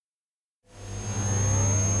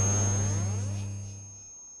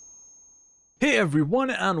Hey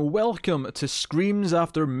everyone, and welcome to Screams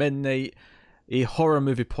After Midnight, a horror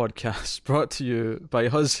movie podcast brought to you by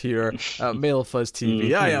us here at Male Fuzz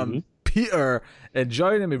TV. I am Peter, and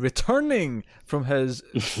joining me, returning from his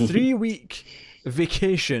 3-week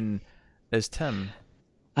vacation, is Tim.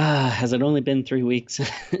 Has it only been 3 weeks?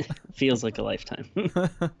 Feels like a lifetime.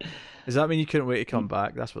 Does that mean you couldn't wait to come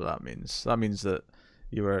back? That's what that means. That means that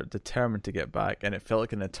you were determined to get back, and it felt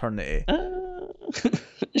like an eternity.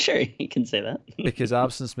 Sure, you can say that. Because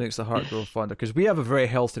absence makes the heart grow fonder. Because we have a very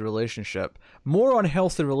healthy relationship. More on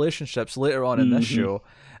healthy relationships later on in this show.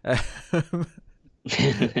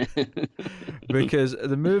 Because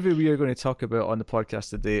the movie we are going to talk about on the podcast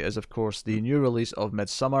today is, of course, the new release of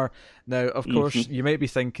Midsommar. Now, of course, you might be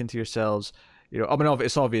thinking to yourselves,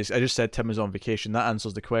 it's obvious. I just said Tim was on vacation. That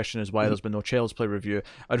answers the question as why there's been no Child's Play review.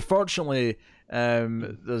 Unfortunately,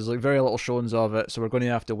 there's very little showings of it, so we're going to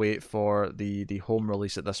have to wait for the home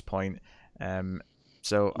release at this point.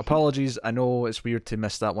 So apologies. I know it's weird to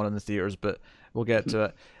miss that one in the theaters, but we'll get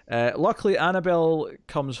to it. Luckily, Annabelle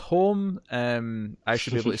comes home. I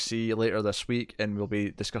should be able to see later this week, and we'll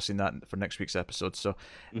be discussing that for next week's episode. So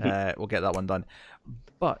we'll get that one done.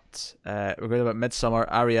 But we're going about Midsommar,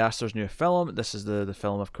 Ari Aster's new film. This is the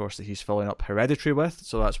film, of course, that he's following up Hereditary with,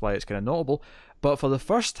 so that's why it's kind of notable. But for the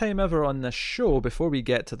first time ever on this show, before we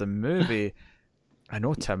get to the movie, I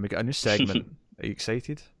know, Tim, we got a new segment. Are you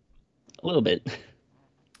excited? A little bit.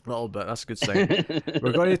 A little bit, that's a good sign.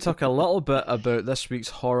 We're going to talk a little bit about this week's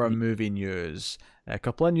horror movie news. A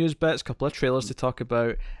couple of news bits, a couple of trailers to talk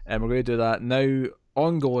about, and we're going to do that now,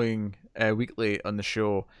 ongoing, weekly on the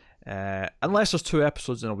show. Unless there's 2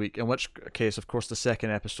 episodes in a week, in which case, of course, the second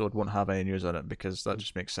episode won't have any news on it, because that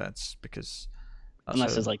just makes sense. Because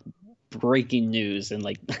unless there's like breaking news in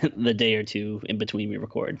like the day or two in between we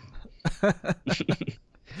record.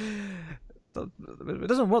 It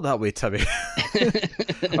doesn't work that way, Timmy.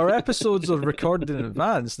 Our episodes are recorded in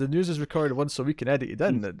advance. The news is recorded once a week and edited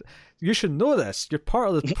in. You should know this. You're part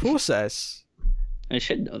of the process. I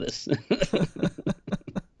should know this.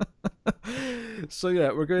 So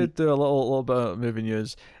yeah, we're going to do a little bit of movie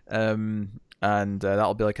news, and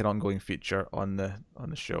that'll be like an ongoing feature on the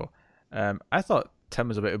show. I thought Tim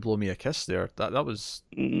was about to blow me a kiss there. That was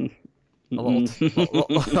a little.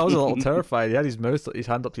 I was a little terrified. He had his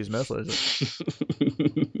hand up to his mouth.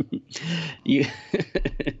 You,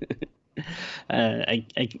 I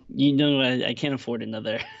can't afford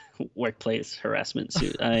another workplace harassment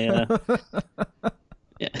suit.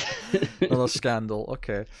 Yeah. Another scandal.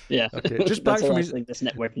 Okay. Yeah. Okay. Just back from his. This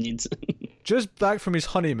network needs. Just back from his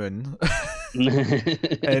honeymoon,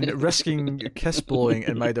 and risking kiss blowing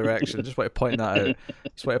in my direction. Just want to point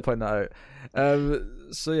that out.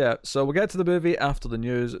 So yeah. So we'll get to the movie after the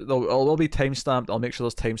news. It'll be timestamped. I'll make sure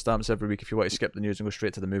there's timestamps every week. If you want to skip the news and go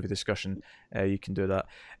straight to the movie discussion, you can do that.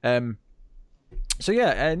 So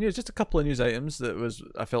yeah, news. Just a couple of news items that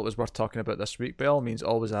I felt was worth talking about this week. By all means,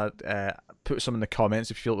 always put some in the comments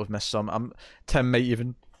if you feel we've missed some. Tim might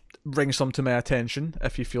even bring some to my attention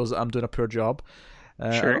if he feels that I'm doing a poor job.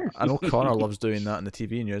 Sure. I know Connor loves doing that in the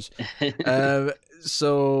TV news.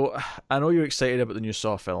 So I know you're excited about the new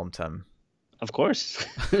Saw film, Tim. Of course.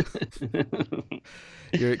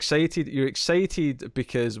 You're excited. You're excited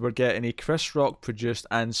because we're getting a Chris Rock produced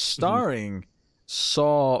and starring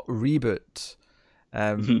Saw reboot.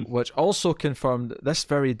 Which also confirmed this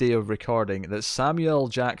very day of recording that Samuel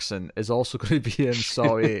Jackson is also going to be in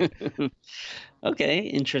Saw 8. Okay,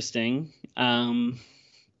 interesting. Man,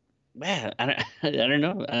 I don't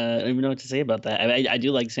know. I don't even know what to say about that. I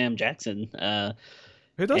do like Sam Jackson.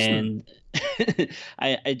 Who doesn't? And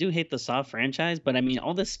I do hate the Saw franchise, but I mean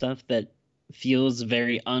all this stuff that feels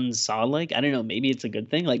very un-Saw-like. I don't know. Maybe it's a good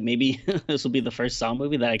thing. Like maybe this will be the first Saw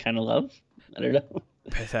movie that I kind of love. I don't know.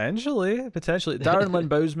 Potentially. Darren Lynn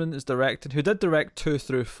Bousman is directed, who did direct 2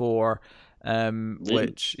 through 4,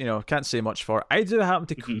 which, can't say much for. I do happen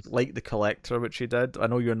to like The Collector, which he did. I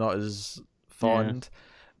know you're not as fond,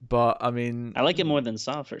 but I mean... I like it more than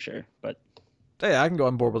Saw, for sure, but... Yeah, I can go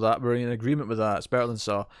on board with that. We're in agreement with that. It's better than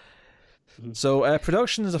Saw. So,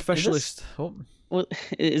 production is officially... Well,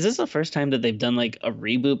 is this the first time that they've done, like, a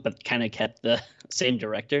reboot, but kind of kept the same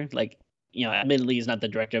director? Like, admittedly, he's not the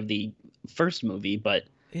director of the first movie, but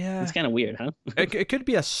it's kind of weird, huh? It could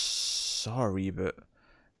be a Saw reboot.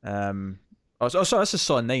 Sorry, this is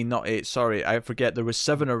Saw 9, not 8. Sorry, I forget. There was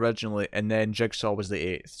 7 originally, and then Jigsaw was the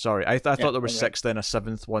 8th. Sorry, I thought there was 6, then a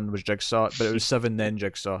 7th one was Jigsaw, but it was 7 then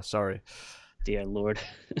Jigsaw. Sorry. Dear Lord.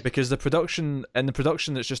 Because the production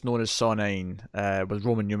that's just known as Saw 9 with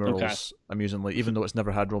Roman numerals, amusingly, even though it's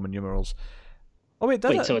never had Roman numerals. Oh wait,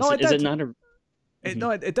 so is it not a...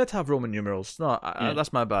 It did have Roman numerals. No,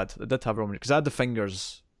 that's my bad. It did have Roman because I had the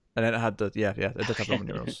fingers, and then it had the it did have Roman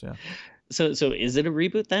numerals. Yeah. So is it a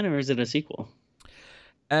reboot then, or is it a sequel?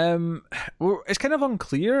 Well, it's kind of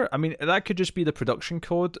unclear. I mean, that could just be the production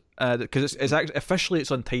code, because it's actually officially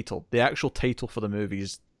it's untitled. The actual title for the movie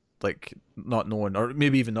is like not known, or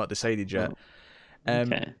maybe even not decided yet.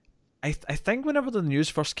 Okay. I think whenever the news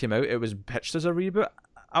first came out, it was pitched as a reboot.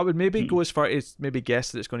 I would maybe go as far as maybe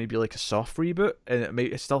guess that it's going to be like a soft reboot, and it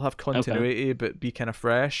may still have continuity but be kind of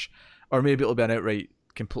fresh, or maybe it'll be an outright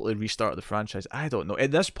completely restart of the franchise. I don't know.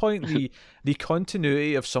 At this point, the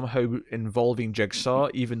continuity of somehow involving Jigsaw,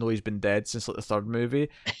 even though he's been dead since like the third movie,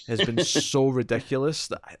 has been so ridiculous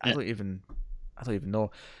that I don't even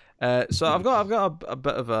know. So I've got a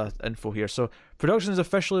bit of info here. So production has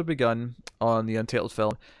officially begun on the untitled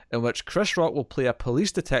film, in which Chris Rock will play a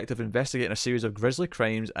police detective investigating a series of grisly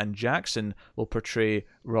crimes, and Jackson will portray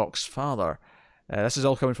Rock's father. This is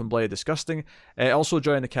all coming from Bloody Disgusting. Also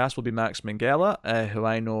joining the cast will be Max Minghella, who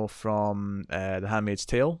I know from The Handmaid's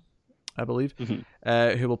Tale, I believe,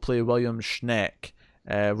 who will play William Schneck,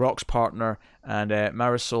 Rock's partner, and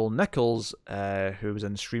Marisol Nichols, who was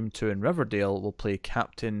in Scream 2 and Riverdale, will play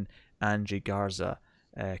Captain Angie Garza,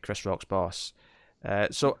 Chris Rock's boss.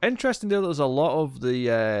 So interesting there, there's a lot of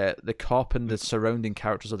the cop and the surrounding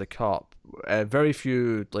characters of the cop. Very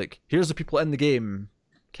few, like, here's the people in the game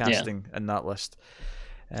casting in that list.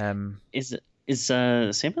 Is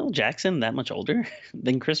Samuel Jackson that much older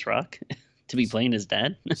than Chris Rock to be playing his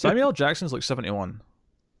dad? Samuel Jackson's like 71.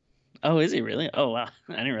 Oh, is he really? Oh, wow.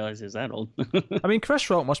 I didn't realize he was that old. I mean, Chris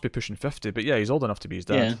Rock must be pushing 50, but yeah, he's old enough to be his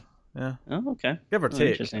dad. Yeah. Oh, okay. Give or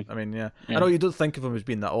take. I mean, yeah. I know you don't think of him as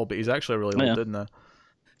being that old, but he's actually really old, isn't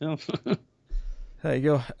he? Oh. There you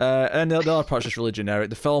go. And the other part's just really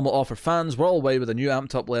generic. The film will offer fans worldwide with a new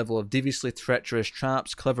amped-up level of deviously treacherous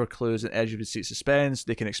traps, clever clues, and edge-of-the-seat suspense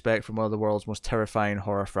they can expect from one of the world's most terrifying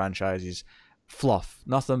horror franchises. Fluff.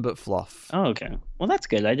 Nothing but fluff. Oh, okay. Well, that's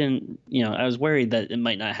good. I didn't, I was worried that it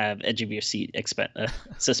might not have edge-of-your-seat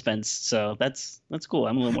suspense, so that's cool.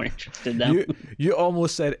 I'm a little more interested now. You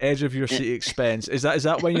almost said edge-of-your-seat expense. Is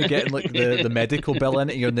that when you're getting like the medical bill in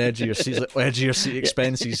it and you're on the edge of your seat? Like, edge-of-your-seat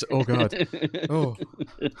expenses. Oh, God. Oh.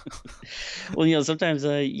 Well, sometimes,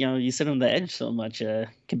 you sit on the edge so much, it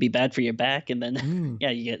can be bad for your back, and then,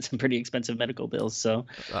 you get some pretty expensive medical bills, so,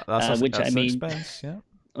 that's an expense, yeah.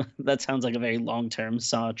 That sounds like a very long-term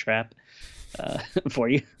Saw trap for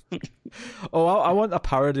you. I want a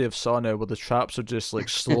parody of Saw now where the traps are just like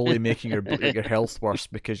slowly making your health worse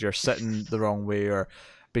because you're sitting the wrong way or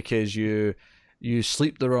because you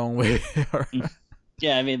sleep the wrong way.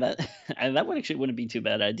 Yeah, I mean that one actually wouldn't be too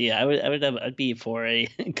bad idea. I'd be for a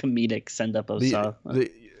comedic send up of Saw.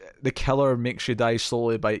 The killer makes you die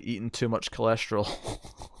slowly by eating too much cholesterol.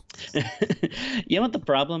 You know what the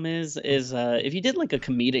problem is if you did like a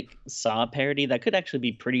comedic Saw parody, that could actually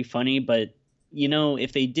be pretty funny, but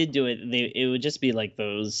if they did do it, it would just be like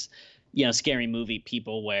those scary movie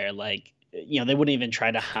people where like they wouldn't even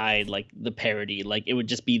try to hide like the parody, like it would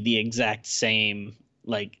just be the exact same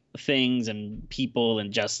like things and people,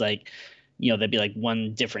 and just like there'd be like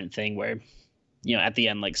one different thing where at the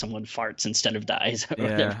end like someone farts instead of dies or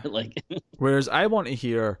whatever, like. Whereas I want to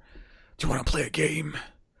hear, do you want to play a game?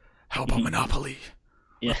 How about Monopoly?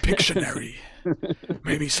 Or Pictionary?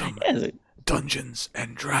 Maybe some Dungeons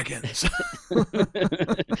and Dragons.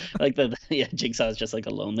 Like Jigsaw is just like a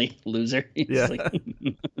lonely loser.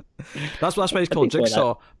 That's why he's called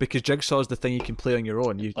Jigsaw, because Jigsaw is the thing you can play on your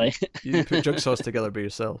own. You put Jigsaws together by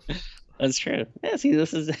yourself. That's true. Yeah, see,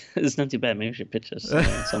 this is not too bad. Maybe we should pitch this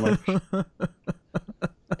somewhere.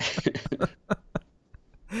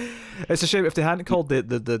 It's a shame if they hadn't called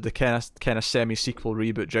the kind of semi-sequel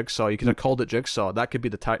reboot Jigsaw. You could have called it Jigsaw. That could be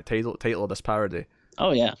the title of this parody.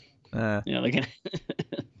 Oh yeah. So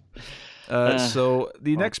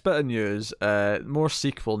the next bit of news, more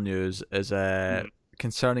sequel news, is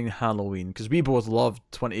concerning Halloween, because we both loved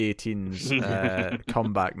 2018's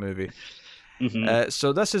comeback movie.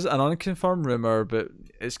 So this is an unconfirmed rumor, but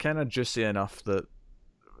it's kind of juicy enough that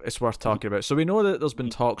it's worth talking about. So we know that there's been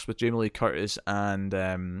talks with Jamie Lee Curtis and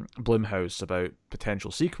Blumhouse about potential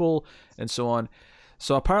sequel and so on.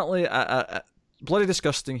 So apparently, Bloody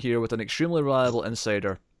Disgusting here, with an extremely reliable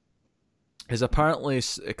insider, has apparently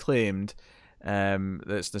claimed,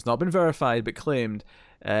 that's not been verified, but claimed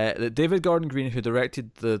that David Gordon Green, who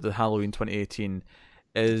directed the Halloween 2018,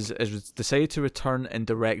 is decided to return and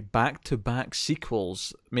direct back-to-back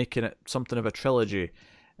sequels, making it something of a trilogy.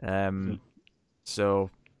 So,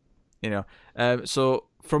 so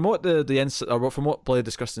from what from what Blade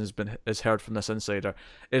Disgusting has heard from this insider,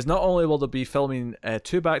 is not only will they be filming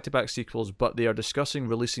 2 back-to-back sequels, but they are discussing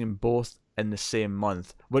releasing both in the same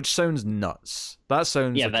month, which sounds nuts. That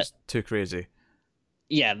sounds it's too crazy.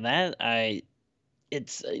 Yeah, I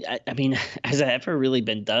mean, has it ever really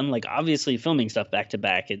been done? Like, obviously, filming stuff back to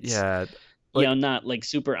back, it's not like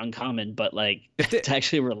super uncommon, but like to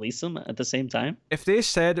actually release them at the same time. If they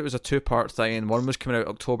said it was a 2-part thing and one was coming out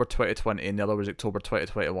October 2020 and the other was October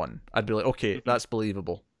 2021, I'd be like, okay, that's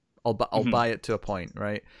believable. I'll buy it to a point,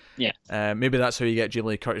 right? Yeah. Maybe that's how you get Jamie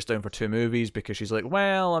Lee Curtis down for 2 movies, because she's like,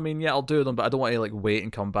 well, I mean, yeah, I'll do them, but I don't want to like wait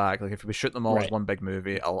and come back. Like if we shoot them all as one big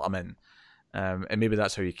movie, I'm in. And maybe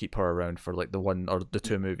that's how you keep her around for like the 1 or the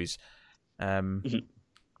 2 movies.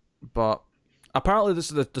 But apparently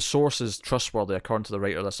the source is trustworthy according to the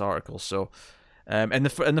writer of this article. So, and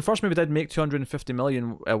the first movie did make 250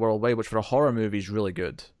 million worldwide, which for a horror movie is really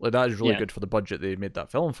good. Like that is really good for the budget they made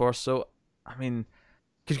that film for. So, I mean,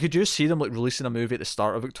 could you see them like releasing a movie at the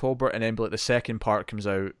start of October and then like the second part comes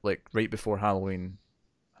out like right before Halloween?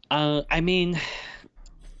 I mean,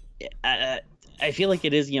 I feel like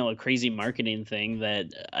it is, a crazy marketing thing that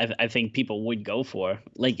I think people would go for.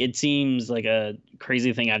 Like, it seems like a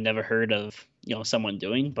crazy thing I've never heard of, someone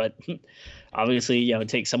doing. But obviously, it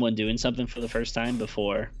takes someone doing something for the first time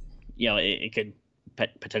before, it could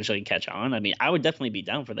potentially catch on. I mean, I would definitely be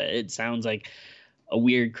down for that. It sounds like a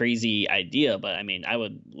weird, crazy idea, but I mean, I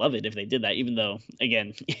would love it if they did that. Even though,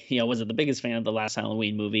 again, wasn't the biggest fan of the last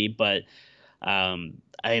Halloween movie, but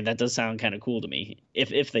that does sound kind of cool to me.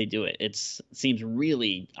 If they do it, it seems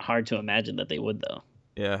really hard to imagine that they would, though.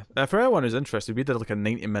 Yeah, for anyone who's interested, we did like a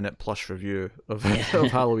 90-minute plus review of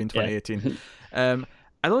Halloween 2018. I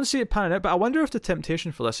don't see it panning out, but I wonder if the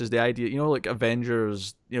temptation for this is the idea, like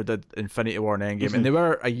Avengers, did Infinity War and Endgame, and they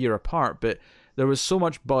were a year apart, but there was so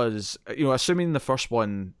much buzz, assuming the first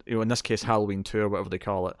one, in this case Halloween 2 or whatever they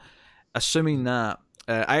call it, assuming that,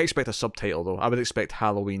 I expect a subtitle though. I would expect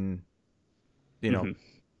Halloween,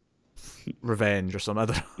 Revenge or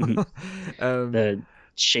something. I don't know. The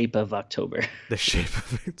Shape of October. The Shape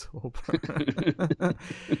of October.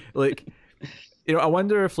 Like, I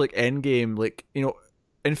wonder if like Endgame, like,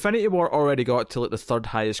 Infinity War already got to like the 3rd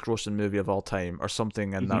highest grossing movie of all time or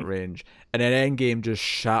something in that range, and then Endgame just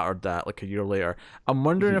shattered that like a year later. I'm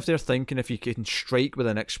wondering if they're thinking if you can strike with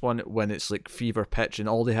the next one when it's like fever pitch and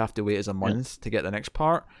all they have to wait is a month to get the next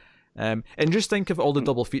part. And just think of all the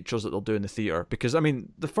double features that they'll do in the theater, because I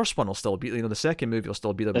mean the first one will still be, the second movie will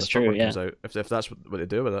still be there when the third one comes out, if that's what they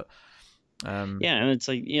do with it. And it's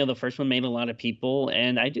like, the first one made a lot of people,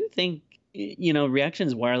 and I do think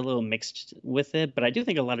reactions were a little mixed with it, but I do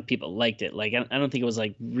think a lot of people liked it. Like, I don't think it was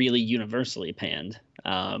like really universally panned.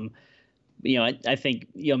 I think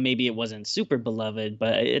maybe it wasn't super beloved,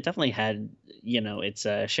 but it definitely had its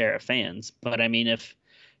share of fans. But I mean, if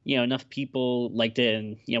enough people liked it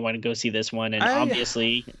and want to go see this one, and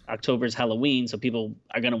obviously October's Halloween, so people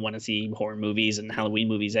are going to want to see horror movies and Halloween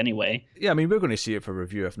movies anyway. Yeah, I mean, we're going to see it for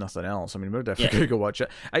review if nothing else. I mean, we're definitely going to go watch it.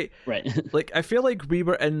 Like, I feel like we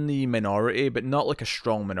were in the minority, but not like a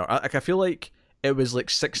strong minority. Like, I feel like it was like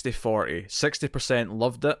 60-40. 60%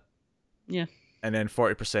 loved it. Yeah. And then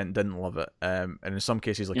 40% didn't love it. And in some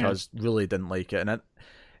cases, like us, really didn't like it. And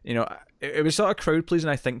it was sort of crowd pleasing,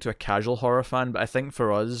 I think, to a casual horror fan, but I think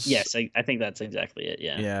for us, yes, I think that's exactly it.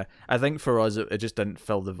 Yeah, I think for us, it just didn't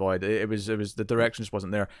fill the void. It was the direction just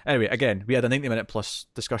wasn't there. Anyway, again, we had a 90-minute plus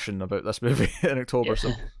discussion about this movie in October,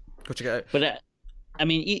 so go check it out. But I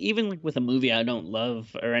mean, even like with a movie I don't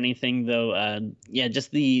love or anything, though,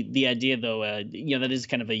 just the idea, though, that is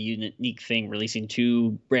kind of a unique thing, releasing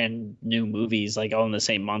 2 brand new movies like all in the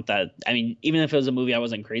same month. That, I mean, even if it was a movie I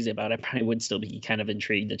wasn't crazy about, I probably would still be kind of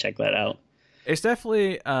intrigued to check that out. It's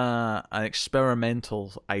definitely an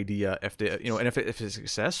experimental idea. If they, and if it's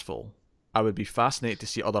successful, I would be fascinated to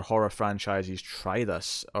see other horror franchises try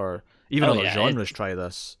this, or even other genres try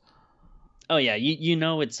this. Oh yeah,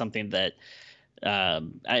 it's something that.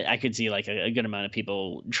 I could see like a good amount of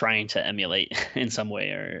people trying to emulate in some way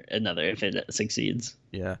or another if it succeeds.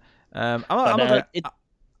 Yeah. I was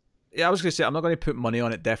going to say, I'm not going to put money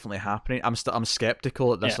on it definitely happening. I'm skeptical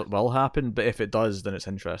that this will happen, but if it does, then it's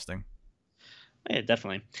interesting. Yeah,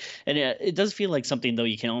 definitely. And it does feel like something, though,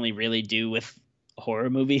 you can only really do with horror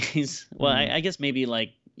movies. Well, I guess maybe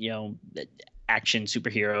like, action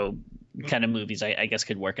superhero kind of movies I guess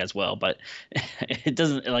could work as well, but it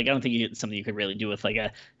doesn't, like, I don't think it's something you could really do with like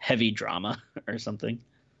a heavy drama or something.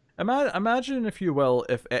 Imagine, if you will,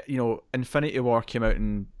 if Infinity War came out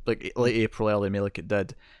in like late April, early May, like it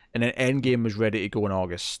did, and then Endgame was ready to go in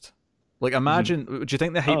August. Like, imagine, do you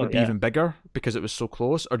think the hype would be yeah. even bigger because it was so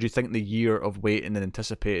close, or do you think the year of waiting and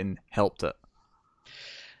anticipating helped it?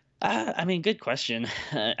 I mean, good question.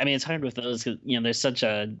 I mean, it's hard with those 'cause, there's such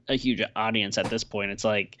a huge audience at this point. It's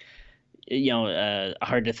like,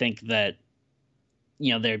 hard to think that,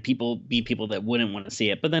 there be people that wouldn't want to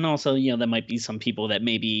see it. But then also, there might be some people that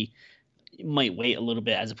maybe might wait a little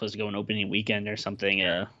bit as opposed to going opening weekend or something.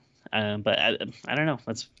 But I don't know.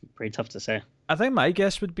 That's pretty tough to say. I think my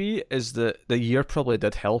guess would be is that the year probably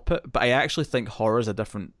did help it, but I actually think horror is a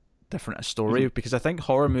different story because I think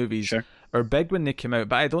horror movies are big when they come out,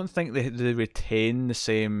 but I don't think they retain the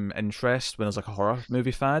same interest when there's like a horror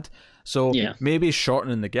movie fad. So maybe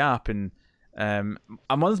shortening the gap and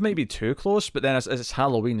a month might be too close, but then it's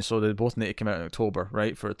Halloween, so they both need to come out in October,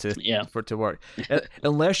 right, for it to work.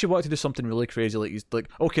 Unless you want to do something really crazy, like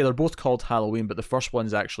okay, they're both called Halloween, but the first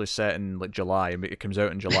one's actually set in like July, and it comes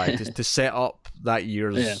out in July to set up that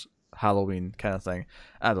year's Halloween kind of thing.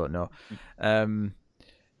 I don't know.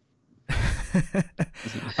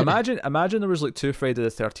 Imagine there was like 2 Friday the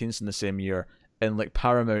 13th in the same year, and like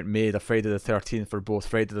Paramount made a Friday the 13th for both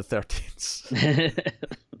Friday the 13th.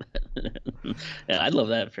 Yeah, I'd love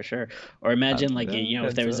that for sure. Or imagine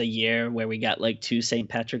if there was a year where we got like 2 St.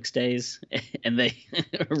 Patrick's Days and they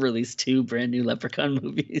released 2 brand new Leprechaun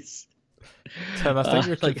movies. Tim, I think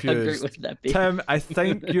you're confused. How great would that be? Tim, I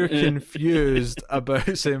think you're confused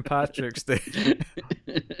about St. Patrick's Day.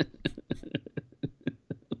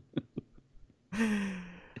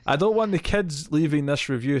 I don't want the kids leaving this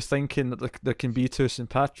review thinking that there can be 2 St.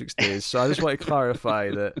 Patrick's Days, so I just want to clarify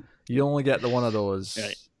that you only get the one of those.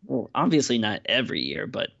 Right. Well, obviously not every year,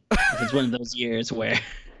 but if it's one of those years where,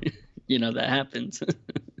 that happens.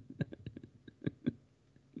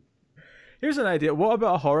 Here's an idea. What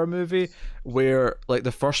about a horror movie where, like,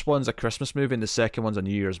 the first one's a Christmas movie and the second one's a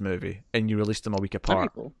New Year's movie, and you release them a week apart?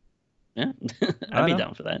 That'd be cool. Yeah, I'd be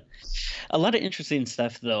down for that. A lot of interesting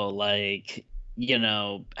stuff, though, like,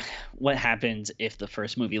 what happens if the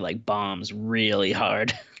first movie, like, bombs really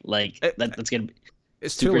hard? Like, that's going to be...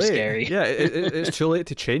 It's super too late. Scary. Yeah, it's too late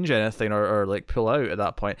to change anything or like pull out at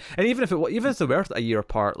that point. And even if they were a year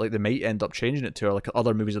apart, like they might end up changing it to, or like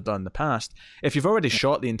other movies have done in the past. If you've already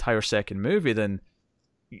shot the entire second movie, then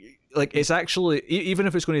like it's actually, even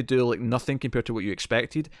if it's going to do like nothing compared to what you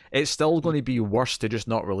expected, it's still going to be worse to just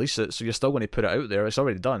not release it. So you're still going to put it out there. It's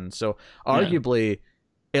already done. So arguably,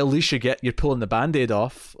 at least you're pulling the Band-Aid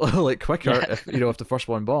off like quicker if the first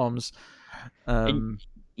one bombs.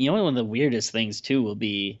 One of the weirdest things too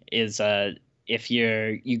is if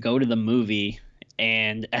you go to the movie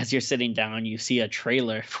and as you're sitting down you see a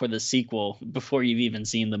trailer for the sequel before you've even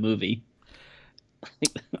seen the movie.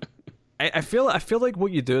 I feel like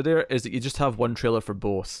what you do there is that you just have one trailer for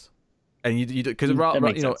both, and you because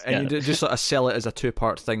you just sort of sell it as a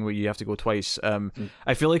 2-part thing where you have to go twice.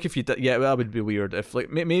 I feel like if you did, that would be weird. If like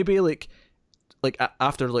maybe like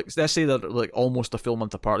after like let's say they're like almost a full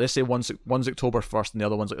month apart. Let's say one's October 1st and the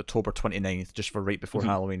other one's like October 29th, just for right before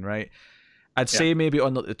Halloween, right? I'd say maybe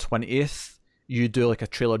on the 20th you do like a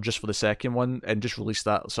trailer just for the second one and just release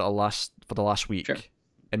that sort of for the last week,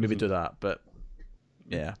 and maybe do that. But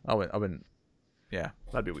yeah, I wouldn't. Yeah,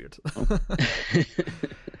 that'd be weird.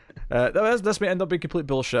 This may end up being complete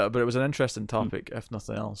bullshit, but it was an interesting topic, if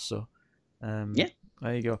nothing else. So,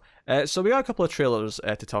 there you go. So we got a couple of trailers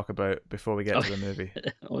to talk about before we get to the movie.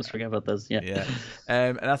 I always forget about those. Yeah.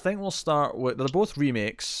 And I think we'll start with, they're both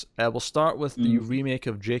remakes. We'll start with the remake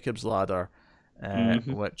of Jacob's Ladder,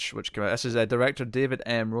 which came out. This is director David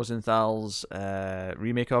M. Rosenthal's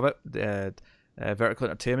remake of it, Vertical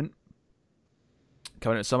Entertainment,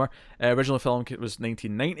 coming out in summer. Original film was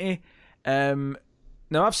 1990.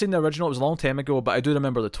 Now I've seen the original. It was a long time ago, but I do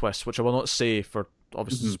remember the twist, which I will not say for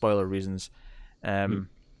obviously spoiler reasons.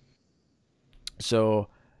 So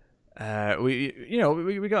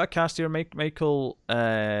we got a cast here: Michael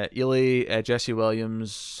Ealy, Jesse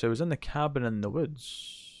Williams, who was in The Cabin in the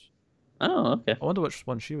Woods. Oh, okay. I wonder which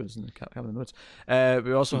one she was in, The Cabin in the Woods.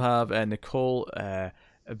 We also have Nicole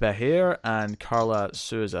Behaire and Carla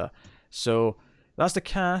Souza. So that's the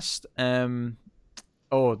cast. The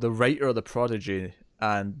writer of The Prodigy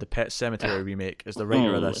and the Pet Sematary remake is the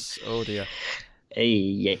writer of this. Oh dear. Hey,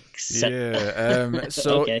 yikes. Yeah.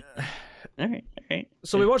 So. Okay. All right.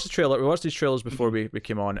 So we watched the trailer. We watched these trailers before we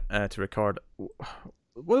came on to record.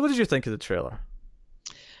 What did you think of the trailer?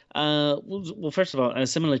 Well, first of all,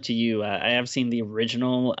 similar to you, I have seen the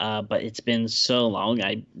original, but it's been so long,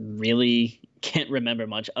 I really can't remember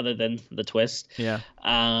much other than the twist. Yeah.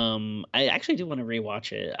 I actually do want to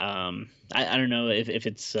rewatch it. I don't know if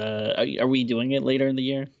it's. Are we doing it later in the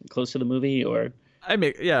year, close to the movie, or? I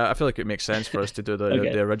feel like it makes sense for us to do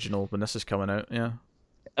Okay. the original when this is coming out. Yeah.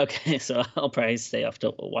 Okay, so I'll probably stay off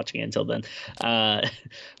to watching it until then. Uh,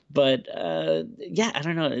 but yeah, I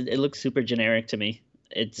don't know. It looks super generic to me.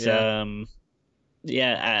 It's Yeah.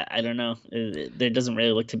 yeah, I don't know. There doesn't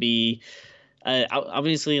really look to be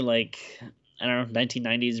obviously like I don't know,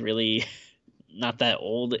 1990s really not that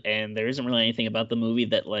old, and there isn't really anything about the movie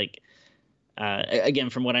that like again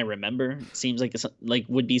from what I remember seems like it's like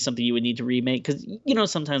would be something you would need to remake because you know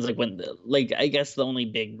sometimes like when like I guess the only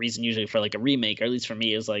big reason usually for like a remake or at least for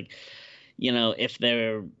me is like you know if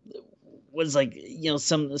there was like you know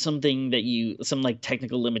something that you some like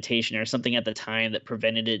technical limitation or something at the time that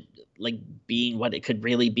prevented it like being what it could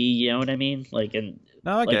really be, you know what I mean, like and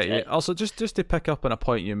No, I like get you. Also, just to pick up on a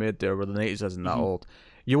point you made there, where the 90s isn't that mhm, old,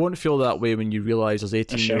 you won't feel that way when you realise there's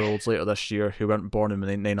sure 18-year-olds later this year who weren't born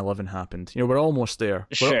when 9/11 happened. You know, we're almost there.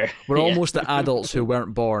 sure We're yeah. almost the adults who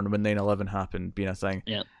weren't born when 9/11 happened being a thing.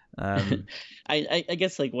 Yeah. Um, I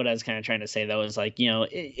guess like what I was kind of trying to say though is like you know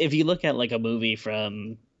if you look at like a movie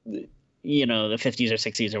from you know the 50s or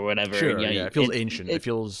 60s or whatever sure, you yeah, know, it feels ancient. It it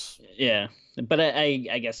feels. yeah but I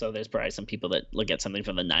guess so there's probably some people that look at something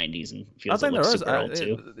from the 90s and I feels it think there looks is. super old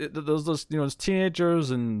too. There's those, there's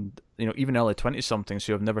teenagers and even early 20 somethings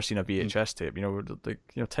who have never seen a Mm. VHS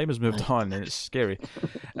tape. Time has moved on and it's scary.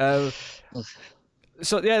 Uh,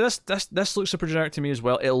 so yeah, this looks super generic to me as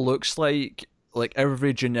well. It looks like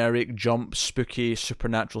every generic jump, spooky,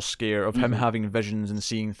 supernatural scare of him Mhm. having visions and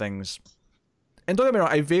seeing things. And don't get me wrong,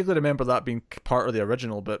 I vaguely remember that being part of the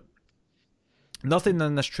original, but nothing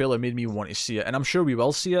in this trailer made me want to see it. And I'm sure we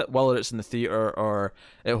will see it, whether it's in the theater or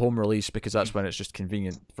at home release, because that's when it's just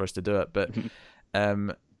convenient for us to do it. But Mhm.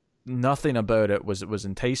 um, nothing about it was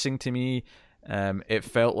enticing to me. It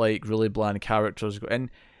felt like really bland characters, and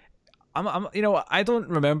I don't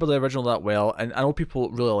remember the original that well, and I know people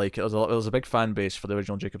really like it. There's a big fan base for the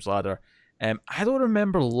original Jacob's Ladder. I don't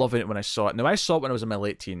remember loving it when I saw it. Now I saw it when I was in my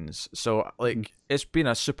late teens, so like it's been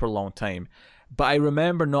a super long time. But I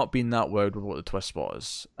remember not being that wowed with what the twist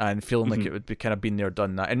was, and feeling like Mhm. it would be kind of been there,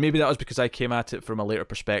 done that. And maybe that was because I came at it from a later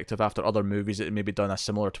perspective after other movies that had maybe done a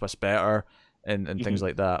similar twist better, and things Mhm.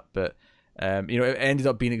 like that. But it ended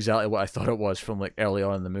up being exactly what I thought it was from like early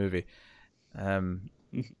on in the movie. Um,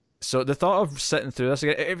 Mhm. so the thought of sitting through this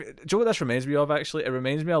again, do you know what this reminds me of? Actually, it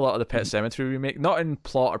reminds me a lot of the Pet Sematary remake, not in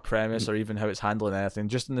plot or premise or even how it's handling anything,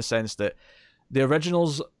 just in the sense that the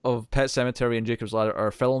originals of Pet Sematary and Jacob's Ladder are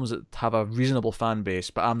films that have a reasonable fan base,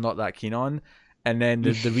 but I'm not that keen on. And then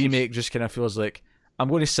the remake just kind of feels like I'm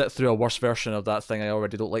going to sit through a worse version of that thing I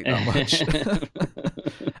already don't like that much.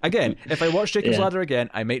 Again, if I watch Jacob's Yeah. Ladder again,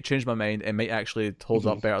 I might change my mind. It might actually hold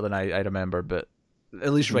up better than I remember, but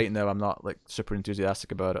at least right now I'm not like super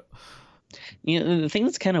enthusiastic about it. You know, the thing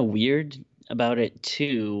that's kind of weird about it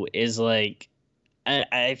too is like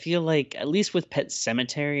I feel like at least with Pet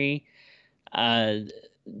Cemetery, uh,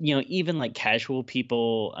 you know, even like casual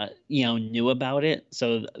people, you know, knew about it,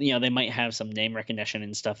 so you know they might have some name recognition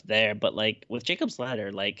and stuff there. But like with Jacob's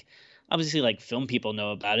Ladder, like obviously like film people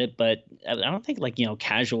know about it, but I don't think like you know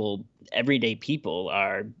casual everyday people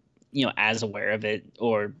are you know as aware of it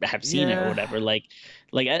or have seen it or Yeah, whatever. Like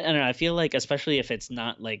I don't know. I feel like especially if it's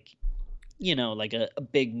not like you know, like a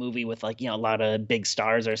big movie with like, you know, a lot of big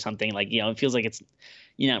stars or something, like, you know, it feels like it's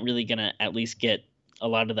you're not really gonna at least get a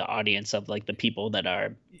lot of the audience of like the people that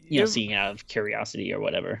are, you know, you've seeing out of curiosity or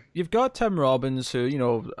whatever. you've got Tim Robbins,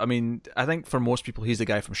 who I mean, I think for most people he's the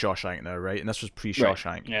guy from Shawshank now, right? And this was Right.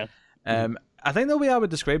 pre-Shawshank. Yeah. Mhm. I think the way I would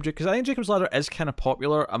describe it, because I think Jacob's Ladder is kind of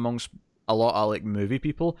popular amongst a lot of like movie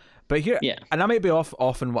people, but here, Yeah. and I might be off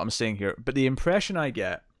in what I'm saying here, but the impression I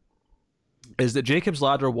get is that Jacob's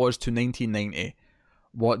Ladder was to 1990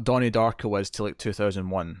 what Donnie Darko was to like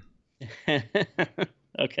 2001.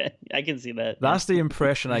 Okay. I can see that. Yeah. That's the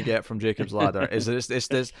impression I get from Jacob's Ladder. Is that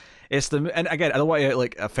it's the, and again, I don't want to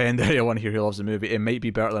like offend anyone here who loves the movie. It might be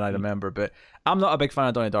better than I remember, but I'm not a big fan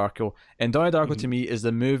of Donnie Darko. And Donnie Darko to me is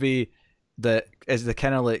the movie that is the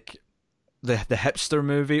kind of like the hipster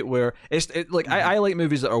movie where I like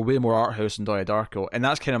movies that are way more art house than Donnie Darko, and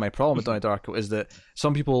that's kind of my problem with Donnie Darko is that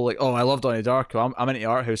some people are like, oh, I love Donnie Darko. I'm into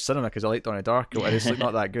art house cinema because I like Donnie Darko, and it's like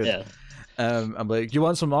not that good. Yeah. I'm like, you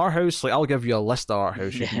want some art house? Like, I'll give you a list of art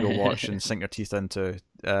house you can go watch and sink your teeth into.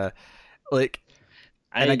 Like,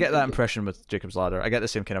 and I get that impression with Jacob's Ladder. I get the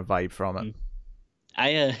same kind of vibe from it.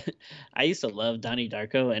 I I used to love Donnie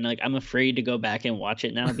Darko, and like I'm afraid to go back and watch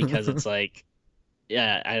it now because it's like,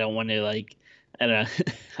 yeah, I don't want to like, I don't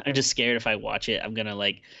know, I'm just scared if I watch it, I'm gonna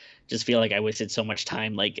like, just feel like I wasted so much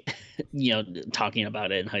time like, you know, talking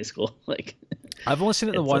about it in high school, like. I've only seen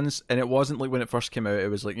it the It's once, and it wasn't like when it first came out. It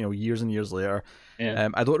was like, you know, years and years later. yeah.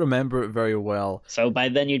 I don't remember it very well. So by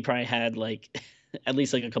then you'd probably had like at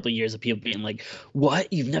least like a couple of years of people being like,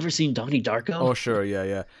 "What? You've never seen Donnie Darko?" Oh, sure, yeah,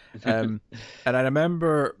 yeah. And I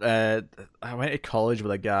remember I went to college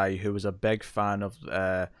with a guy who was a big fan of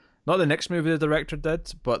not the next movie the director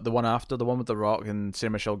did, but the one after, the one with The Rock and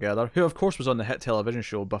Sarah Michelle Gellar, who of course was on the hit television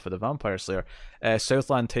show Buffy the Vampire Slayer,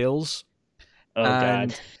 Southland Tales. Oh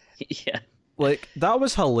And, God. Yeah. like, that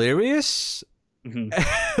was hilarious. hmm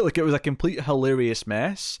Like, it was a complete hilarious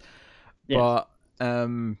mess. Yeah.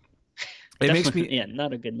 But it makes me yeah,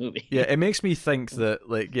 not a good movie. yeah, it makes me think that,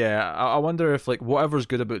 like, yeah, I wonder if like whatever's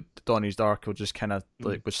good about Donnie's Darko just kind of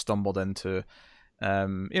like was stumbled into. You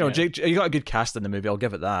know, Yeah. Jake, you got a good cast in the movie. I'll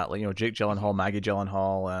give it that. Like, you know, Jake Gyllenhaal, Maggie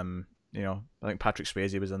Gyllenhaal. You know, I think Patrick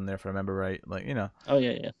Swayze was in there if I remember right. Like, you know, Oh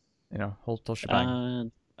yeah, whole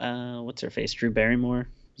shebang. what's her face? Drew Barrymore,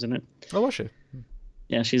 isn't it? Oh, was she?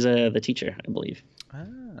 Yeah, she's the teacher, I believe.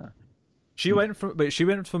 Ah. She went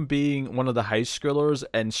from being one of the high schoolers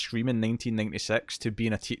in Scream in 1996 to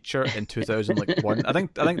being a teacher in 2001. I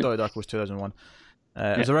think Donnie Darko was 2001.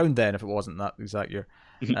 It was around then, if it wasn't that exact year.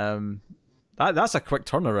 That's a quick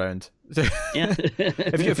turnaround. Yeah.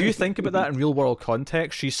 if you think about that in real world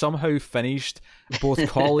context, she somehow finished both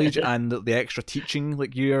college and the extra teaching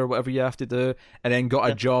like year, whatever you have to do, and then got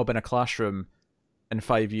a job in a classroom in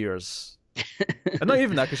 5 years. And not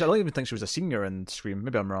even that, because I don't even think she was a senior in Scream.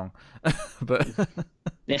 Maybe I'm wrong, but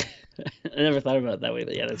Yeah. I never thought about it that way,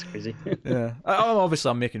 but yeah, that's crazy. yeah. Obviously,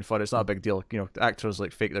 I'm making fun. It's not a big deal. You know, actors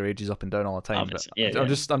like fake their ages up and down all the time. Obviously, But yeah,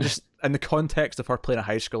 I'm just in the context of her playing a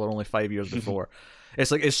high schooler only 5 years before.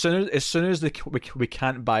 It's like as soon as we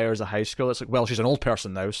can't buy her as a high school, it's like, well, she's an old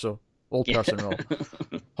person now, so old person role.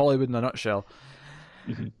 Hollywood in a nutshell.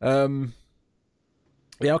 Yeah.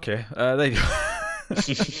 Okay. There you go.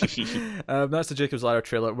 That's the Jacob's Ladder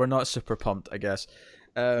trailer. We're not super pumped, I guess.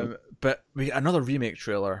 But we got another remake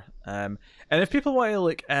trailer. And if people want to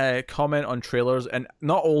like comment on trailers, and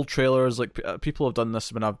not old trailers, like people have done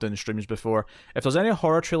this when I've done streams before. If there's any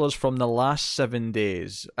horror trailers from the last 7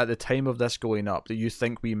 days at the time of this going up that you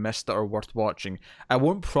think we missed that are worth watching, I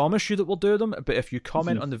won't promise you that we'll do them. But if you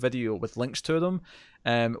comment on the video with links to them,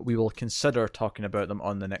 we will consider talking about them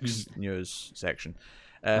on the next news section.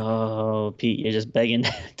 Oh, Pete, you're just begging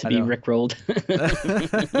to be rickrolled.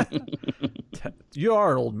 You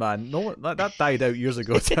are an old man. No, that died out years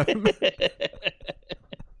ago, Tim.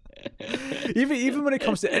 even when it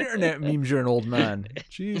comes to internet memes, you're an old man.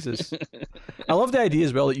 Jesus. I love the idea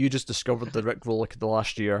as well that you just discovered the Rickroll like the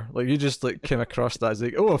last year. Like you just like came across that as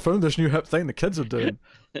like, oh, I found this new hip thing the kids are doing.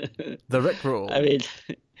 The Rickroll. I mean,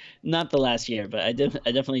 not the last year, but I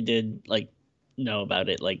definitely did like know about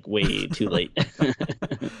it like way too late.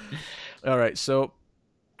 All right, so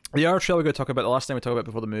the other trailer we're going to talk about, the last time we talked about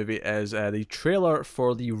before the movie, is the trailer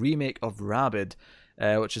for the remake of Rabid,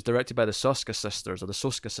 which is directed by the Soska sisters, or the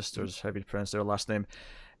Soska sisters, however you pronounce their last name,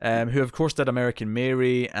 who of course did American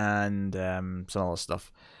Mary and some other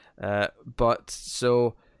stuff. We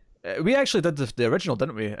actually did the original,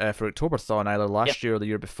 didn't we, for Oktoberthon, either last year or the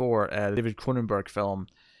year before, the David Cronenberg film,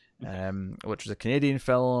 which was a Canadian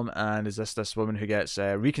film, and is this woman who gets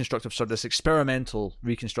this experimental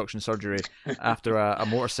reconstruction surgery after a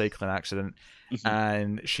motorcycling accident,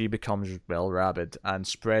 and she becomes rabid and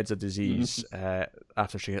spreads a disease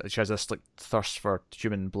after she has this like thirst for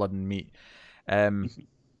human blood and meat. And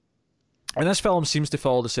this film seems to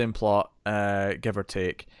follow the same plot, give or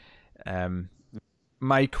take.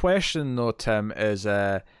 My question though, Tim, is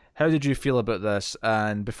how did you feel about this?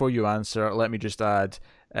 And before you answer, let me just add,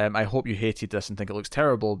 I hope you hated this and think it looks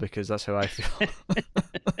terrible, because that's how I feel.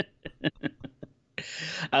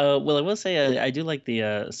 Well, I will say I do like the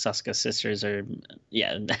Soska sisters, or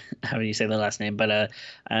how do you say their last name? But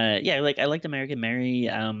like I liked American Mary.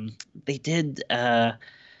 They did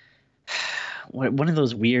one of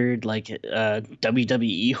those weird like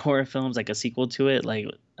WWE horror films, like a sequel to it, like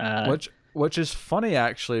which is funny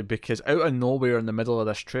actually, because out of nowhere in the middle of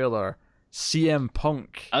this trailer, CM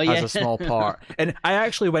Punk has a small part, and I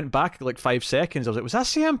actually went back like 5 seconds. I was like, "Was that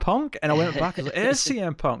CM Punk?" And I went back. I was like, "It is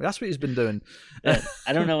CM Punk. That's what he's been doing."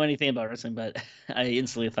 I don't know anything about wrestling, but I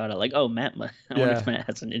instantly thought of like, "Oh, Matt." I wonder if Matt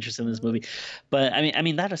has an interest in this movie. But I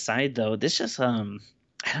mean that aside, though, this just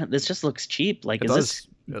looks cheap. Like, this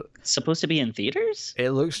supposed to be in theaters?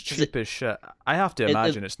 It looks cheap as shit. I have to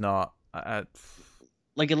imagine it's not.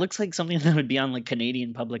 Like, it looks like something that would be on like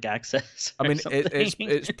Canadian public access. I mean,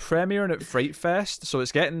 it's premiering at Fright Fest, so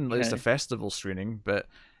it's getting it's a festival screening, but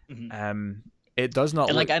it does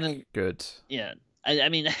not look good. Yeah, I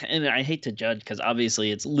mean, and I hate to judge because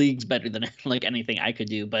obviously it's leagues better than like anything I could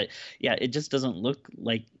do, but yeah, it just doesn't look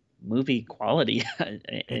like movie quality. It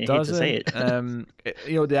I hate to say doesn't. it.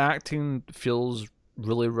 The acting feels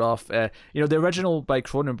really rough. The original by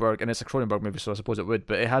Cronenberg, and it's a Cronenberg movie, so I suppose it would.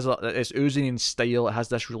 But it's oozing in style. It has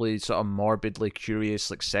this really sort of morbidly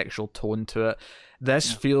curious, like sexual tone to it.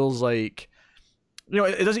 This feels like,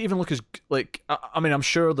 it doesn't even look as like. I mean, I'm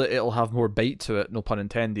sure that it'll have more bite to it, no pun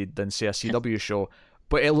intended, than say a CW show.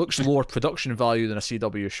 But it looks lower production value than a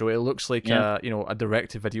CW show. It looks like a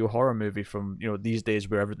direct-to-video horror movie from these days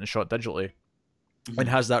where everything's shot digitally, and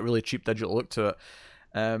has that really cheap digital look to it.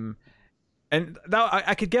 And that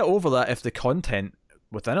I could get over that if the content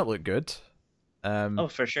within it looked good. Oh,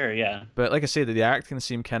 for sure, yeah. But like I said, the acting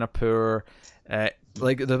seemed kind of poor.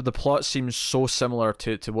 Like the plot seems so similar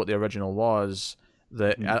to what the original was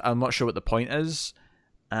that I'm not sure what the point is,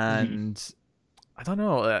 and I don't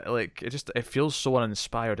know. Like it feels so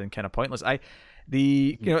uninspired and kind of pointless. And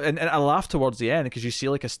I laugh towards the end because you see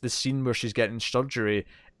like the scene where she's getting surgery,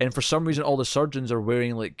 and for some reason all the surgeons are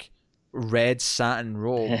wearing like red satin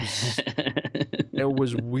robes. It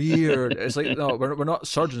was weird. It's like, no, we're not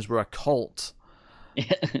surgeons. We're a cult.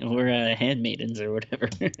 Yeah, we're handmaidens or whatever.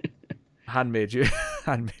 Handmaid's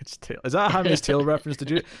Tale. Is that a Handmaid's Tale reference?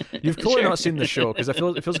 You've clearly not seen the show because it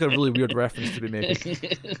feels like a really weird reference to be making.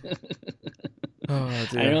 Oh,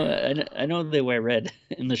 dear. I know they wear red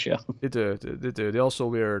in the show. They do. They also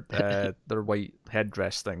wear their white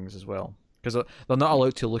headdress things as well because they're not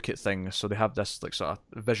allowed to look at things, so they have this like sort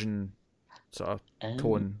of vision sort of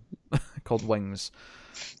tone called wings.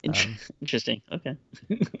 Interesting. Okay.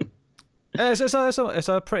 It's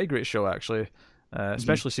a pretty great show actually.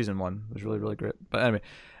 Especially season 1 was really, really great. But anyway,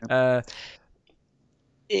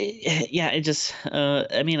 it just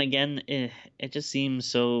I mean, again, it just seems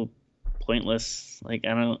so pointless. Like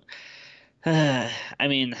I don't I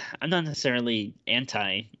mean, I'm not necessarily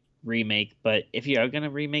anti remake, but if you are gonna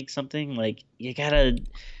remake something, like you gotta,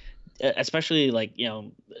 especially like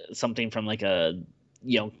something from like a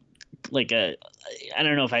like a, I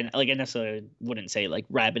don't know if I necessarily wouldn't say like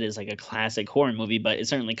Rabbit is like a classic horror movie, but it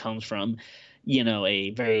certainly comes from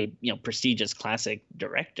a very prestigious classic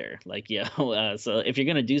director. Like so if you're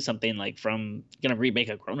gonna do something like gonna remake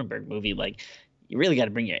a Cronenberg movie, like you really got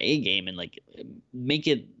to bring your A game and like make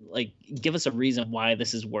it like give us a reason why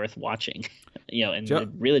this is worth watching. And it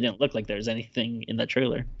really didn't look like there's anything in that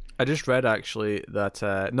trailer. I just read actually that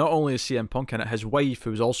not only is CM Punk in it, his wife,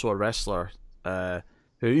 who's also a wrestler,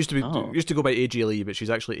 who used to go by AJ Lee, but she's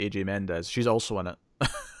actually AJ Mendez. She's also in it.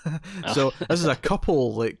 So this is a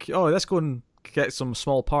couple like, let's go and get some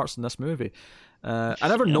small parts in this movie. I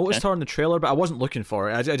never noticed her in the trailer, but I wasn't looking for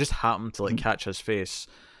it. I just happened to like catch his face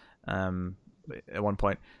at one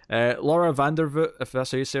point. Laura Vandervoort, if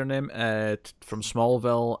that's how you say her name, from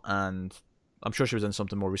Smallville, and I'm sure she was in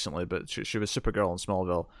something more recently, but she was Supergirl in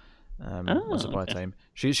Smallville once upon a time.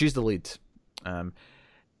 She's the lead.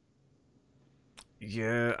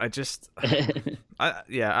 Yeah,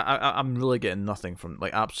 I'm really getting nothing from,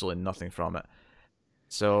 like, absolutely nothing from it.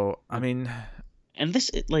 So, I mean, and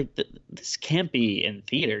this this can't be in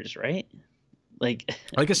theaters, right? Like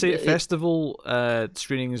I say, festival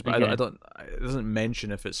screenings, but okay. I don't. It doesn't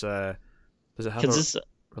mention if it's does it have a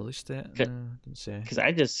release date? No, didn't say. Because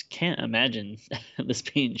I just can't imagine this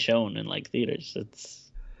being shown in like theaters.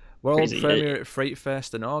 It's world crazy. Premiere at Fright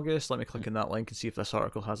Fest in August. Let me click on that link and see if this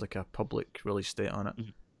article has like a public release date on it.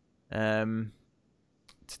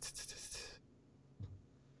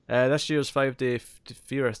 This year's 5-day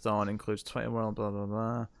Fearathon includes 20 world blah blah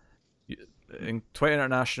blah, in 20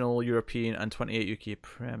 international, European, and 28 UK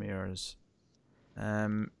premieres.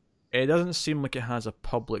 It doesn't seem like it has a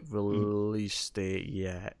public release date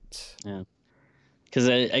yet. Yeah, because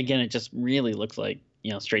again, it just really looks like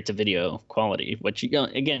straight to video quality, which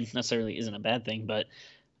again necessarily isn't a bad thing, but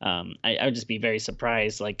I would just be very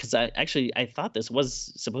surprised, like, because I thought this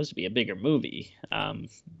was supposed to be a bigger movie, and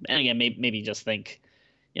again maybe just think,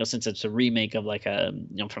 since it's a remake of like a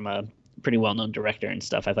from a pretty well-known director and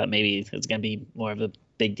stuff, I thought maybe it's gonna be more of a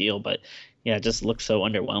big deal, but yeah, it just looks so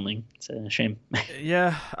underwhelming. It's a shame.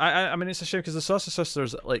 Yeah, I mean it's a shame because the Sausage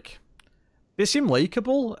Sisters, like, they seem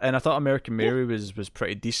likable, and I thought American Mary was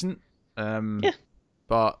pretty decent.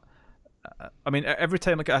 But I mean, every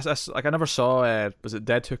time like I never saw was it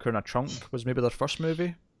Dead Hooker in a Trunk was maybe their first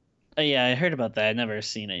movie. Yeah, I heard about that. I've never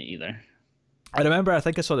seen it either. I remember I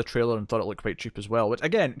think I saw the trailer and thought it looked quite cheap as well, which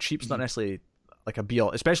again, cheap's not necessarily like a be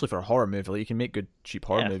all, especially for a horror movie. Like, you can make good cheap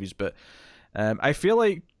horror movies, but I feel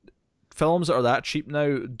like films that are that cheap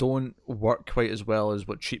now don't work quite as well as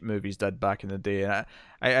what cheap movies did back in the day.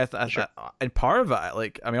 And Sure. and part of it,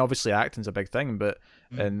 like, I mean, obviously acting's a big thing, but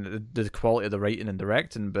Mm. and the quality of the writing and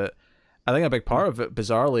directing, but I think a big part of it,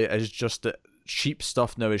 bizarrely, is just that cheap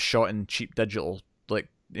stuff now is shot in cheap digital, like,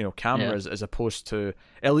 cameras, as opposed to,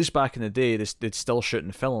 at least back in the day, they'd still shoot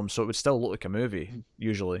in film, so it would still look like a movie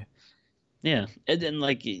usually. Yeah, and then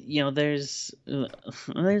like there's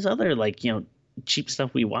other like cheap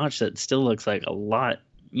stuff we watch that still looks like a lot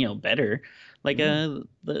better. Like the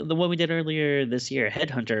one we did earlier this year,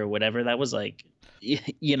 Headhunter or whatever. That was like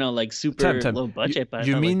like super Tim, low budget, but I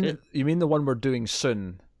you thought it looked mean good. you mean the one we're doing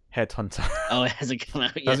soon, Headhunter? Oh, it hasn't come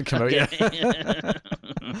out yet. Hasn't come out yet.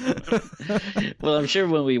 Well, I'm sure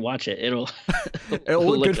when we watch it, it'll It'll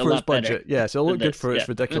look good a for its lot better budget. Yes, it'll look than good for this, its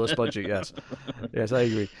ridiculous budget. Yes, yes, I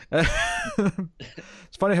agree.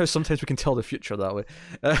 It's funny how sometimes we can tell the future that way.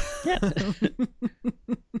 Yeah.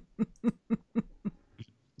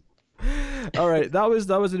 All right, that was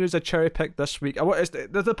the news I cherry picked this week.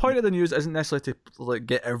 The point of the news isn't necessarily to like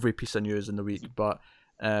get every piece of news in the week, but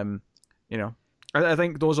I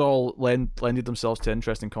think those all lended themselves to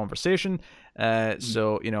interesting conversation.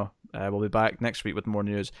 So we'll be back next week with more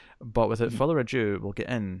news. But without further ado, we'll get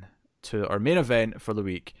in to our main event for the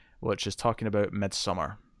week, which is talking about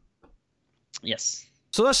Midsummer. Yes.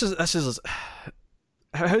 So this is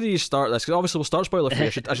how do you start this? Because obviously we'll start spoiler free. I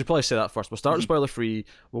should probably say that first. We'll start spoiler free.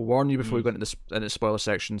 We'll warn you before we go into the spoiler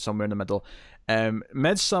section somewhere in the middle.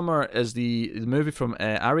 Midsummer is the movie from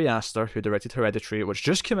Ari Aster, who directed Hereditary, which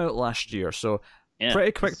just came out last year. So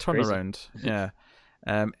pretty quick turnaround. Yeah.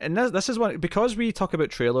 And this is one, because we talk about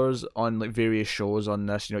trailers on like various shows on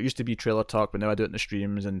this. It used to be Trailer Talk, but now I do it in the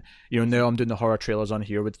streams, and now I'm doing the horror trailers on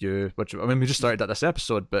here with you. Which, I mean, we just started at this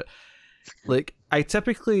episode, but like, I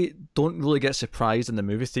typically don't really get surprised in the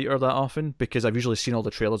movie theater that often because I've usually seen all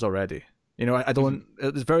the trailers already. I don't.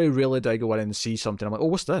 It's very rarely do I go in and see something. I'm like, oh,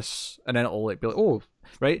 what's this? And then it'll like be like, oh,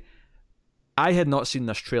 right. I had not seen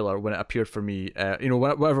this trailer when it appeared for me.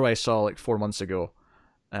 Whatever I saw like 4 months ago,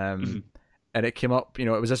 and it came up. It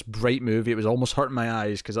was this bright movie. It was almost hurting my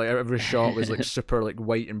eyes because like every shot was like super like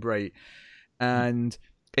white and bright, and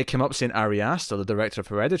it came up saying Ari Aster, the director of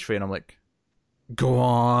Hereditary, and I'm like, go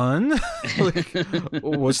on. Like,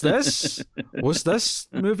 what's this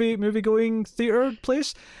movie going theater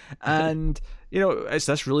place? And it's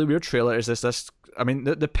this really weird trailer. Is this I mean,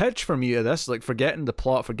 the pitch for me of this, like, forgetting the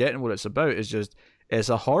plot, forgetting what it's about, is just, it's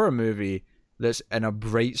a horror movie that's in a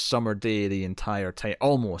bright summer day the entire time,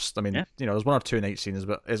 almost. I mean, there's one or two night scenes,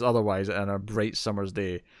 but it's otherwise in a bright summer's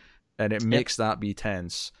day, and it makes that be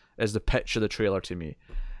tense, is the pitch of the trailer to me.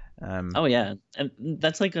 Oh yeah, and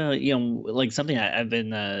that's like like something I've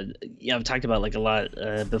been I've talked about like a lot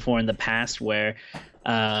before in the past, where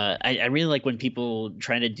I really like when people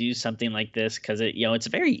try to do something like this, because it's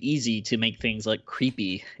very easy to make things look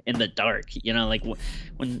creepy in the dark. Like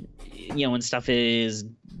when stuff is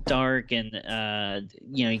dark and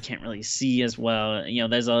you can't really see as well.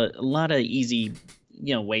 There's a lot of easy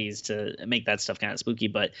ways to make that stuff kind of spooky,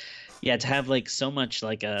 but to have like so much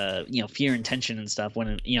like fear and tension and stuff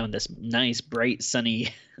when this nice bright sunny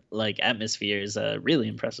like atmosphere is really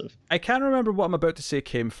impressive. I can't remember what I'm about to say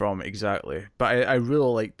came from exactly, but I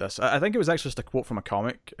really liked this. I think it was actually just a quote from a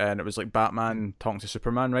comic, and it was like Batman talking to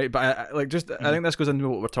Superman, right? But I think this goes into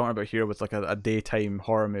what we're talking about here with like a daytime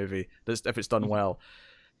horror movie that's, if it's done well,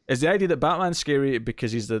 is the idea that Batman's scary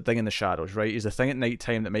because he's the thing in the shadows, right? He's the thing at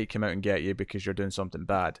nighttime that might come out and get you because you're doing something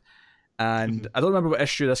bad. And I don't remember what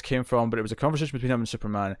issue this came from, but it was a conversation between him and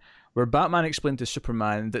Superman, where Batman explained to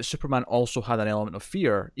Superman that Superman also had an element of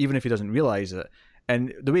fear, even if he doesn't realize it.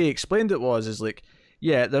 And the way he explained it is like,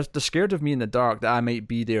 yeah, they're scared of me in the dark, that I might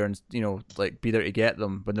be there and, like, be there to get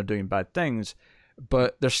them when they're doing bad things.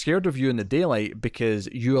 But they're scared of you in the daylight because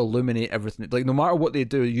you illuminate everything. Like, no matter what they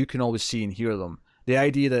do, you can always see and hear them. The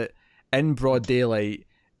idea that in broad daylight,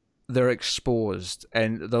 they're exposed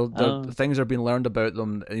and the things are being learned about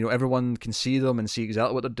them. Everyone can see them and see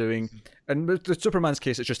exactly what they're doing. And with Superman's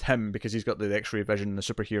case, it's just him because he's got the X-ray vision and the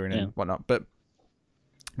super hearing and whatnot. But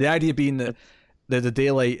the idea being that the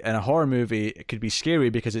daylight in a horror movie, it could be scary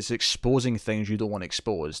because it's exposing things you don't want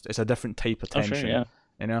exposed. It's a different type of tension. Sure,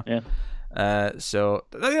 yeah. Yeah. So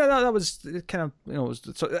that was kind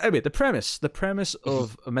of so anyway, the premise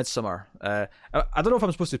of Midsummer. I don't know if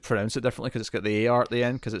I'm supposed to pronounce it differently because it's got the AR at the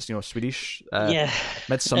end because it's Swedish.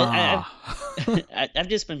 Midsummer. I've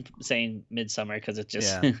just been saying Midsummer because it's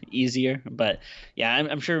just easier. But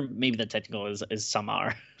I'm sure maybe the technical is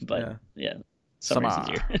Samar, but Summer's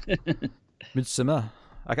easier. Midsummer.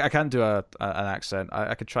 I can't do an accent.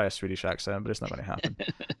 I could try a Swedish accent, but it's not going to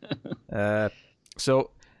happen.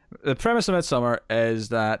 So The premise of Midsummer is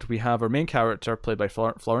that we have our main character played by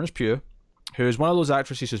Florence Pugh, who is one of those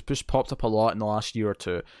actresses who's just popped up a lot in the last year or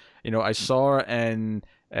two. I saw her in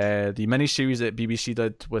the miniseries that BBC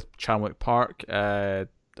did with Chanwick Park. I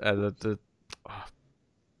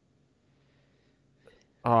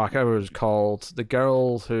can't remember what it was called. The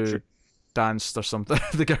girl who danced or something.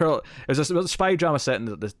 It was a spy drama set in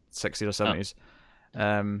the 60s or 70s.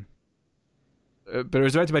 But it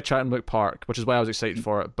was directed by Chanwick Park, which is why I was excited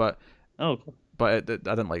for it. But cool. But I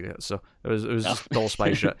didn't like it, so it was dull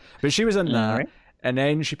spy shit. But she was in that, right. And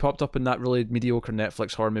then she popped up in that really mediocre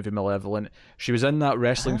Netflix horror movie Malevolent. She was in that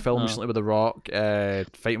wrestling film recently with The Rock,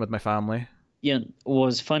 Fighting With My Family. Yeah, what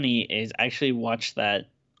was funny is I actually watched that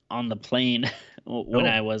on the plane when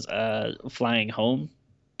I was flying home,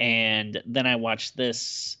 and then I watched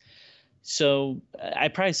this. So I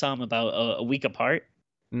probably saw them about a week apart,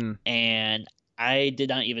 and I did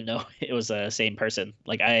not even know it was the same person.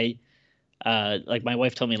 Like my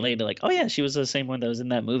wife told me later, like, oh yeah, she was the same one that was in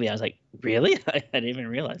that movie. I was like, really? I didn't even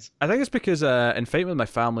realize. I think it's because in Fighting With My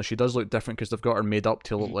Family, she does look different because they've got her made up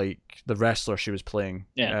to look like the wrestler she was playing.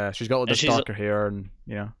 Yeah, she's got this darker hair and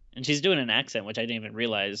and she's doing an accent, which I didn't even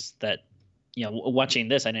realize that. Watching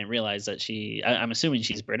this, I didn't realize that I'm assuming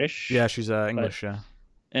she's British. Yeah, she's English. But,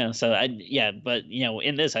 yeah. So but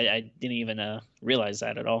in this, I didn't even realize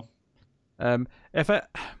that at all.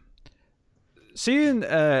 Seeing,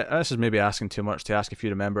 this is maybe asking too much to ask if you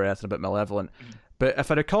remember anything about Malevolent, but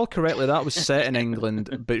if I recall correctly, that was set in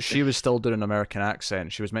England, but she was still doing an American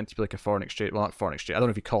accent. She was meant to be like a foreign exchange, well, not foreign exchange. I don't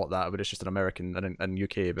know if you call it that, but it's just an American in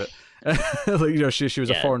UK. But she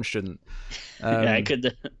was a foreign student. I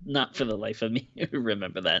could not for the life of me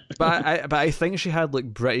remember that. but I think she had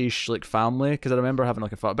like British like family, because I remember having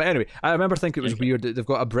like a thought. But anyway, I remember thinking it was weird that they've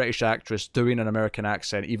got a British actress doing an American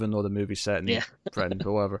accent, even though the movie's set in Britain,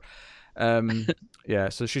 but whatever.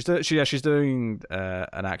 So she's doing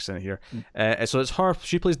an accent here. So it's her.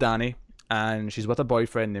 She plays Danny, and she's with a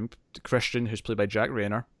boyfriend named Christian, who's played by Jack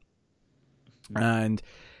Rayner. And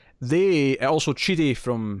they also Chidi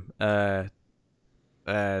from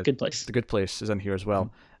Good Place. The Good Place is in here as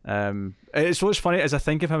well. It's what's funny is I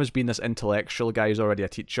think of him as being this intellectual guy who's already a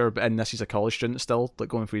teacher, but in this he's a college student still, like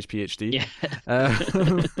going for his PhD.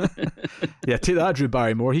 Yeah, take that, Drew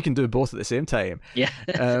Barrymore. He can do both at the same time. Yeah.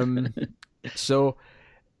 So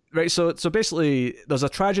basically, there's a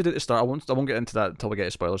tragedy at the start. I won't get into that until we get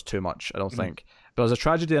to spoilers too much, I don't think. But there's a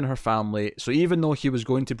tragedy in her family. So even though he was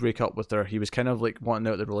going to break up with her, he was kind of like wanting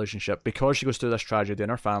out of the relationship. Because she goes through this tragedy in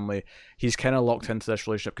her family, he's kind of locked into this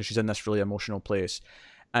relationship because she's in this really emotional place.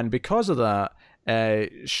 And because of that,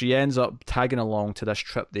 she ends up tagging along to this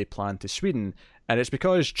trip they planned to Sweden. And it's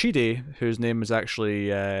because Chidi, whose name is actually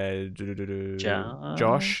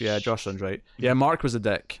Josh. Yeah, Josh sounds right. Yeah, Mark was a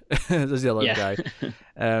dick. There's the other guy.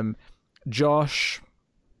 Josh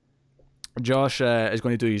is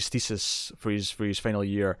going to do his thesis for his final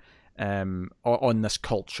year on this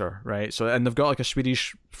culture, right? So, and they've got like a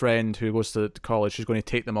Swedish friend who goes to college who's going to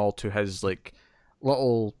take them all to his like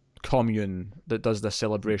little commune that does this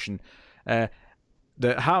celebration that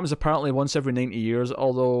happens apparently once every 90 years,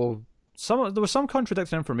 although there was some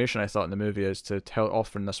contradicting information I thought in the movie as to how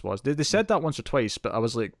often this was. They said that once or twice, but I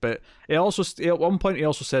was like, but it also at one point he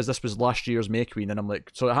also says this was last year's May Queen, and I'm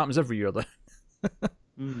like, so it happens every year then.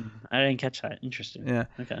 I didn't catch that. Interesting. Yeah.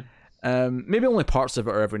 Okay. Maybe only parts of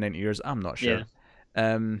it are every 90 years. I'm not sure.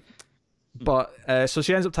 Yeah. But so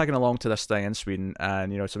she ends up tagging along to this thing in Sweden,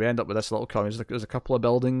 and so we end up with this little commune. There's a couple of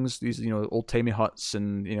buildings, these old timey huts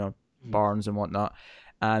and barns and whatnot,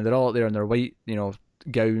 and they're all out there in their white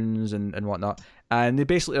gowns and whatnot, and they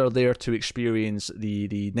basically are there to experience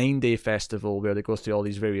the 9-day festival where they go through all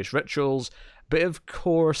these various rituals. But of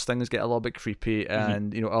course, things get a little bit creepy,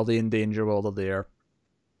 and are they in danger while they're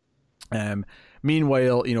there?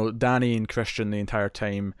 Meanwhile, Danny and Christian the entire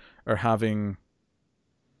time are having.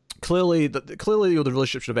 Clearly, the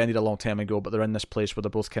relationship should have ended a long time ago, but they're in this place where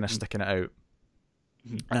they're both kind of sticking it out,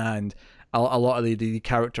 and a lot of the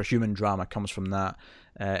character human drama comes from that,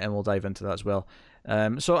 and we'll dive into that as well.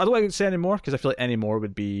 So I don't want to say any more because I feel like any more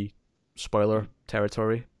would be spoiler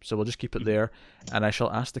territory, so we'll just keep it there, and I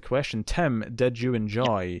shall ask the question. Tim, did you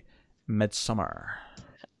enjoy Midsummer?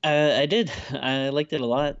 I did. I liked it a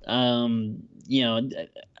lot.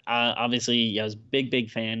 Obviously, I was big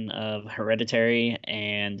fan of Hereditary,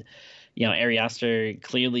 and Ari Aster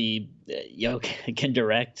clearly can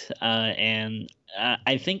direct, and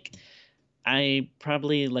I think I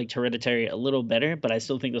probably liked Hereditary a little better, but I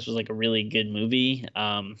still think this was like a really good movie.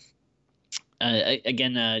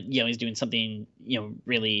 Again, he's doing something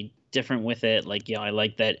really different with it. Like, I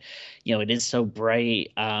like that, it is so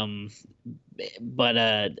bright.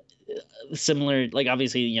 But similar, like,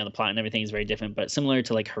 obviously, the plot and everything is very different, but similar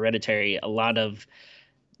to like Hereditary, a lot of,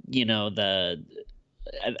 the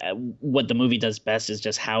what the movie does best is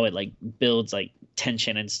just how it like builds like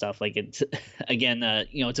tension and stuff. Like, it's again,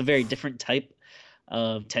 it's a very different type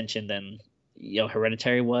of tension than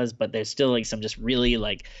Hereditary was, but there's still like some just really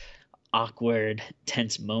like awkward,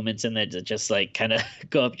 tense moments in there that just like kind of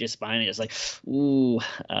go up your spine and just like, ooh,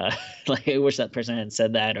 like I wish that person hadn't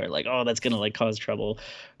said that, or like, oh, that's gonna like cause trouble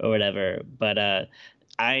or whatever. But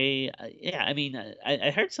yeah, I mean,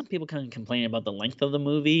 I heard some people kind of complain about the length of the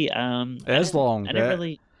movie. It is long. I didn't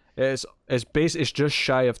really. It's just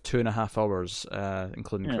shy of 2.5 hours,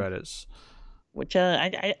 including credits. Which I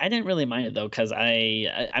didn't really mind it though, because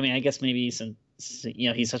I mean, I guess maybe since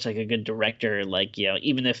he's such like a good director, like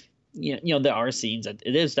even if there are scenes that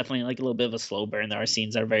it is definitely like a little bit of a slow burn. There are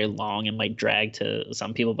scenes that are very long and might drag to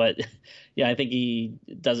some people, but yeah, I think he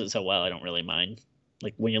does it so well. I don't really mind.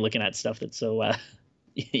 Like when you're looking at stuff that's so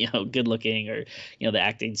good looking, or the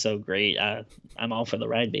acting's so great. I'm all for the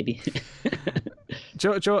ride, baby.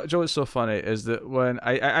 Joe, what's so funny is that when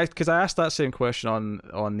because I asked that same question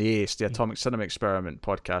on the ACE, the Atomic Cinema Experiment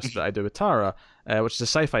podcast that I do with Tara, which is a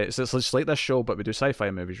sci-fi. It's just like this show, but we do sci-fi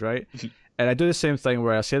movies, right? And I do the same thing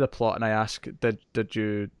where I say the plot and I ask, did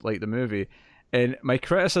you like the movie? And my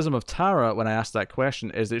criticism of Tara when I ask that question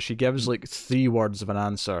is that she gives like 3 words of an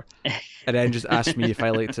answer and then just asks me if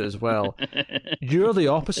I liked it as well. You're the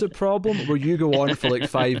opposite problem, where you go on for like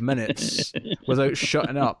 5 minutes without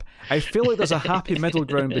shutting up. I feel like there's a happy middle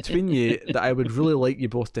ground between you that I would really like you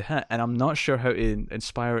both to hit, and I'm not sure how to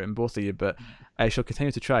inspire it in both of you, but I shall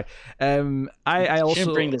continue to try. I also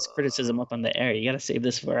shouldn't bring this criticism up on the air. You got to save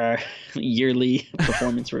this for our yearly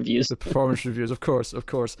performance reviews. The performance reviews, of course.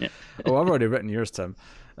 Yeah. Oh, I've already written yours, Tim.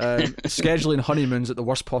 Scheduling honeymoons at the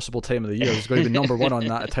worst possible time of the year is going to be number 1 on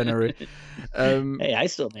that itinerary. Hey, I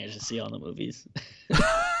still managed to see all the movies.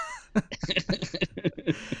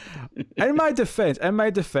 In my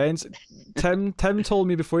defense, Tim told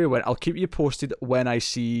me before you went, I'll keep you posted when I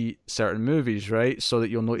see certain movies, right? So that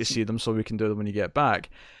you'll know to see them, so we can do them when you get back.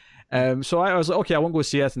 So I was like, okay, I won't go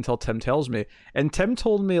see it until Tim tells me. And Tim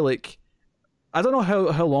told me, like, I don't know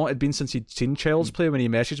how long it'd been since he'd seen Child's Play when he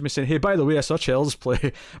messaged me saying, hey, by the way, I saw Child's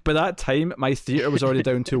Play. By that time, my theatre was already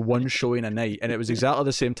down to 1 showing a night, and it was exactly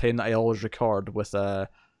the same time that I always record with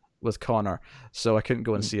Connor. So I couldn't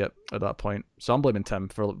go and see it at that point. So I'm blaming Tim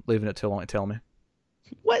for leaving it too long to tell me.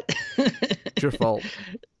 What? It's your fault.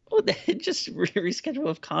 Well, just reschedule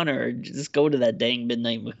with Connor, or just go to that dang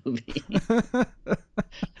midnight movie.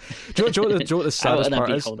 Do you know what the saddest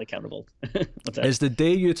part is? Hold accountable. What's that? Is the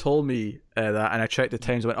day you told me that, and I checked the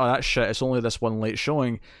times, and went, oh, that's shit, it's only this one late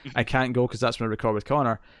showing, I can't go because that's when I record with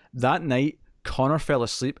Connor. That night, Connor fell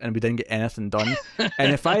asleep and we didn't get anything done.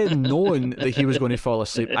 And if I had known that he was going to fall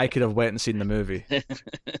asleep, I could have went and seen the movie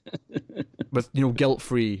with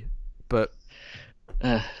guilt-free, but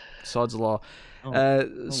sod's law.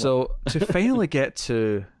 So to finally get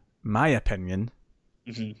to my opinion,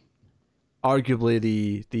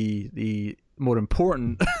 arguably the more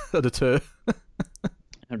important of the two.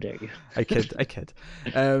 How dare you? I kid.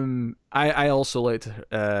 I also liked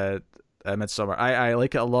Midsommar. I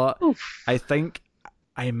like it a lot. Oof. I think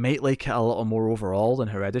I might like it a little more overall than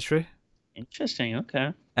Hereditary. Interesting.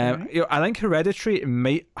 Okay. I think Hereditary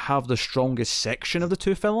might have the strongest section of the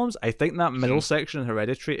two films. I think that middle section in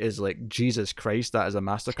Hereditary is like, Jesus Christ, that is a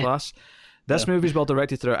masterclass. This movie's well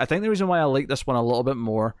directed throughout. I think the reason why I like this one a little bit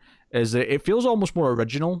more is that it feels almost more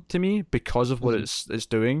original to me because of what it's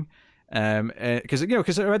doing.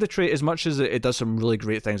 Because Hereditary, as much as it does some really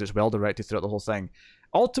great things, it's well directed throughout the whole thing.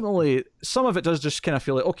 Ultimately, some of it does just kind of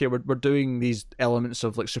feel like, okay, we're doing these elements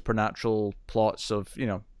of like supernatural plots of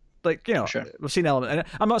sure. We've seen elements, and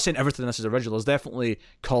I'm not saying everything in this is original. There's definitely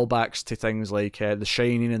callbacks to things like The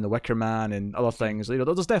Shining and The Wicker Man and other things.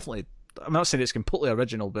 There's definitely. I'm not saying it's completely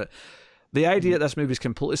original, but the idea that this movie is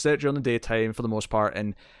completely set during the daytime for the most part,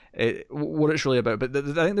 and what it's really about. But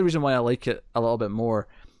I think the reason why I like it a little bit more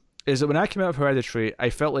is that when I came out of Hereditary,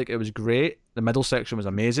 I felt like it was great. The middle section was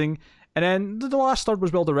amazing, and then the last third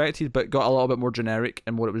was well directed, but got a little bit more generic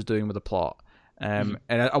in what it was doing with the plot. And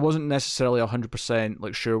I wasn't necessarily 100%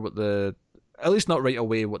 like sure at least not right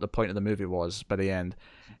away, what the point of the movie was by the end,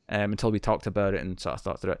 until we talked about it and sort of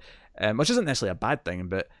thought through it, which isn't necessarily a bad thing.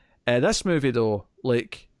 But this movie though,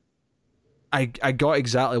 like, I got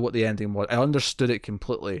exactly what the ending was. I understood it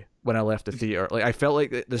completely when I left the theater. Like, I felt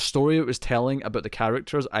like the story it was telling about the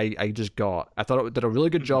characters, I just got. I thought it did a really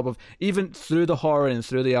good job of, even through the horror and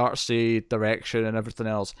through the artsy direction and everything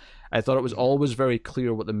else, I thought it was always very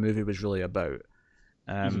clear what the movie was really about.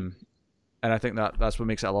 And I think that's what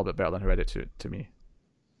makes it a little bit better than Hereditary to me.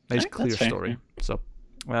 Nice, clear story. So,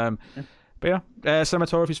 but yeah,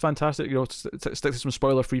 cinematography is fantastic. You know, stick to some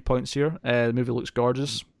spoiler-free points here. The movie looks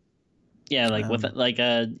gorgeous. Yeah, like with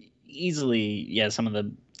easily, yeah, some of the,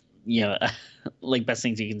 you know, like best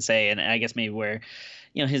things you can say, and I guess maybe where,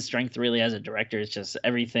 you know, his strength really as a director is just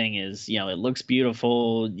everything is, you know, it looks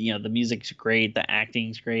beautiful, you know, the music's great, the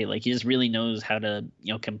acting's great, like he just really knows how to,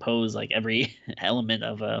 you know, compose like every element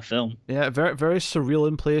of a film. Yeah, very very surreal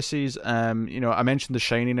in places. You know, I mentioned The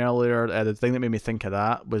Shining earlier. The thing that made me think of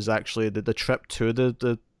that was actually the trip to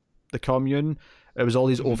the commune. It was all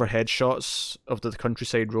these overhead shots of the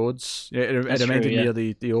countryside roads. Yeah, it reminded me of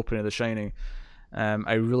the opening of The Shining.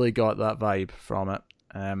 I really got that vibe from it.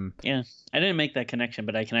 Yeah, I didn't make that connection,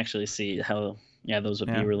 but I can actually see how those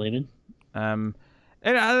would be related. And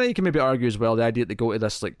I think you can maybe argue as well the idea that they go to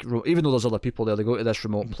this, like, even though there's other people there, they go to this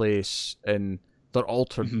remote place and they're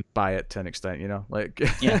altered by it to an extent, you know, like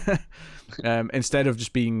instead of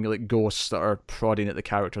just being like ghosts that are prodding at the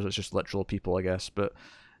characters, it's just literal people, I guess. But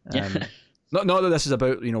not that this is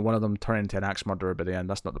about, you know, one of them turning into an axe murderer by the end.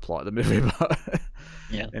 That's not the plot of the movie, but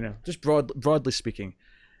you know, just broadly speaking.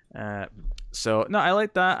 So no, I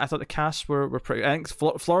like that. I thought the cast were pretty. I think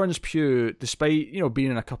Florence Pugh, despite, you know,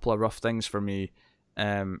 being in a couple of rough things for me,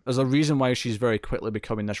 there's a reason why she's very quickly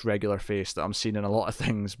becoming this regular face that I'm seeing in a lot of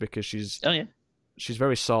things, because she's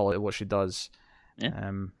very solid at what she does.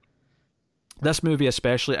 This movie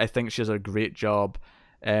especially, I think she does a great job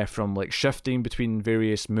from like shifting between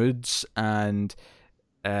various moods and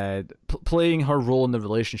playing her role in the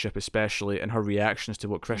relationship, especially, and her reactions to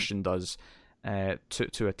what Christian does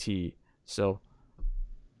to a T. So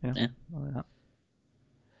yeah.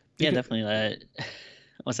 Definitely.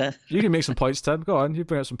 What's that? You can make some points, Tim. Go on, you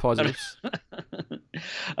bring up some positives.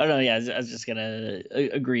 Oh no, yeah, I was just gonna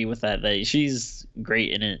agree with that she's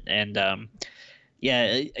great in it, and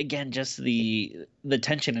again, just the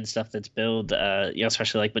tension and stuff that's built, you know,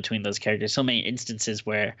 especially like between those characters. So many instances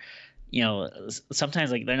where, you know,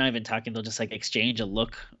 sometimes like they're not even talking, they'll just like exchange a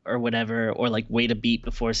look or whatever, or like wait a beat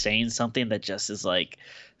before saying something that just is like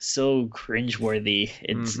so cringeworthy.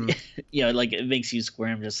 It's you know, like it makes you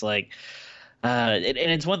squirm, just like and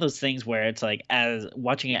it's one of those things where it's like, as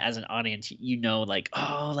watching it as an audience, you know, like,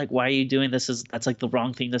 oh, like, why are you doing this? That's like the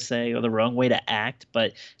wrong thing to say or the wrong way to act.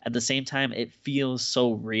 But at the same time, it feels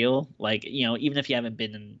so real. Like, you know, even if you haven't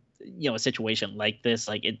been in, you know, a situation like this,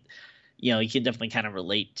 like it, you know, you can definitely kind of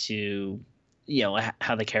relate to, you know,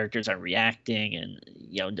 how the characters are reacting and,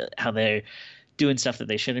 you know, how they're doing stuff that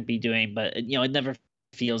they shouldn't be doing. But, you know, it never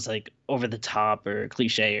feels like over the top or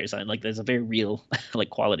cliche or something. Like there's a very real like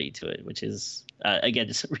quality to it, which is again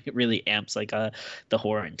just really amps like the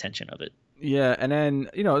horror intention of it. Yeah, and then,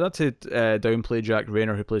 you know, not to downplay Jack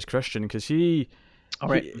Rayner, who plays Christian, because he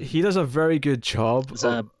does a very good job. He's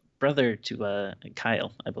a brother to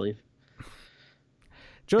Kyle, I believe.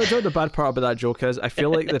 Do you know the bad part about that joke is? I feel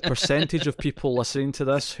like the percentage of people listening to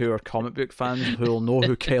this who are comic book fans who will know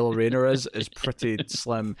who Kyle Rayner is pretty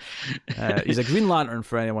slim. He's a Green Lantern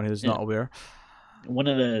for anyone who's not aware. One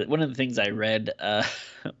of the things I read while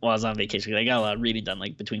I was on vacation, I got a lot of reading done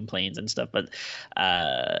like between planes and stuff, but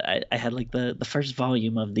I had like the first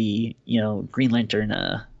volume of the, you know, Green Lantern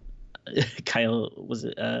Kyle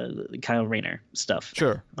Rayner stuff.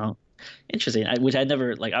 Sure. Oh, interesting. Which I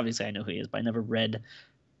never, like, obviously I know who he is, but I never read,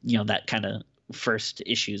 you know, that kind of first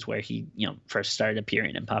issues where he, you know, first started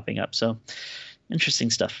appearing and popping up. So interesting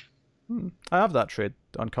stuff. I have that trade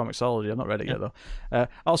on Comixology. I've not read it yet though.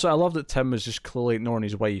 Also, I love that Tim was just clearly ignoring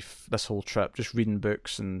his wife this whole trip, just reading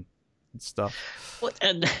books and stuff. Well,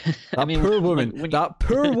 and that poor woman. That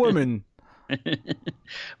poor woman.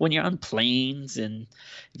 When you're on planes and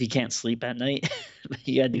if you can't sleep at night,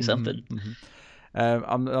 you gotta do something.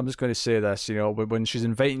 I'm just going to say this, you know, when she's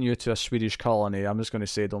inviting you to a Swedish colony, I'm just going to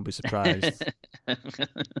say, don't be surprised.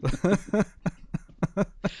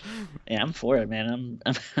 Yeah, I'm for it, man.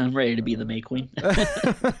 I'm ready to be the May Queen.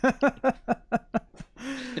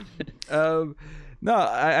 No,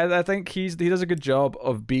 I think he does a good job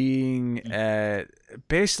of being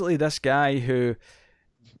basically this guy who,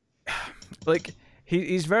 like,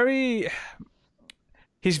 he's very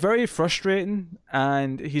frustrating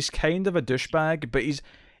and he's kind of a douchebag, but he's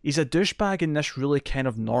a douchebag in this really kind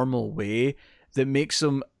of normal way that makes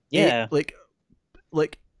him like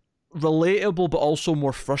relatable but also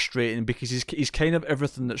more frustrating because he's kind of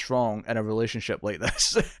everything that's wrong in a relationship like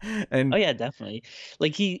this. And Oh yeah, definitely.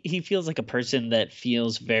 Like he feels like a person that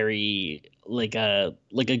feels very like a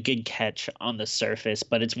good catch on the surface,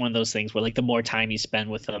 but it's one of those things where like the more time you spend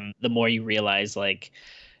with him, the more you realize like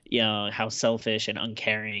how selfish and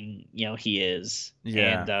uncaring he is.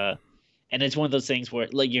 yeah, And it's one of those things where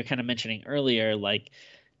like you're kind of mentioning earlier, like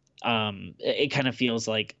it kind of feels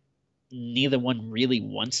like neither one really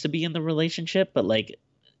wants to be in the relationship, but like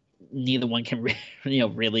neither one can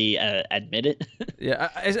really admit it. yeah,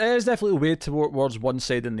 it is definitely way towards one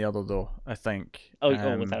side than the other, though. I think. Oh,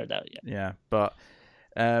 without a doubt, yeah. Yeah, but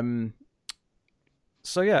um,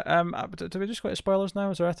 so yeah, do we just go to spoilers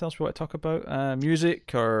now? Is there anything else we want to talk about?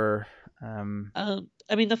 Music or I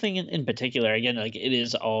mean, nothing in particular. Again, like it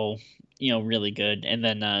is all really good, and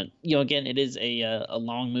then again, it is a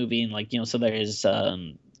long movie, and like so there is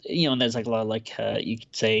and there's like a lot of like you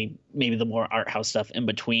could say maybe the more art house stuff in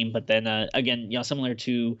between, but then again, similar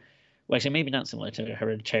to, well, actually maybe not similar to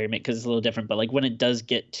Hereditary because it's a little different, but like when it does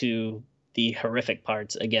get to the horrific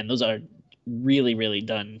parts, again, those are really really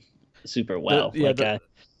done super well.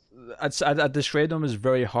 I'd describe them as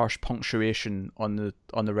very harsh punctuation on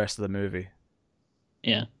the rest of the movie.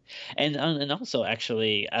 Yeah, and also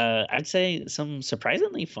actually, I'd say some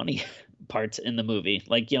surprisingly funny parts in the movie.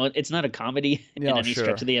 Like it's not a comedy in any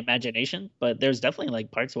stretch of the imagination, but there's definitely like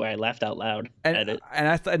parts where I laughed out loud at it.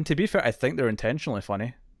 And to be fair, I think they're intentionally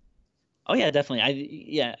funny. Oh yeah,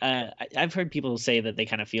 definitely. I've heard people say that they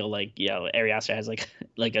kind of feel like Ari Aster has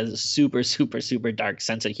like a super super super dark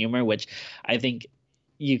sense of humor, which I think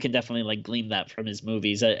you can definitely like glean that from his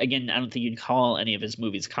movies. Again, I don't think you'd call any of his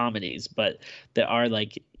movies comedies, but there are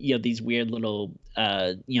like these weird little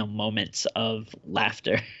moments of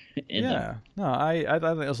laughter in them. No, I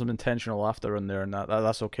think there's some intentional laughter in there, and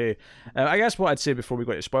that's okay. I guess what I'd say before we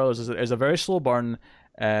go to spoilers is that it's a very slow burn,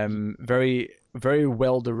 very very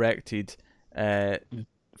well directed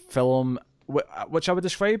film, which I would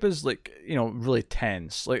describe as like really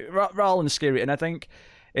tense, like rather than scary, and I think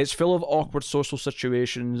it's full of awkward social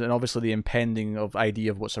situations and obviously the impending of idea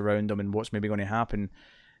of what's around them and what's maybe going to happen.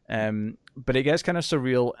 But it gets kind of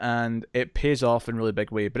surreal and it pays off in a really big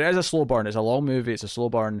way. But it is a slow burn. It's a long movie. It's a slow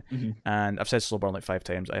burn. Mm-hmm. And I've said slow burn like 5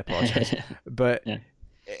 times. I apologize. But yeah.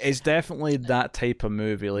 It's definitely that type of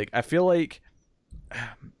movie. Like I feel like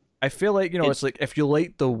it's like if you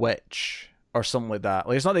like The Witch or something like that.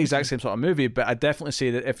 Like it's not the exact same sort of movie, but I definitely say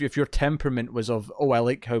that if your temperament was of I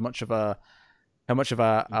like how much of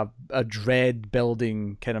a dread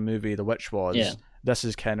building kind of movie The Witch was. Yeah. This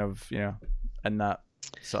is kind of in that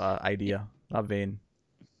sort of idea, that vein.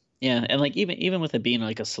 Yeah, and like even with it being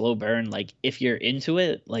like a slow burn, like if you're into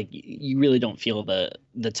it, like you really don't feel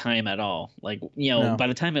the time at all. Like no. By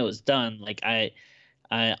the time it was done, like I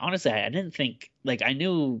honestly I didn't think, like I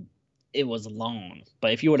knew it was long,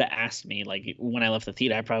 but if you would have asked me like when I left the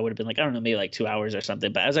theater, I probably would have been like, I don't know, maybe like 2 hours or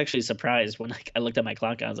something. But I was actually surprised when like I looked at my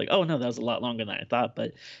clock and I was like, oh no, that was a lot longer than I thought.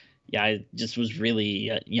 But yeah, I just was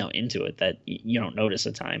really into it, that you don't notice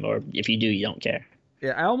the time, or if you do, you don't care.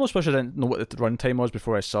 Yeah, I almost wish I didn't know what the runtime was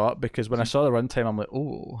before I saw it, because when I saw the runtime, I'm like,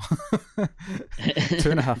 oh,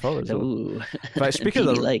 2.5 hours. Ooh. But speaking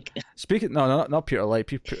of no, not Peter Light.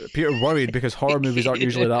 Peter worried because horror movies aren't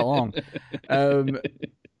usually that long.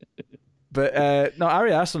 But no,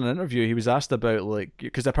 Ari Aster in an interview, he was asked about like,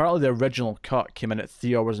 because apparently the original cut came in at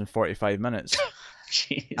 3 hours and 45 minutes.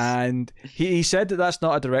 Jeez. And he said that that's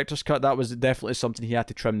not a director's cut. That was definitely something he had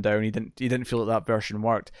to trim down. He didn't feel that version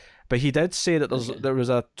worked. But he did say that there was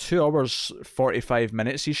a 2 hours 45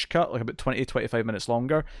 minutes ish cut, like about 20-25 minutes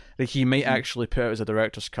longer, that he might actually put out as a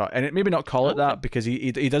director's cut. And maybe not call it that, because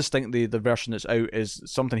he does think the version that's out is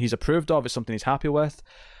something he's approved of, it's something he's happy with.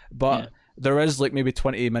 But there is like maybe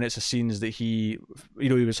 20 minutes of scenes that he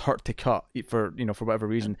was hurt to cut for whatever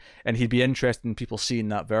reason, and he'd be interested in people seeing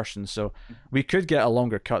that version. So we could get a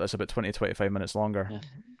longer cut that's about 20-25 minutes longer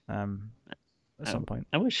at some point.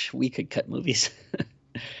 I wish we could cut movies.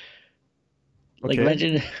 Okay. Like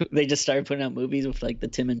imagine they just started putting out movies with like the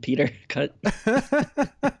Tim and Peter cut.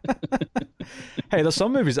 Hey, there's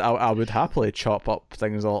some movies that I would happily chop up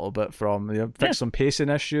things a little bit from, fix some pacing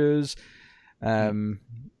issues. Yeah.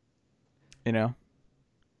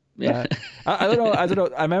 I don't know.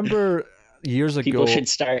 I remember years ago. People should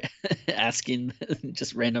start asking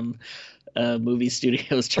just random movie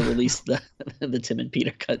studios to release the Tim and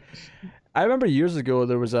Peter cut. I remember years ago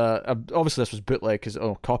there was obviously this was bootleg because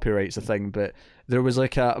copyright's a thing, but there was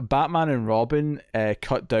like a Batman and Robin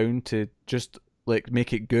cut down to just like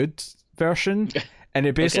make it good version, and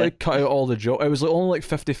it basically cut out all the jokes. It was only like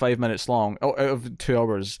 55 minutes long out of 2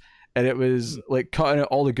 hours. and it was like cutting out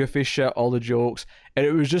all the goofy shit, all the jokes, and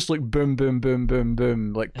it was just like boom, boom, boom, boom,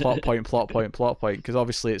 boom, like plot point, plot point, plot point, because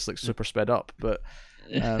obviously it's like super sped up, but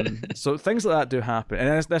so things like that do happen,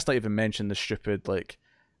 and let's not even mention the stupid like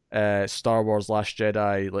Star Wars Last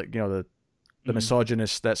Jedi, like, you know, the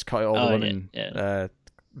misogynist that's cut out all the women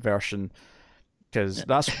version, because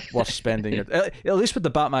that's worth spending at least with the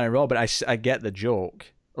Batman and Robin. I get the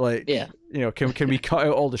joke, like, you know, can we cut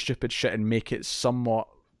out all the stupid shit and make it somewhat,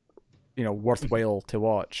 you know, worthwhile to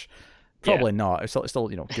watch? Probably not. It's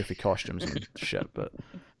still, you know, goofy costumes and shit, but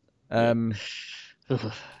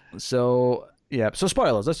so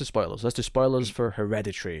spoilers. Let's do spoilers. Let's do spoilers for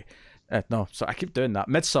Hereditary. No, so I keep doing that.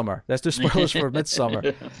 Midsommar. Let's do spoilers for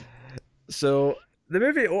Midsommar. So the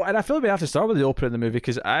movie, and I feel like we have to start with the opening of the movie,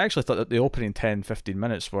 because I actually thought that the opening 10-15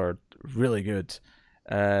 minutes were really good.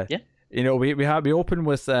 You know, we open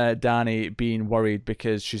with Dani being worried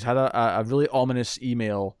because she's had a really ominous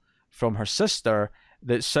email from her sister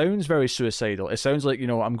that sounds very suicidal. It sounds like, you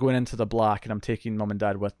know, I'm going into the black and I'm taking mum and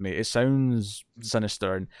dad with me. It sounds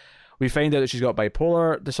sinister, and we find out that she's got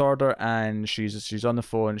bipolar disorder, and she's on the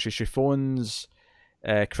phone. She phones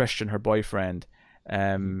Christian, her boyfriend,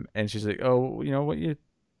 and she's like, "Oh, you know, what you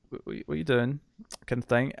doing?" kind of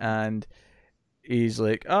thing, and he's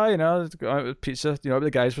like, "Oh, you know, go out with pizza, you know, with the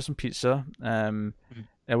guys for some pizza.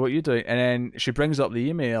 And what are you doing?" And then she brings up the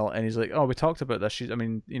email, and he's like, "Oh, we talked about this. She's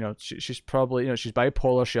probably, you know, she's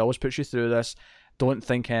bipolar. She always puts you through this. Don't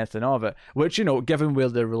think anything of it." Which, you know, given where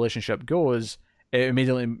the relationship goes, it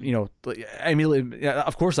immediately, you know,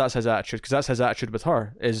 of course that's his attitude, because that's his attitude with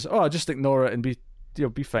her is, "Oh, just ignore it and be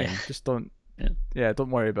fine. Just don't,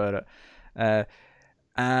 don't worry about it."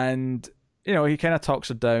 And, you know, he kind of talks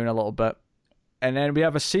her down a little bit. And then we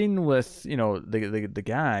have a scene with, you know, the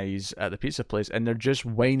guys at the pizza place, and they're just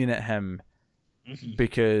whining at him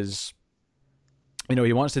because, you know,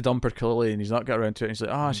 he wants to dump her clearly, and he's not got around to it. And he's like,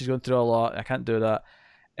 "Oh, she's going through a lot. I can't do that."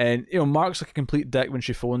 And, you know, Mark's like a complete dick when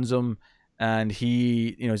she phones him, and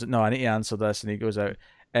he, you know, he's like, "No, I need to answer this," and he goes out,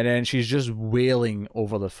 and then she's just wailing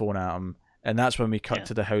over the phone at him. And that's when we cut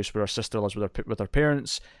to the house where her sister lives with her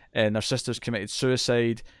parents, and their sister's committed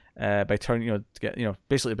suicide by turning, you know, to get, you know,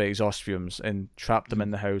 basically by exhaust fumes, and trapped them in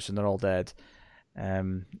the house, and they're all dead.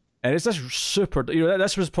 And it's this super, you know,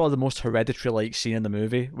 this was probably the most Hereditary-like scene in the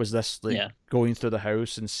movie, was this, like, going through the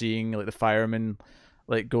house and seeing, like, the firemen,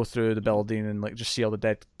 like, go through the building and, like, just see all the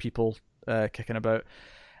dead people kicking about.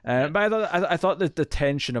 But I thought that the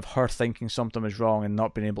tension of her thinking something was wrong and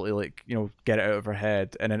not being able to, like, you know, get it out of her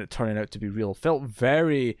head, and then it turning out to be real, felt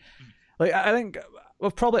very, like, I think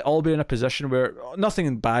we've probably all been in a position where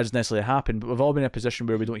nothing bad's necessarily happened, but we've all been in a position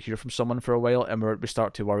where we don't hear from someone for a while, and we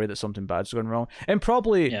start to worry that something bad's going wrong, and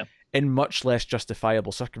probably in much less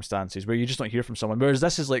justifiable circumstances where you just don't hear from someone. Whereas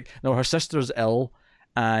this is like, no, her sister's ill,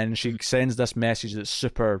 and she sends this message that's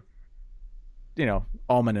super, you know,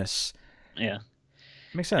 ominous. Yeah.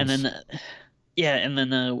 Makes sense. And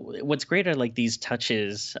then what's great are, like, these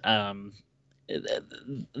touches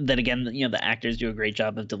that, again, you know, the actors do a great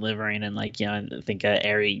job of delivering, and, like, you know, I think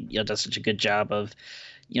Ari, you know, does such a good job of,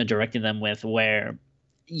 you know, directing them with, where,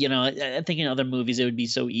 you know, I think in other movies it would be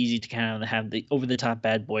so easy to kind of have the over the top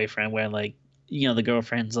bad boyfriend where, like, you know, the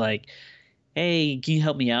girlfriend's like, "Hey, can you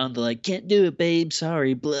help me out?" And they're like, "Can't do it, babe,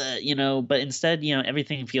 sorry, blah," you know. But instead, you know,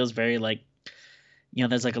 everything feels very, like, you know,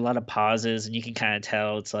 there's, like, a lot of pauses, and you can kind of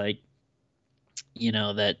tell it's like, you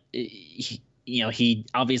know, that he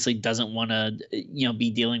obviously doesn't want to, you know, be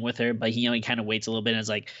dealing with her, but he, you know, he kind of waits a little bit and is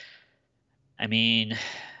like, "I mean,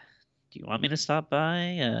 do you want me to stop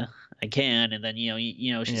by? I can." And then,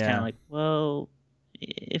 you know, she's kind of like, "Well,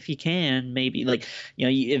 if you can, maybe," like, you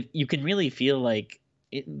know, if you can really feel like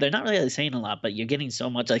they're not really saying a lot, but you're getting so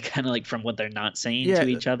much, like, kind of like from what they're not saying to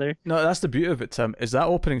each other. No, that's the beauty of it, Tim, is that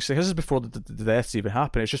opening. So this is before the deaths even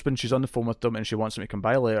happen. It's just when she's on the phone with them and she wants them to come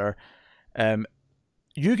by later.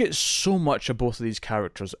 You get so much of both of these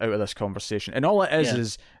characters out of this conversation, and all it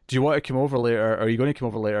is, "Do you want to come over later? Or are you going to come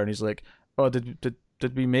over later?" And he's like, "Oh,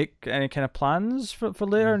 did we make any kind of plans for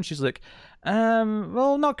later?" And she's like,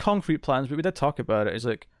 "Well, not concrete plans, but we did talk about it." He's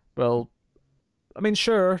like, "Well, I mean,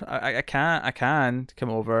 sure, I can come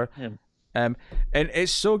over." And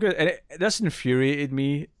it's so good, and this infuriated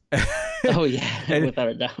me. Oh yeah, without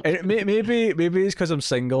a doubt. And maybe it's because I'm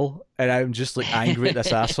single and I'm just, like, angry at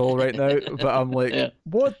this asshole right now. But I'm like,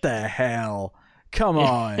 what the hell? Come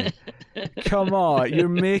on, you're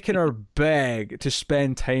making her beg to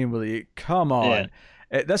spend time with you. Come on,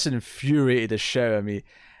 this infuriated the shit out of me.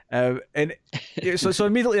 And so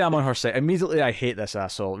immediately I'm on her side. Immediately I hate this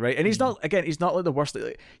asshole, right? And he's not like the worst.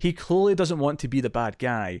 He clearly doesn't want to be the bad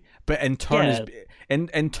guy, but in turn,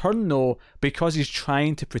 in turn, no, because he's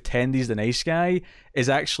trying to pretend he's the nice guy, is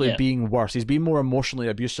actually being worse. He's being more emotionally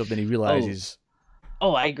abusive than he realizes.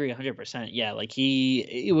 Oh, I agree 100%. Yeah, like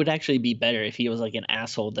it would actually be better if he was like an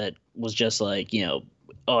asshole that was just like,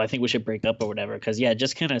 oh, I think we should break up or whatever. Because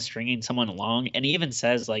just kind of stringing someone along. And he even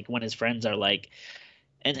says like when his friends are like,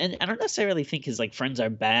 and I don't necessarily think his like friends are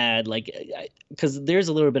bad, like because there's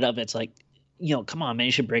a little bit of it's like, come on, man,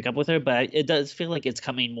 you should break up with her. But it does feel like it's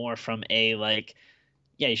coming more from a like,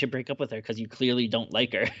 yeah, you should break up with her because you clearly don't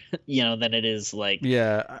like her, than it is like,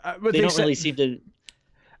 but they don't really seem to.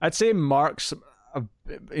 I'd say Mark's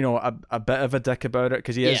a bit of a dick about it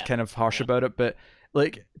because he is kind of harsh about it, but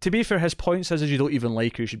like, to be fair, his point says you don't even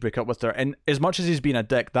like her, you should break up with her. And as much as he's been a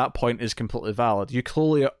dick, that point is completely valid. You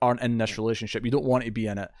clearly aren't in this relationship. You don't want to be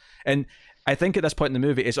in it. And I think at this point in the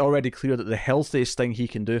movie, it's already clear that the healthiest thing he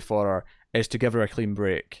can do for her is to give her a clean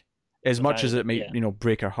break. As much as it might,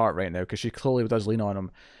 break her heart right now, because she clearly does lean on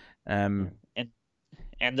him. And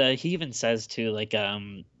he even says too, like,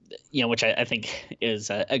 which I think is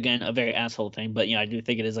again a very asshole thing, but I do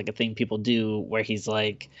think it is like a thing people do where he's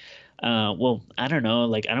like, well, I don't know,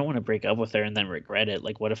 like I don't want to break up with her and then regret it.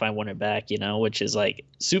 Like, what if I want her back? Which is like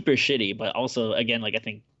super shitty, but also again, like I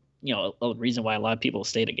think a reason why a lot of people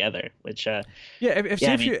stay together. Which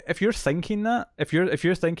if you're thinking that, if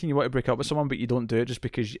you're thinking you want to break up with someone but you don't do it just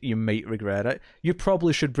because you might regret it, you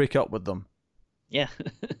probably should break up with them. Yeah.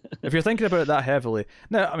 If you're thinking about it that heavily.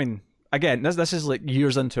 No, I mean, again, this is like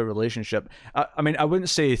years into a relationship. I mean, I wouldn't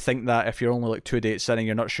say think that if you're only like 2 dates in and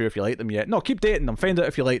you're not sure if you like them yet. No, keep dating them. Find out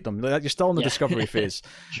if you like them. You're still in the discovery phase.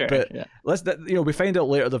 Sure. But we find out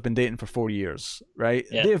later they've been dating for 4 years, right?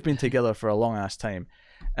 Yeah. They've been together for a long ass time.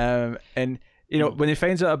 And when he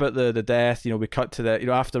finds out about the death, we cut to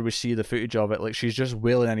the after we see the footage of it, like she's just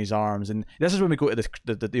wailing in his arms, and this is when we go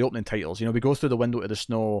to the opening titles. We go through the window to the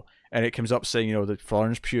snow, and it comes up saying the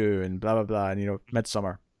Florence Pugh and blah blah blah, and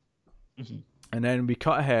Midsummer. Mm-hmm. And then we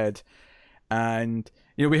cut ahead, and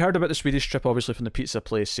we heard about the Swedish trip obviously from the pizza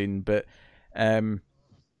place scene, but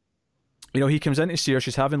he comes in to see her.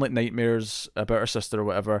 She's having like nightmares about her sister or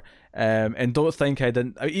whatever. And don't think I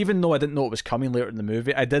didn't, even though I didn't know it was coming later in the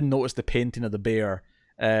movie, I did notice the painting of the bear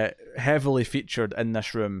heavily featured in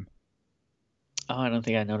this room. Oh, I don't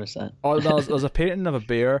think I noticed that. There's a painting of a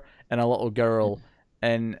bear and a little girl,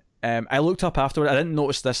 and I looked up afterward. I didn't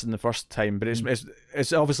notice this in the first time, but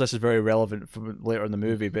it's obviously this is very relevant for later in the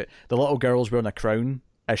movie. But the little girl's wearing a crown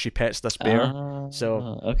as she pets this bear.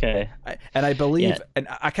 Okay. I believe, and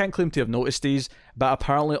I can't claim to have noticed these, but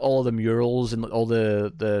apparently all the murals and all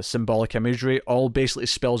the symbolic imagery all basically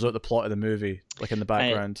spells out the plot of the movie, like in the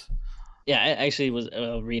background. I actually was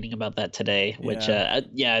reading about that today, which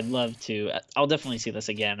I'd love to. I'll definitely see this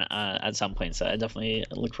again at some point. So I definitely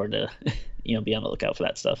look forward to be on the lookout for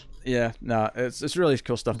that stuff. Yeah, it's really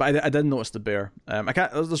cool stuff. But I didn't notice the bear.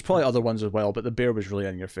 There's probably other ones as well, but the bear was really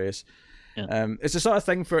in your face. Yeah. It's the sort of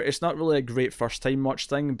thing it's not really a great first time watch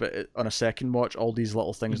thing, but on a second watch, all these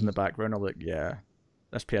little things in the background are like,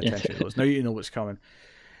 let's pay attention to those. Now you know what's coming.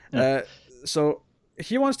 Yeah. So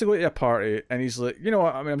he wants to go to a party, and he's like,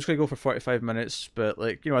 what, I mean, I'm just going to go for 45 minutes, but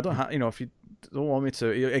like, I don't have, if you don't want me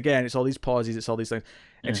to, again, it's all these pauses, it's all these things.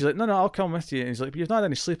 And she's like, no, I'll come with you. And he's like, but you've not had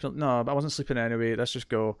any sleep. No, but I wasn't sleeping anyway. Let's just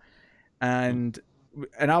go. And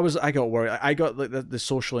I got worried. I got like the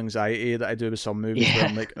social anxiety that I do with some movies where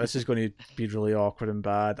I'm like, this is going to be really awkward and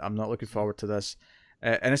bad. I'm not looking forward to this.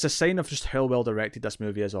 And it's a sign of just how well directed this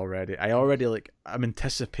movie is already. I'm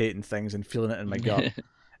anticipating things and feeling it in my gut.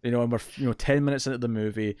 And we're 10 minutes into the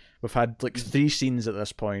movie. We've had like 3 scenes at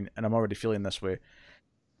this point, and I'm already feeling this way.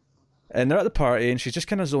 And they're at the party, and she's just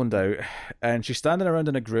kind of zoned out, and she's standing around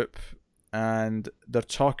in a group, and they're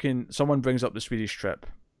talking. Someone brings up the Swedish trip,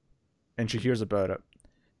 and she hears about it,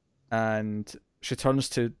 and she turns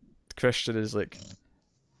to Christian and is like,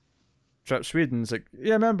 trip Sweden? It's like,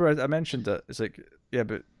 yeah, remember I mentioned it. It's like, yeah,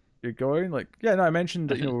 but you're going? Like, yeah, no, I mentioned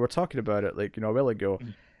that, we were talking about it, like, a while ago.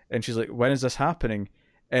 And she's like, when is this happening?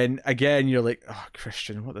 And again, you're like, oh,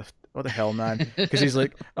 Christian, what the hell, man? Because he's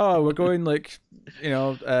like, oh, we're going like,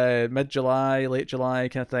 mid-July, late July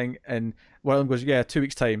kind of thing. And one of them goes, yeah, 2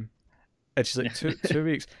 weeks time. And she's like, two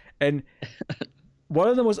weeks. And one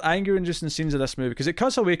of the most anger-inducing scenes of this movie, because it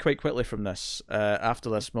cuts away quite quickly from this after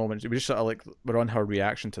this moment. We just sort of like, we're on her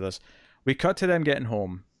reaction to this. We cut to them getting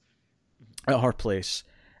home at her place.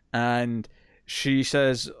 And she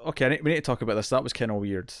says, okay, we need to talk about this. That was kind of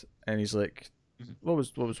weird. And he's like, what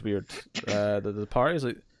was weird? The party is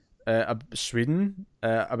like Sweden,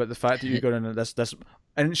 about the fact that you're going on this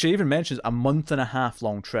and she even mentions a month and a half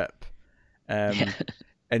long trip,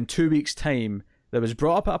 in 2 weeks' time, that was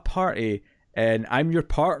brought up at a party, and I'm your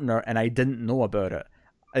partner, and I didn't know about it.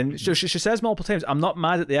 And so she says multiple times, I'm not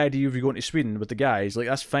mad at the idea of you going to Sweden with the guys. Like,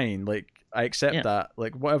 that's fine. Like, I accept that.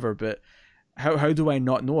 Like, whatever. But how do I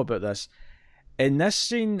not know about this? In this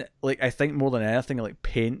scene, like, I think more than anything, it, like,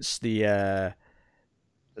 paints the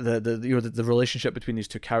relationship between these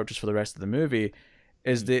two characters for the rest of the movie,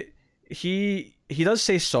 is that he does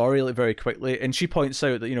say sorry, like, very quickly, and she points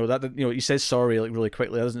out that, he says sorry, like, really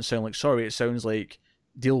quickly. It doesn't sound like sorry. It sounds like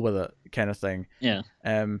deal with it kind of thing. Yeah.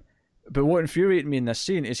 But what infuriated me in this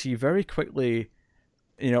scene is he very quickly,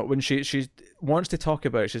 when she wants to talk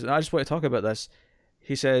about it, she says, I just want to talk about this.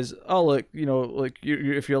 He says, oh, look, like,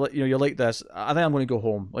 if you're like this, I think I'm going to go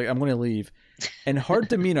home. Like, I'm going to leave. And her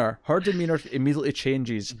demeanor immediately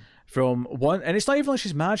changes from one, and it's not even like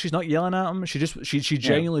she's mad. She's not yelling at him. She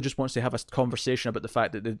genuinely just wants to have a conversation about the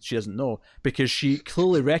fact that she doesn't know, because she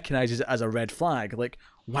clearly recognizes it as a red flag. Like,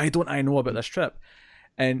 why don't I know about this trip?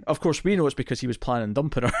 And of course, we know it's because he was planning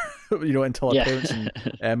dumping her, until her parents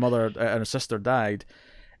and mother and her sister died.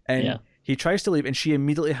 And he tries to leave, and she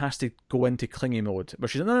immediately has to go into clingy mode, where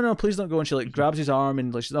she's like, no, please don't go. And she, like, grabs his arm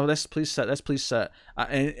and, like, no, this please sit.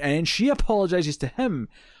 And she apologizes to him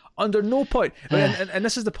under no point. And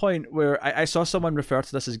this is the point where I saw someone refer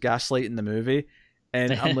to this as gaslighting the movie.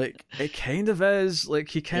 And I'm like, it kind of is. Like,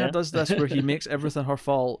 he kind of does this where he makes everything her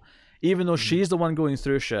fault, even though she's the one going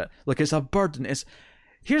through shit. Like, it's a burden.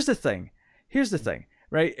 Here's the thing,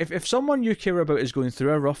 right? If someone you care about is going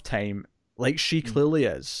through a rough time, like she clearly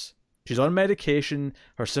is, she's on medication,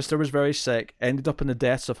 her sister was very sick, ended up in the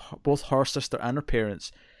deaths of both her sister and her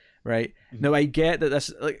parents, right? Now, I get that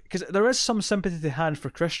this, like, because there is some sympathy to hand for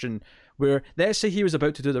Christian, where, let's say he was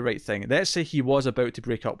about to do the right thing. Let's say he was about to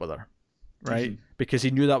break up with her, right? Because he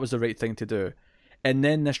knew that was the right thing to do. And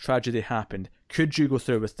then this tragedy happened. Could you go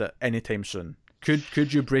through with it anytime soon?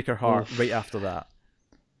 Could you break her heart right after that?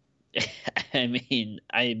 I mean,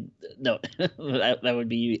 no, that would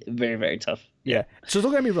be very, very tough. Yeah. So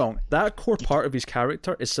don't get me wrong, that core part of his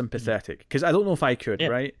character is sympathetic, because I don't know if I could,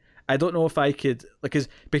 right? I don't know if I could,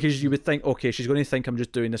 because you would think, okay, she's going to think I'm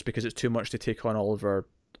just doing this because it's too much to take on all of her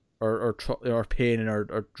pain and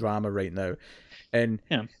her drama right now, and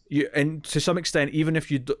and to some extent, even if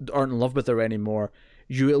you aren't in love with her anymore,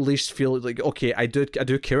 you at least feel like, okay, I do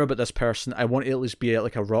care about this person. I want to at least be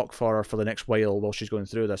like a rock for her for the next while she's going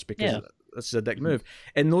through this, because this is a dick move.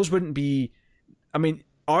 And those wouldn't be, I mean,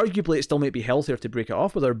 arguably it still might be healthier to break it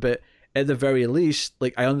off with her, but at the very least,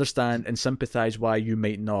 like, I understand and sympathize why you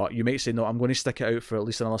might not. You might say, no, I'm going to stick it out for at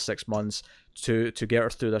least another 6 months to get her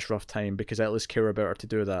through this rough time, because I at least care about her to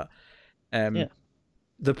do that.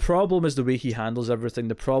 The problem is the way he handles everything.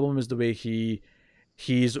 The problem is the way he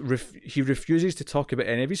refuses to talk about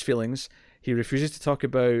any of his feelings. He refuses to talk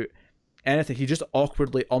about anything. He just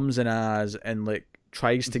awkwardly ums and ahs and, like,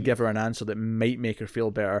 tries to give her an answer that might make her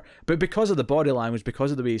feel better. But because of the body language, because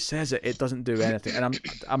of the way he says it, it doesn't do anything. And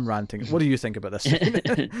I'm ranting. What do you think about this?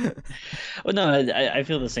 Well, no, I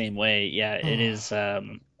feel the same way. Yeah, it is.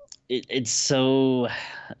 It's so,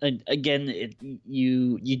 again,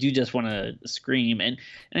 you do just want to scream, and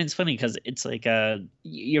it's funny because it's like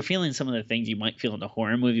you're feeling some of the things you might feel in a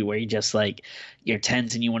horror movie, where you just, like, you're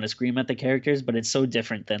tense and you want to scream at the characters, but it's so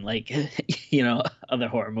different than, like, other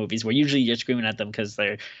horror movies where usually you're screaming at them because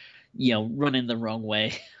they're running the wrong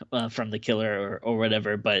way from the killer or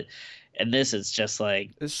whatever. But in this, it's just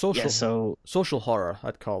like, it's social horror,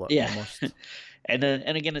 I'd call it. Almost. And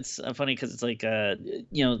again, it's funny because it's like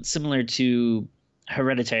similar to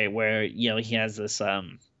Hereditary, where he has this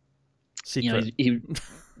secret.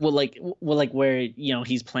 Where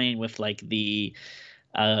he's playing with, like, the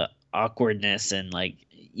awkwardness and, like,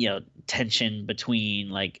 tension between,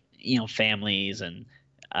 like, families and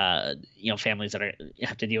families that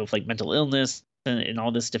have to deal with, like, mental illness and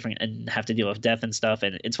all this different, and have to deal with death and stuff.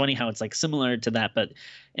 And it's funny how it's, like, similar to that, but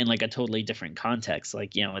in, like, a totally different context.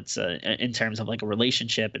 Like, it's in terms of, like, a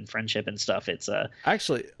relationship and friendship and stuff. It's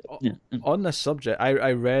actually on this subject,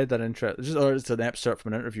 I read it's an excerpt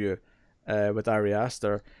from an interview with Ari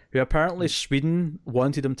Aster, who apparently Sweden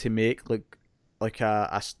wanted him to make like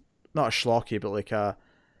a not a schlocky, but like a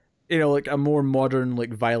like a more modern,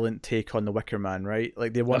 like, violent take on the Wicker Man, right?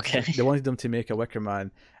 Like, they wanted them to make a Wicker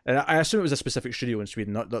Man, and I assume it was a specific studio in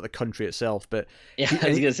Sweden, not the country itself. But I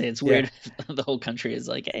was gonna say, it's weird. The whole country is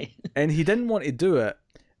like, hey. And he didn't want to do it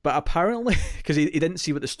But apparently, because he didn't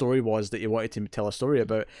see what the story was that he wanted to tell a story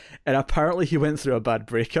about, and apparently he went through a bad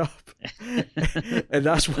breakup, and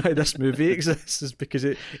that's why this movie exists, is because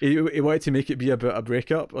he wanted to make it be about a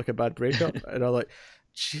breakup, like a bad breakup, and I'm like,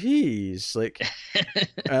 jeez, like,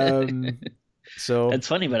 so it's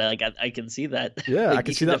funny, but I can see that. Yeah, like, I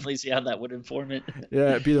can see that. Definitely see how that would inform it.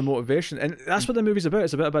 Yeah, it'd be the motivation, and that's what the movie's about.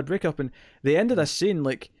 It's about a bad breakup, and the end of this scene,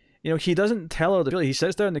 like, he doesn't tell her he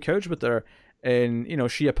sits down on the couch with her. And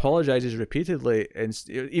she apologizes repeatedly, and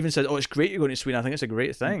even says, "Oh, it's great you're going to Sweden. I think it's a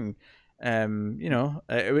great thing."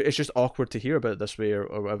 It's just awkward to hear about it this way,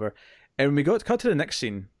 or whatever. And we cut to the next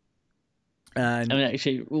scene. And I mean,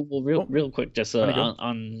 actually, well, real quick, just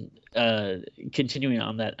on continuing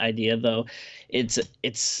on that idea, though, it's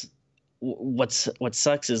what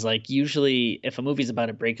sucks is, like, usually if a movie's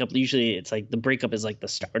about a breakup, usually it's like the breakup is like the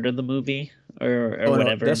start of the movie or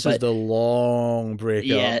whatever. No, this is the long breakup.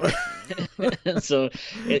 Yeah. So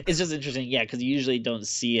it's just interesting, yeah, because you usually don't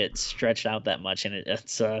see it stretched out that much, and it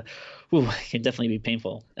can definitely be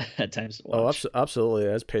painful at times to watch. Oh, absolutely,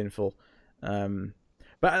 it is painful. But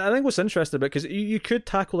I think what's interesting about, because you could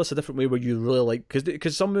tackle this a different way, where you really like,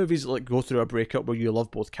 because some movies like go through a breakup where you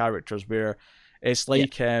love both characters, where it's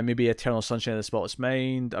like maybe Eternal Sunshine of the Spotless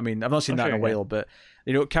Mind. I mean, I've not seen that in a while, but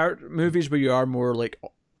movies where you are more like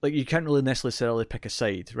you can't really necessarily pick a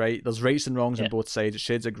side, right? There's rights and wrongs on both sides,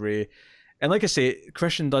 shades of grey. And like I say,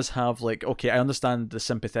 Christian does have, like, okay, I understand the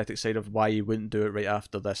sympathetic side of why he wouldn't do it right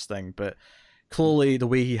after this thing, but clearly the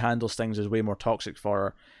way he handles things is way more toxic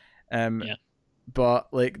for her.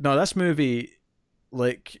 But, like, no, this movie,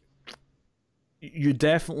 like, you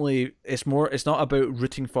definitely, it's not about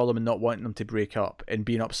rooting for them and not wanting them to break up and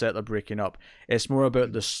being upset they're breaking up. It's more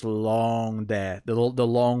about this long death, the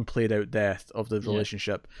long played out death of the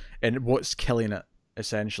relationship and what's killing it,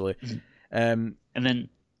 essentially. And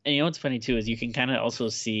you know what's funny too is you can kind of also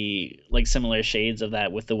see, like, similar shades of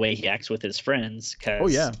that with the way he acts with his friends.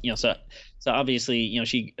 Cause, so obviously,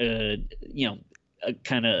 she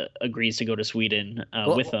kind of agrees to go to Sweden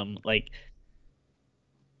with them, like.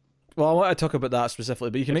 Well, I want to talk about that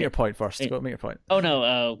specifically, but you can make your point first. Go make your point. Oh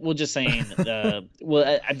no, we're just saying.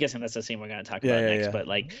 I'm guessing that's the scene we're going to talk about next. But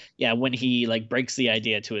when he, like, breaks the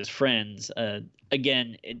idea to his friends,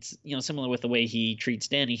 again, it's similar with the way he treats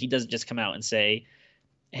Danny. He doesn't just come out and say,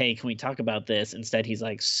 "Hey, can we talk about this?" Instead, he's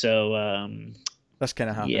like, "So, that's kind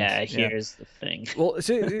of happens." Yeah, here's the thing. Well,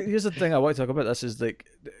 see, here's the thing I want to talk about. This is, like,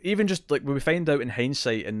 even just like when we find out in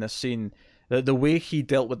hindsight in this scene. The way he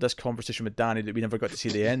dealt with this conversation with Danny that we never got to see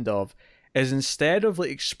the end of is, instead of, like,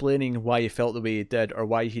 explaining why he felt the way he did or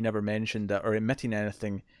why he never mentioned it or admitting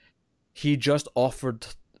anything, he just offered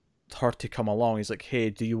her to come along. He's like, "Hey,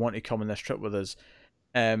 do you want to come on this trip with us?"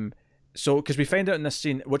 So, because we find out in this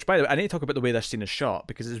scene, which, by the way, I need to talk about the way this scene is shot,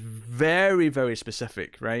 because it's very, very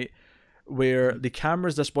specific, right? Where the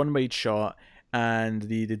camera's this one-wide shot and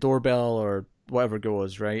the doorbell or whatever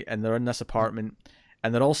goes, right? And they're in this apartment.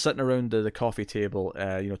 And they're all sitting around the coffee table,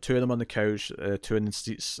 two of them on the couch, two in the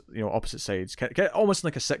seats, opposite sides, almost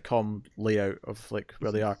like a sitcom layout of, like,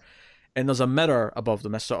 where they are. And there's a mirror above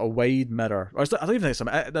them, a sort of wide mirror. Or I don't even think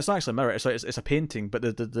that's not actually a mirror. It's a painting, but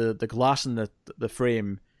the glass in the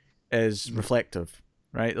frame is reflective,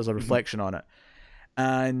 right? There's a reflection on it.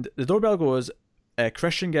 And the doorbell goes.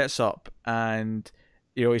 Christian gets up and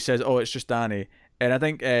he says, "Oh, it's just Danny." And I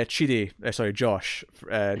think Josh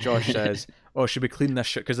says, "Oh, should we clean this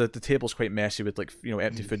shit?" Because the table's quite messy with, like,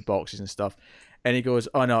 empty food boxes and stuff. And he goes,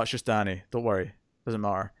 "Oh no, it's just Danny. Don't worry, doesn't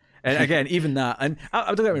matter." And again, even that, and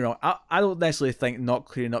I don't get me wrong, I don't necessarily think not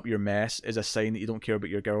cleaning up your mess is a sign that you don't care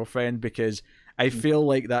about your girlfriend, because I feel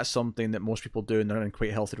like that's something that most people do and they're in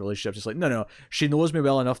quite healthy relationships. It's like, no, she knows me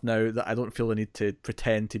well enough now that I don't feel the need to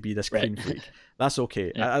pretend to be this clean freak. That's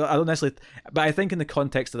okay. Yeah. I don't necessarily, but I think in the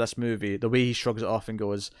context of this movie, the way he shrugs it off and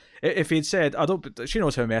goes, if he'd said, she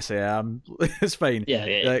knows how messy I am, it's fine.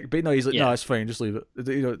 Yeah. Like, but no, he's like, no, it's fine, just leave it.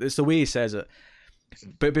 It's the way he says it.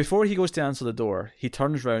 But before he goes to answer the door, he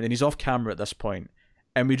turns around and he's off camera at this point,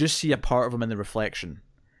 and we just see a part of him in the reflection.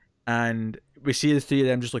 And we see the three of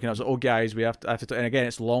them just looking at us, like, "Oh, guys, I have to." And again,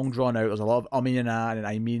 it's long drawn out. There's a lot of umming and ahhing and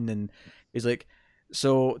I mean, and he's like,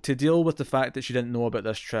 "So to deal with the fact that she didn't know about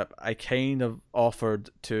this trip, I kind of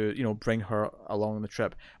offered to, bring her along on the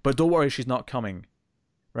trip. But don't worry, she's not coming,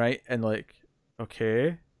 right?" And, like,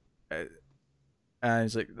 okay. And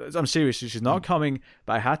he's like, "I'm serious, she's not coming,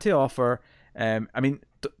 but I had to offer. I mean,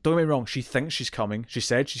 don't get me wrong, she thinks she's coming. She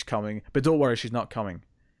said she's coming, but don't worry, she's not coming."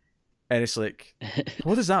 And it's like,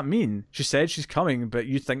 what does that mean? She said she's coming, but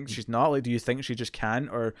you think she's not? Like, do you think she just can't,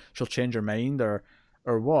 or she'll change her mind, or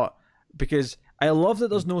what? Because I love that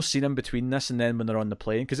there's no scene in between this and then when they're on the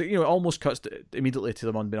plane, because it almost cuts immediately to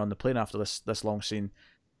them on being on the plane after this long scene,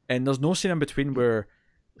 and there's no scene in between where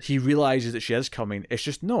he realizes that she is coming. It's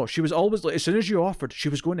just no. She was always like, as soon as you offered, she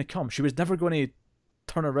was going to come. She was never going to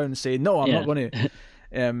turn around and say no. I'm not going to.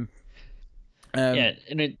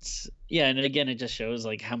 And again, it just shows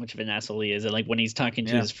like how much of an asshole he is, and like when he's talking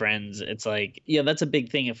to his friends, it's like, that's a big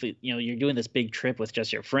thing. If you're doing this big trip with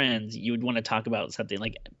just your friends, you would want to talk about something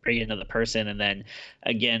like bring another person, and then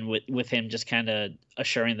again with him just kind of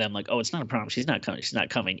assuring them like, oh, it's not a problem, she's not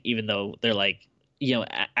coming, even though they're like,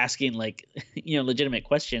 asking like legitimate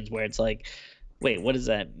questions where it's like, wait, what does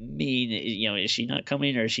that mean? Is she not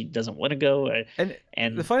coming, or she doesn't want to go?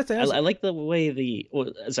 And the funny thing is, I like the way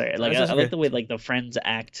I like the way like the friends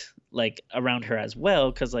act like around her as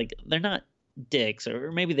well, because like they're not dicks,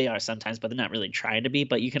 or maybe they are sometimes, but they're not really trying to be.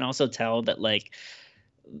 But you can also tell that like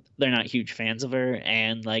they're not huge fans of her,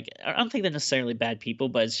 and like I don't think they're necessarily bad people,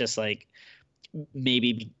 but it's just like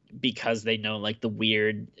maybe because they know like the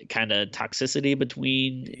weird kind of toxicity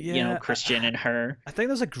between Christian and her. I think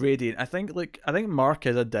there's a gradient. I think Mark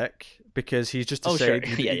is a dick because he's just decided. Oh,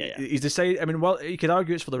 sure. He's decided. I mean, well, you could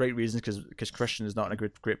argue it's for the right reasons because Christian is not in a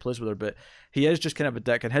great place with her, but he is just kind of a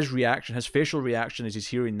dick, and his facial reaction as he's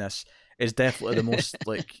hearing this is definitely the most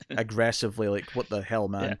like aggressively like, what the hell,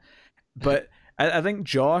 man. Yeah. But I think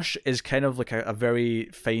Josh is kind of like a very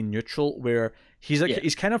fine neutral, where he's like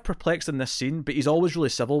he's kind of perplexed in this scene, but he's always really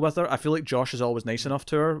civil with her. I feel like Josh is always nice enough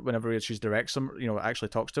to her whenever she directs him, actually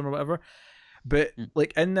talks to him or whatever. But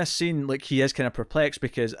like in this scene, like he is kind of perplexed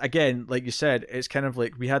because, again, like you said, it's kind of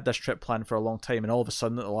like we had this trip planned for a long time, and all of a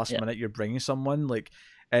sudden at the last minute you're bringing someone like.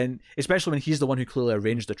 And especially when he's the one who clearly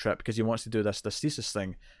arranged the trip because he wants to do this thesis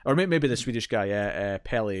thing, or maybe the Swedish guy,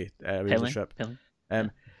 Pelle, arranged the trip.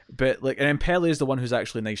 But like, and then Pelle is the one who's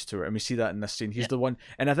actually nice to her, and we see that in this scene. He's the one,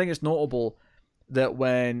 and I think it's notable that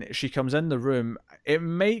when she comes in the room, it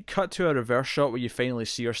might cut to a reverse shot where you finally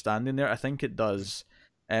see her standing there. I think it does,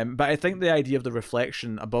 but I think the idea of the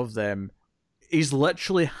reflection above them is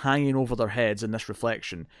literally hanging over their heads in this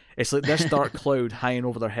reflection. It's like this dark cloud hanging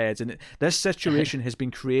over their heads, and this situation has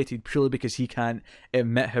been created purely because he can't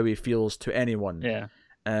admit how he feels to anyone. Yeah.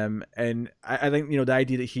 And I think the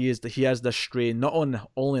idea that he has this strain not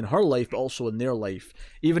only in her life but also in their life,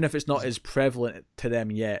 even if it's not as prevalent to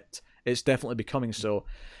them yet, it's definitely becoming so.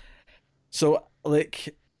 So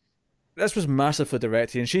like, this was massively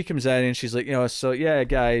directed, and she comes in and she's like, so yeah,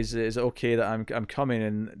 guys, is it okay that I'm coming?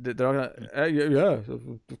 And they're all gonna, yeah,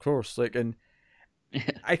 of course, like, and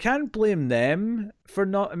I can't blame them for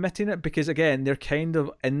not admitting it because again, they're kind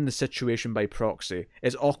of in the situation by proxy.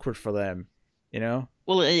 It's awkward for them.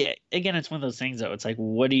 Well, again, it's one of those things though. It's like,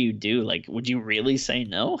 what do you do? Like, would you really say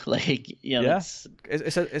no? Like, it's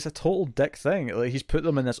a total dick thing. Like, he's put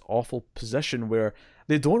them in this awful position where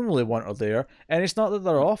they don't really want her there, and it's not that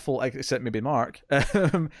they're awful, except maybe Mark.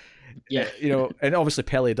 And obviously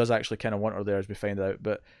Pelle does actually kind of want her there, as we find out.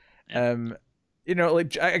 But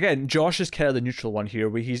like, again, Josh is kind of the neutral one here,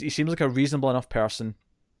 where he seems like a reasonable enough person.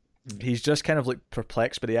 He's just kind of like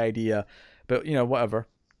perplexed by the idea, but whatever.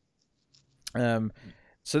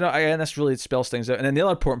 So no, again, this really spells things out. And then the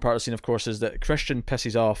other important part of the scene, of course, is that Christian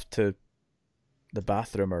pisses off to the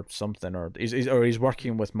bathroom or something, or he's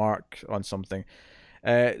working with Mark on something.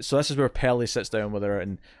 So this is where Pelle sits down with her,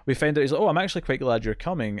 and we find out he's like, "Oh, I'm actually quite glad you're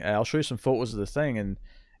coming. I'll show you some photos of the thing." And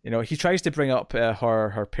he tries to bring up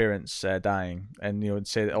her parents dying, and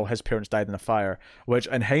say that his parents died in a fire, which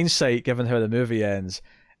in hindsight, given how the movie ends,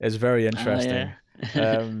 is very interesting.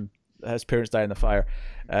 His parents died in the fire.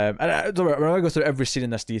 And I'm going to go through every scene in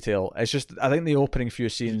this detail. It's just, I think the opening few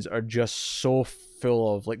scenes are just so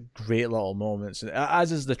full of like great little moments,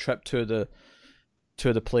 as is the trip to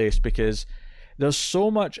the place, because there's so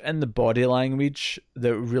much in the body language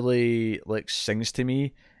that really like sings to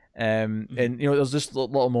me. And there's just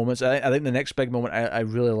little moments. I think the next big moment I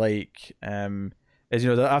really like is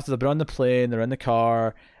after they've been on the plane, they're in the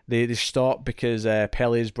car. They stop because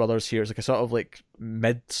Pelle's brother's here. It's like a sort of like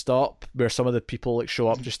mid-stop where some of the people like show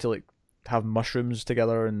up just to like have mushrooms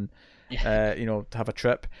together and have a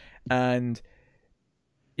trip. And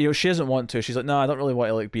she doesn't want to. She's like, no, I don't really want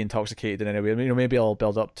to like be intoxicated in any way. Maybe I'll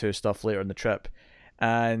build up to stuff later in the trip.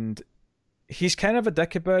 And he's kind of a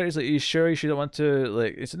dick about it. He's like, are you sure you don't want to?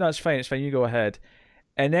 Like, no, it's fine. You go ahead.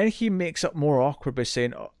 And then he makes it more awkward by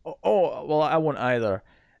saying, oh well, I won't either.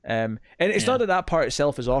 And it's not that part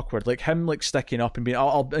itself is awkward. Like him like sticking up and being,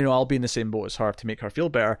 I'll be in the same boat as her to make her feel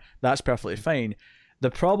better. That's perfectly fine. The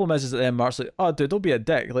problem is that then Mark's like, oh dude, don't be a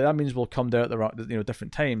dick. Like that means we'll come down at the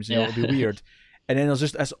different times. It'll be weird. And then there's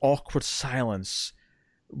just this awkward silence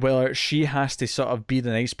where she has to sort of be the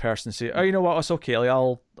nice person and say, oh, you know what, it's okay, like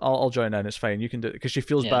I'll join in, it's fine, you can do it, because she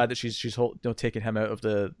feels bad that she's taking him out of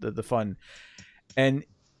the fun. And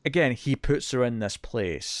again, he puts her in this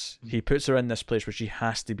place. He puts her in this place where she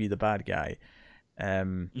has to be the bad guy.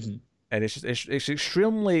 And it's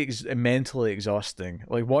extremely mentally exhausting.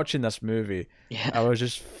 Like, watching this movie, I was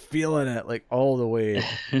just feeling it, like, all the way.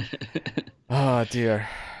 Oh dear,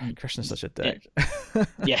 Christian's such a dick.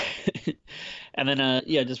 Yeah. And then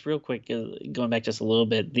just real quick, going back just a little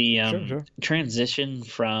bit, the Sure. transition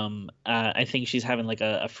from I think she's having like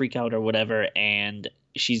a freak out or whatever, and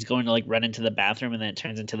she's going to like run into the bathroom, and then it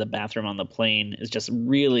turns into the bathroom on the plane, is just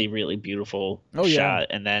really, really beautiful shot.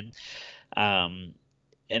 And then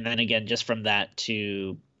again, just from that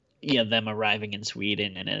to them arriving in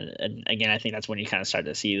Sweden, and again, I think that's when you kind of start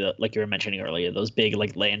to see like you were mentioning earlier, those big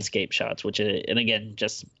like landscape shots, which and again,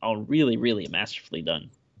 just all really, really masterfully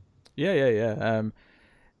done. Yeah.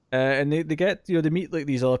 And they get, they meet like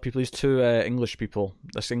these other people, these two English people,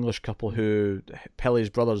 this English couple who Pelle's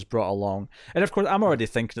brothers brought along. And of course, I'm already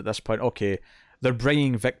thinking at this point, okay, they're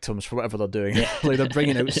bringing victims for whatever they're doing. Like, they're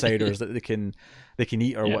bringing outsiders that they can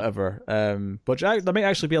eat or whatever. Which there might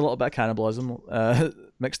actually be a little bit of cannibalism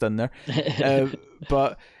mixed in there.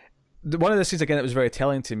 But one of the scenes again that was very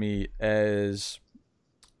telling to me is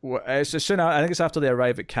it's soon. I think it's after they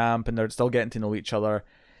arrive at camp and they're still getting to know each other,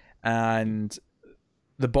 and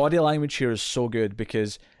the body language here is so good,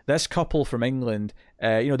 because this couple from England,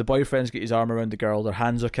 the boyfriend's got his arm around the girl, their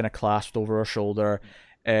hands are kind of clasped over her shoulder,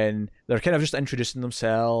 and they're kind of just introducing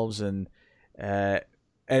themselves, and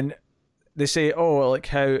they say, oh, like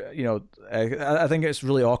how, I think it's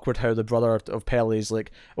really awkward how the brother of Pelle's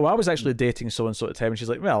like, oh, I was actually dating so-and-so at the time, and she's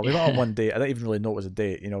like, well, we went on one date, I didn't even really know it was a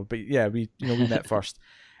date, but yeah, we met first,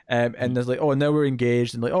 and there's like, oh, now we're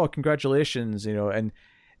engaged, and like, oh, congratulations, and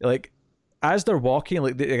like, as they're walking,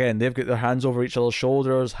 like, they've got their hands over each other's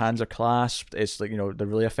shoulders, hands are clasped, it's like, they're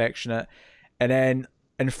really affectionate, and then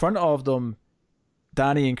in front of them,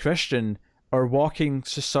 Danny and Christian are walking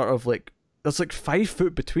just sort of like, there's like 5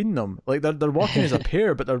 foot between them, like they're walking as a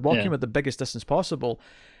pair, but they're walking with the biggest distance possible,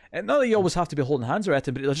 and not that you always have to be holding hands or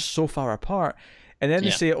anything, but they're just so far apart. And then they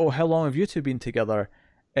say, oh, how long have you two been together?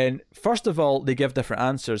 And first of all, they give different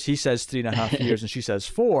answers. He says 3.5 years and she says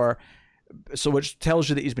 4, so which tells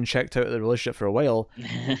you that he's been checked out of the relationship for a while.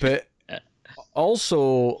 But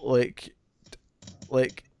also like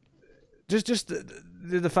just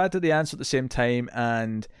the fact that they answer at the same time,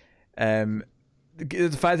 and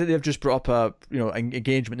the fact that they've just brought up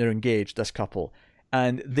engagement, they're engaged, this couple,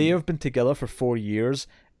 and they have been together for 4 years,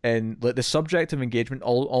 and like the subject of engagement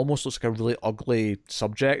almost looks like a really ugly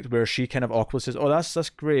subject, where she kind of awkwardly says, oh, that's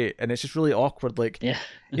great, and it's just really awkward, like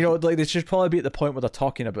like they should probably be at the point where they're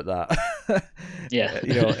talking about that.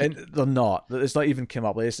 And they're not. It's not even come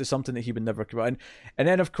up. Like, it's something that he would never come out. And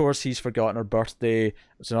then of course he's forgotten her birthday.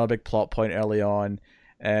 It's another big plot point early on,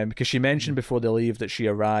 because she mentioned before they leave that she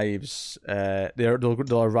arrives,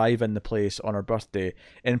 they'll arrive in the place on her birthday,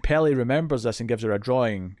 and Pelle remembers this and gives her a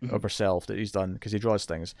drawing of herself that he's done, because he draws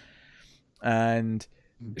things, and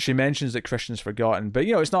she mentions that Christian's forgotten, but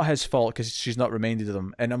it's not his fault because she's not reminded of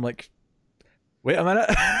him. And I'm like, wait a minute,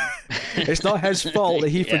 it's not his fault that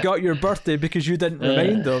he forgot your birthday because you didn't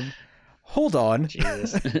remind him. Hold on.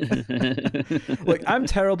 Look, I'm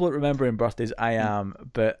terrible at remembering birthdays, I am,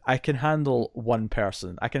 but I can handle one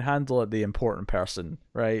person. I can handle the important person,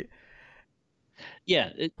 right?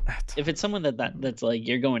 Yeah, if it's someone that's like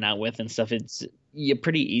you're going out with and stuff, it's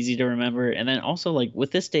pretty easy to remember. And then also, like, with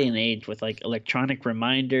this day and age, with like electronic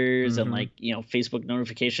reminders and like Facebook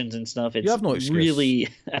notifications and stuff, it's no really,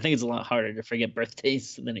 I think it's a lot harder to forget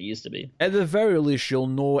birthdays than it used to be. At the very least, you'll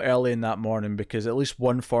know early in that morning, because at least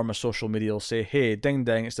one form of social media will say, hey, ding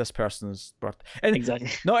ding, it's this person's birthday. And exactly,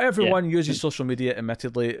 not everyone uses social media,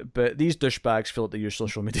 admittedly, but these douchebags feel like they use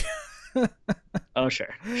social media. Oh, sure.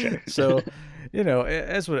 So, it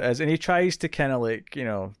is what it is. And he tries to kind of like,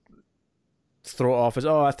 throw it off as,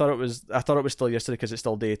 oh, I thought it was still yesterday because it's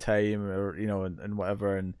still daytime, or, and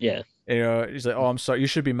whatever. And, he's like, oh, I'm sorry, you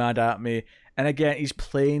should be mad at me. And again, he's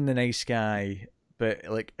playing the nice guy, but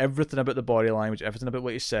like everything about the body language, everything about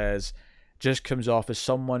what he says just comes off as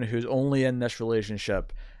someone who's only in this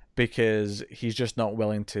relationship because he's just not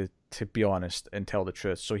willing to be honest and tell the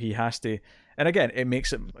truth. So he has to, and again, it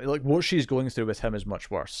makes it like what she's going through with him is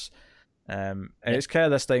much worse. And it's kind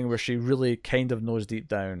of this thing where she really kind of knows deep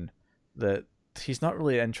down that he's not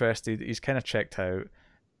really interested. He's kind of checked out,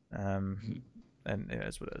 and it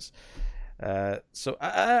is what it is. So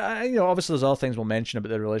I obviously there's other things we'll mention about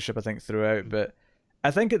the relationship, I think, throughout, but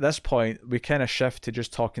I think at this point we kind of shift to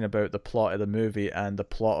just talking about the plot of the movie and the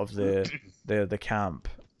plot of the camp.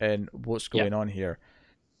 in what's going on here,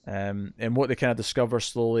 and what they kind of discover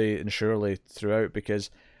slowly and surely throughout, because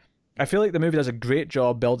I feel like the movie does a great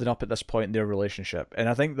job building up at this point in their relationship, and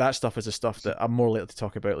I think that stuff is the stuff that I'm more likely to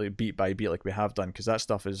talk about like beat by beat, like we have done, because that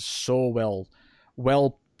stuff is so well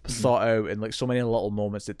thought out, and like so many little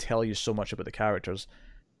moments that tell you so much about the characters.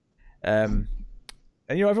 And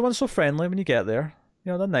everyone's so friendly when you get there.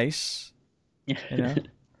 They're nice.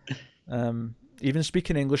 Even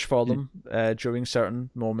speaking English for them during certain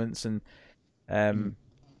moments, and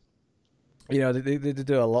they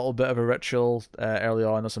do a little bit of a ritual early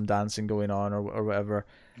on, or some dancing going on, or whatever.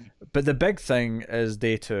 But the big thing is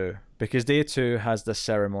day 2, because day 2 has this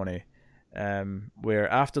ceremony where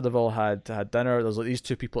after they've all had dinner, there's like these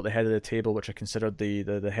 2 people at the head of the table, which are considered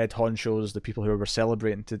the head honchos, the people who were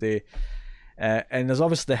celebrating today. And there's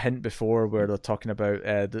obviously the hint before where they're talking about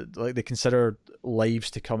they consider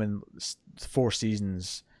lives to come in 4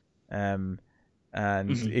 seasons, and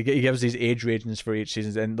he gives these age ratings for each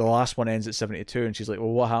season, and the last one ends at 72, and she's like,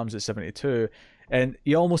 well, what happens at 72? And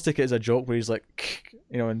you almost take it as a joke where he's like,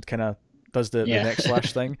 and kind of does the neck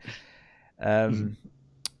slash thing.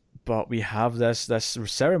 But we have this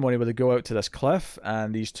ceremony where they go out to this cliff,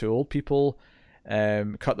 and these 2 old people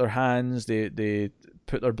cut their hands, they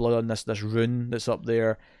put their blood on this rune that's up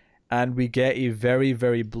there, and we get a very,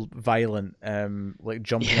 very violent like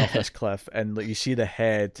jumping off this cliff, and like you see the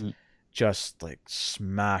head just like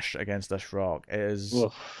smash against this rock. It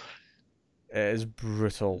is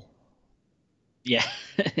brutal. Yeah,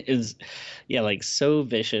 is like so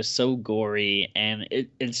vicious, so gory, and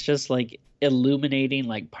it's just like illuminating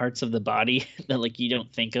like parts of the body that like you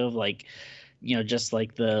don't think of, like just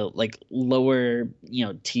like the like lower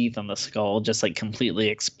teeth on the skull just like completely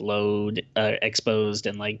exposed,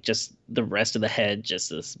 and like just the rest of the head just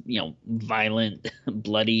this violent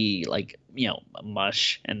bloody like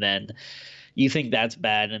mush, and then you think that's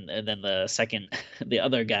bad, and then the second the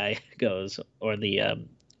other guy goes, or the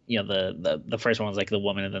the first one was like the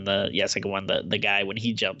woman, and then the second one the guy, when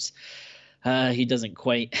he jumps he doesn't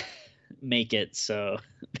quite make it, so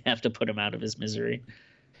they have to put him out of his misery.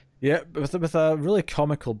 Yeah, with a really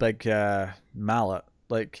comical big mallet.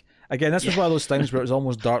 Like, again, this was one of those things where it was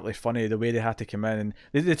almost darkly funny the way they had to come in, and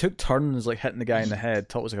they took turns like hitting the guy in the head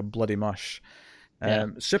till it was like a bloody mush.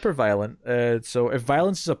 Super violent. So if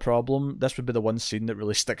violence is a problem, this would be the one scene that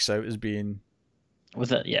really sticks out as being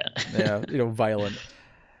violent.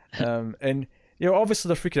 And obviously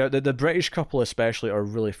they're freaking out. The British couple especially are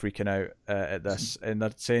really freaking out at this, and they're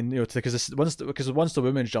saying, because once the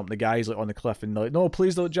women jump, the guy's like on the cliff, and they're like, no,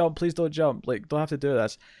 please don't jump, like don't have to do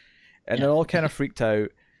this, and they're all kind of freaked out,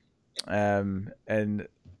 and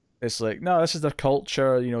it's like, no, this is their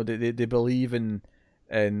culture. They believe in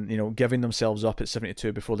giving themselves up at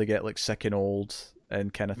 72 before they get like sick and old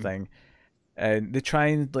and kind of thing, and they try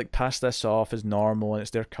and like pass this off as normal, and it's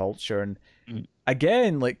their culture. And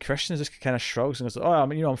again, like Christian just kind of shrugs and goes, oh, I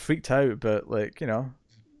mean, I'm freaked out, but like, Yeah,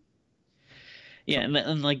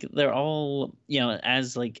 and like they're all,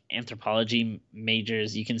 as like anthropology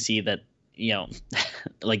majors, you can see that,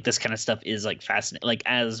 like this kind of stuff is like fascinating, like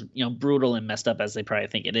as, brutal and messed up as they probably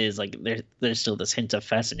think it is, like there's still this hint of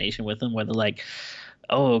fascination with them where they're like,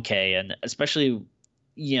 oh, okay. And especially,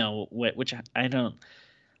 which I don't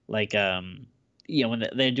like, when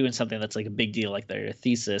they're doing something that's like a big deal, like their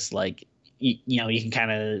thesis, like, you can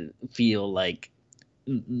kind of feel like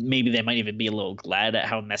maybe they might even be a little glad at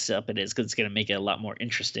how messed up it is, because it's going to make it a lot more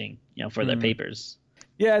interesting, for their papers.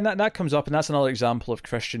 Yeah, and that comes up, and that's another example of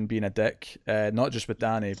Christian being a dick, not just with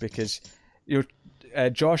Danny, because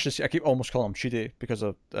Josh is, I keep almost calling him Chidi because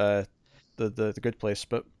of the Good Place,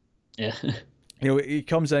 but yeah. He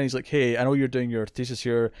comes in, he's like, hey, I know you're doing your thesis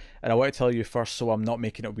here, and I want to tell you first, so I'm not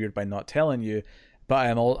making it weird by not telling you, but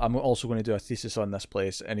I'm also going to do a thesis on this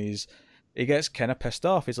place. And he gets kind of pissed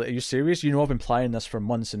off. He's like, are you serious? I've been planning this for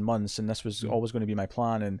months and months, and this was always going to be my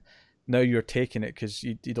plan, and now you're taking it because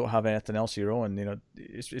you don't have anything else of your own.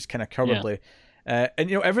 It's kind of cowardly.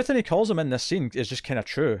 And everything he calls him in this scene is just kind of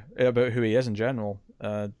true about who he is in general.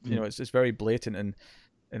 It's very blatant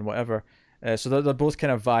and whatever. So they're both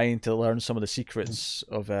kind of vying to learn some of the secrets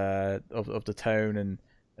of the town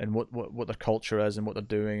and what their culture is and what they're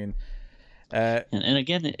doing. And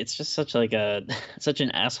again, it's just such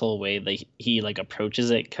an asshole way that he like approaches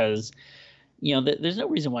it, because there's no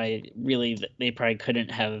reason why really they probably couldn't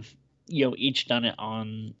have each done it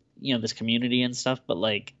on this community and stuff, but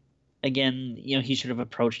like, again, he should have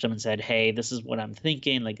approached them and said, hey, this is what I'm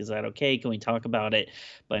thinking, like, is that okay, can we talk about it?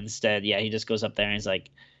 But instead, he just goes up there and he's like,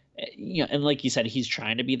 and like you said, he's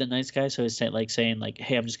trying to be the nice guy, so he's saying like,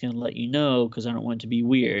 hey, I'm just gonna let you know because I don't want it to be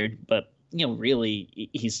weird, but really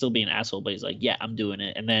he's still being an asshole, but he's like, yeah, I'm doing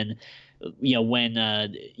it. And then,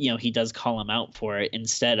 when he does call him out for it,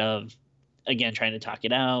 instead of again trying to talk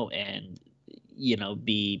it out and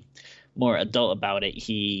be more adult about it,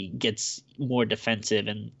 he gets more defensive,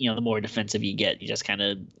 and the more defensive you get, you just kind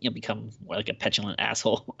of become more like a petulant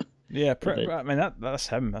asshole. Yeah, I mean that's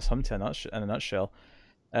him. That's him in a nutshell.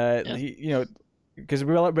 Yeah. Because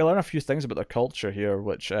we learn a few things about their culture here,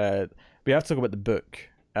 which we have to talk about the book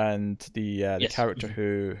and the Yes. character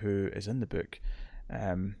who is in the book,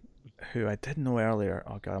 who I didn't know earlier.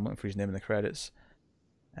 Oh god, I'm looking for his name in the credits.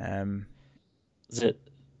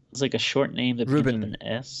 It's like a short name that begins with an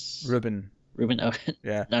S. Ruben. Oh,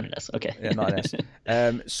 Yeah. not an S. Okay. Yeah, not an S.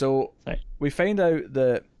 So Sorry. we find out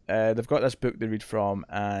that they've got this book they read from,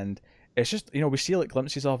 and it's just we see like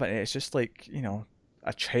glimpses of it, and it's just like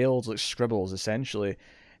a child's like scribbles essentially,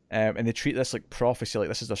 and they treat this like prophecy, like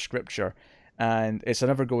this is their scripture, and it's an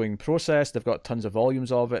ever-going process. They've got tons of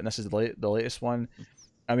volumes of it, and this is the latest one.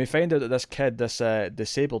 And we find out that this kid, this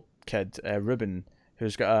disabled kid, Ruben,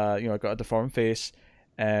 who's got a deformed face,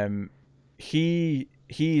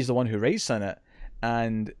 he's the one who writes in it,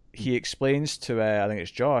 and he explains to I think it's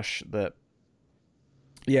Josh that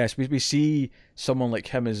yes, we see someone like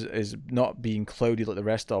him is not being clouded like the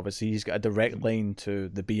rest of us. He's got a direct line to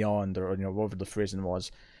the beyond, or whatever the phrasing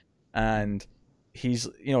was, and he's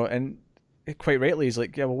and quite rightly he's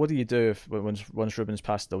like, yeah, well, what do you do if once Ruben's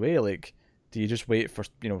passed away? Like, do you just wait for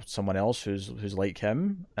someone else who's like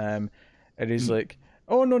him? And he's like,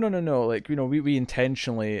 oh no, like we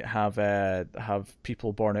intentionally have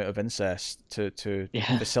people born out of incest to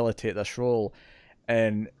facilitate this role,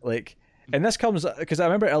 and like. And this comes because I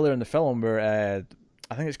remember earlier in the film where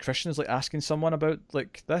I think it's Christian is like asking someone about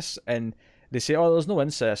like this, and they say, "Oh, there's no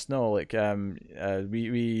incest, no. Like,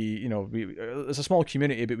 we it's a small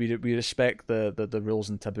community, but we respect the rules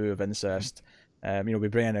and taboo of incest. We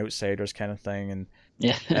bring in outsiders, kind of thing." And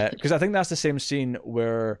because I think that's the same scene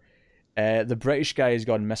where the British guy has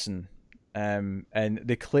gone missing, and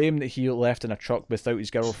they claim that he left in a truck without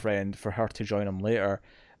his girlfriend for her to join him later,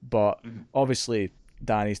 but obviously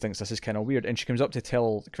Danny thinks this is kind of weird, and she comes up to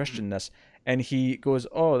tell Christian this, and he goes,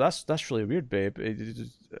 "Oh, that's really weird, babe.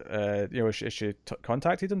 She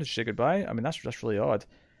contacted him to say goodbye. I mean, that's really odd."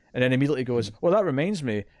 And then immediately goes, "Well, that reminds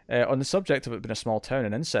me, on the subject of it being a small town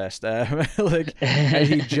and incest, like," and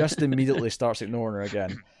he just immediately starts ignoring her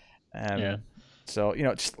again. So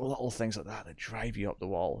just little things like that drive you up the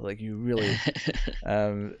wall. Like you really,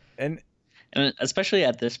 and especially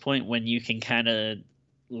at this point when you can kind of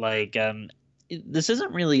like this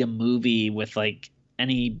isn't really a movie with like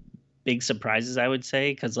any big surprises, I would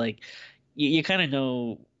say, because like you kind of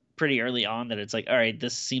know pretty early on that it's like, all right,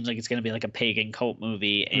 this seems like it's going to be like a pagan cult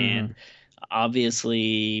movie, and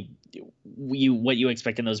obviously what you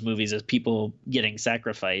expect in those movies is people getting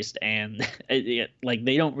sacrificed, and like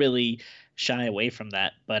they don't really shy away from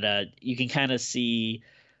that, but you can kind of see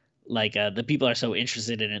like the people are so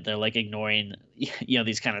interested in it, they're like ignoring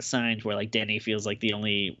these kind of signs where like Danny feels like the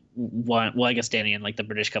only one, well, I guess Danny and like the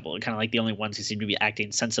British couple are kind of like the only ones who seem to be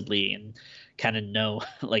acting sensibly and kind of know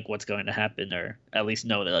like what's going to happen, or at least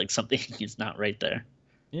know that like something is not right there.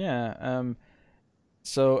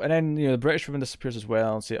 So, and then the British woman disappears as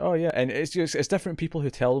well, and say, "Oh yeah," and it's different people who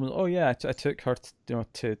tell them, "Oh yeah, I took her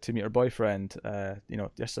to meet her boyfriend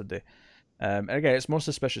yesterday." And again, it's more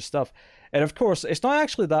suspicious stuff. And of course, it's not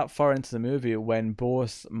actually that far into the movie when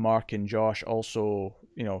both Mark and Josh also,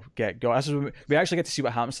 get got. We actually get to see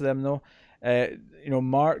what happens to them, though.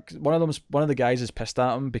 Mark, one of the guys is pissed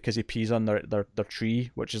at him because he pees on their tree,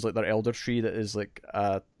 which is like their elder tree that is like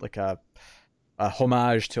a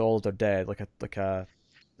homage to all of their dead, like a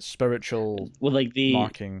spiritual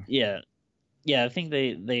marking. I think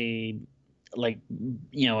they like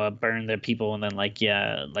burn their people and then like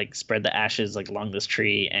spread the ashes like along this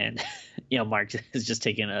tree, and Mark is just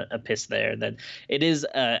taking a piss there. Then it is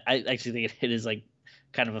I actually think it is like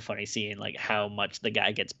kind of a funny scene, like how much the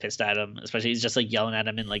guy gets pissed at him, especially he's just like yelling at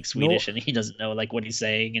him in like Swedish, and he doesn't know like what he's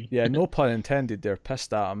saying. And yeah, no pun intended there.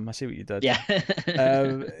 Pissed at him. I see what you did. Yeah.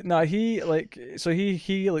 No, he like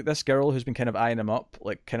this girl who's been kind of eyeing him up,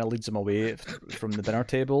 like kind of leads him away from the dinner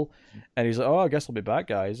table, and he's like, "Oh, I guess I'll be back,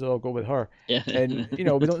 guys. I'll go with her." Yeah. And we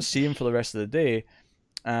don't see him for the rest of the day,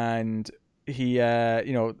 and he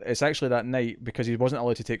it's actually that night, because he wasn't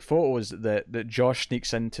allowed to take photos, that Josh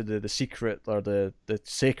sneaks into the secret, or the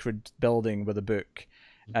sacred building with a book,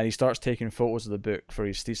 and he starts taking photos of the book for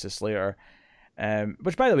his thesis later,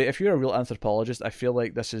 which, by the way, if you're a real anthropologist, I feel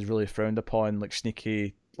like this is really frowned upon, like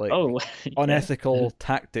sneaky, like unethical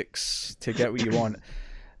tactics to get what you want.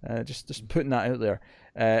 Just putting that out there.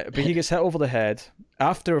 But he gets hit over the head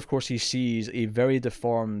after, of course, he sees a very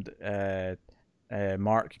deformed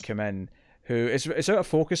Mark come in, who it's out of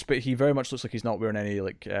focus, but he very much looks like he's not wearing any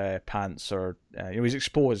like pants or he's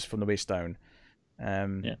exposed from the waist down,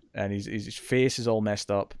 and his face is all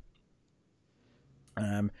messed up.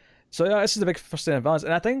 So yeah, this is the big first thing advance,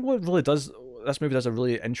 and I think what really does this movie does a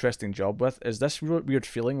really interesting job with is this weird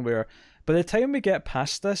feeling where by the time we get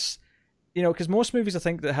past this, because most movies I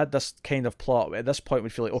think that had this kind of plot at this point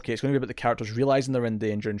would feel like, okay, it's going to be about the characters realizing they're in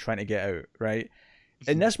danger and trying to get out, right?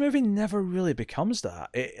 And this movie never really becomes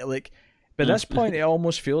that. By this point, it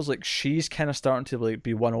almost feels like she's kind of starting to like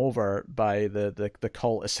be won over by the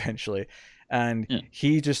cult essentially, and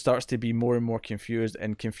he just starts to be more and more confused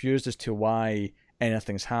as to why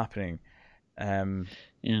anything's happening.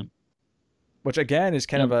 Which again is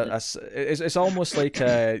kind of it's almost like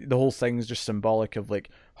the whole thing's just symbolic of like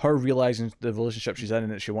her realizing the relationship she's in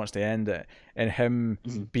and that she wants to end it, and him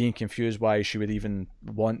being confused why she would even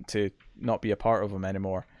want to not be a part of him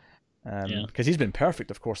anymore. Because he's been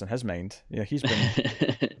perfect, of course, in his mind. He's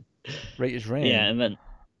been right as rain. Yeah,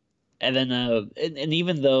 and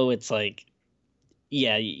even though it's like,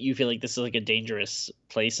 you feel like this is like a dangerous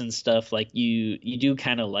place and stuff. Like you do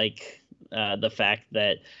kind of like the fact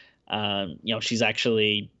that. She's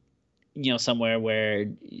actually, somewhere where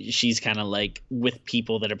she's kind of like with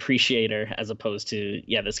people that appreciate her, as opposed to,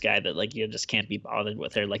 this guy that like, just can't be bothered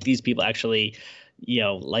with her. Like these people actually,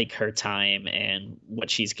 like her time and what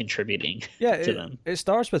she's contributing to them. It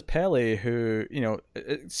starts with Peli, who,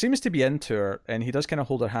 it seems to be into her, and he does kind of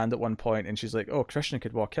hold her hand at one point, and she's like, oh, Christian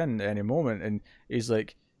could walk in at any moment. And he's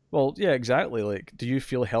like, well, yeah, exactly. Like, do you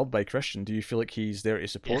feel held by Christian? Do you feel like he's there to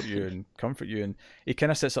support you and comfort you? And he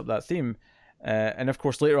kind of sets up that theme. And of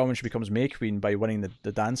course, later on, when she becomes May Queen by winning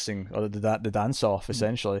the dancing or the dance off,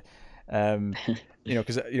 essentially,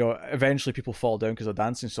 because eventually people fall down because they're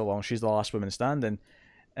dancing so long. She's the last woman standing,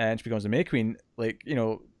 and she becomes the May Queen. Like,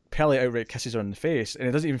 Peli outright kisses her in the face, and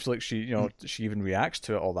it doesn't even feel like she even reacts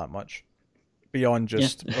to it all that much, beyond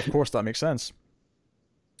just, of course, that makes sense.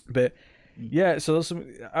 But. Yeah, so there's some.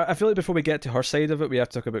 I feel like before we get to her side of it, we have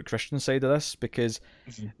to talk about Christian's side of this, because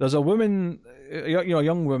there's a woman, a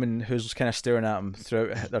young woman who's kind of staring at him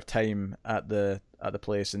throughout their time at the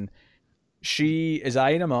place, and she is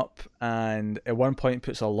eyeing him up, and at one point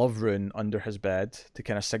puts a love rune under his bed to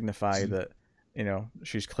kind of signify that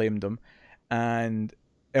she's claimed him, and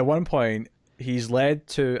at one point he's led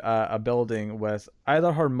to a building with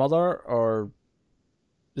either her mother or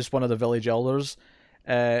just one of the village elders.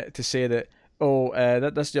 To say that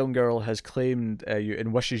that this young girl has claimed you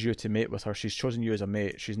and wishes you to mate with her. She's chosen you as a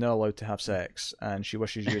mate. She's not allowed to have sex, and she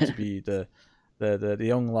wishes you to be the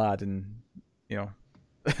young lad in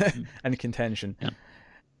in contention. Yeah.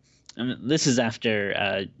 And this is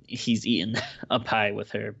after he's eaten a pie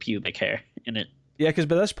with her pubic hair in it. Yeah, because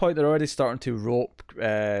by this point they're already starting to rope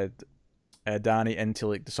Danny into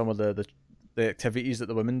like some of the activities that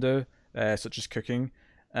the women do, such as cooking.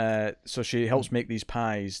 So she helps make these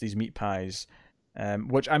meat pies,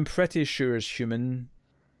 which I'm pretty sure is human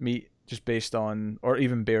meat, just based on, or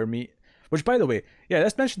even bear meat. Which, by the way,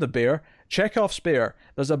 let's mention the bear. Chekhov's bear.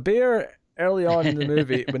 There's a bear early on in the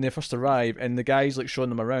movie when they first arrive, and the guy's like showing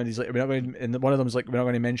them around. He's like, and one of them's like, we're not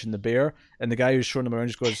going to mention the bear, and the guy who's showing them around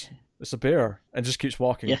just goes, it's a bear, and just keeps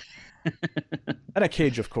walking. Yeah. In a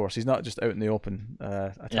cage, of course. He's not just out in the open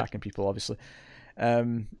attacking people, obviously.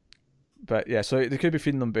 But yeah, so they could be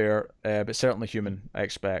feeding them bear, but certainly human, I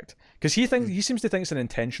expect, because he seems to think it's an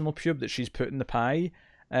intentional pube that she's put in the pie.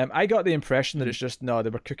 I got the impression that it's just no,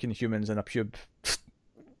 they were cooking humans and a pube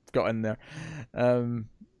got in there.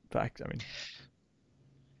 But I mean,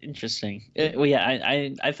 interesting. Well,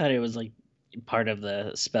 yeah, I thought it was like part of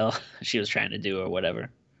the spell she was trying to do or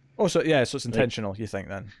whatever. Oh, so it's intentional. You think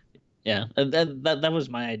then? Yeah, that was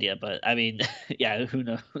my idea, but I mean, yeah, who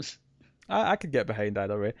knows. I could get behind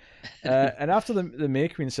either way. And after the May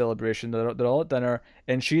Queen celebration, they're all at dinner,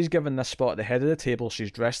 and she's given this spot at the head of the table.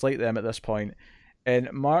 She's dressed like them at this point, and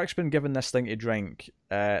Mark's been given this thing to drink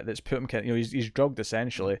that's put him, he's drugged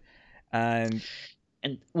essentially, and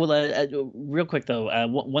real quick though,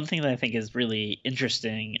 one thing that I think is really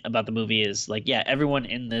interesting about the movie is like, everyone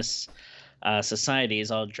in this society is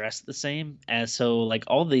all dressed the same, and so like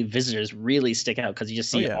all the visitors really stick out because you just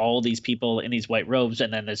see all these people in these white robes,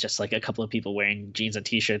 and then there's just like a couple of people wearing jeans and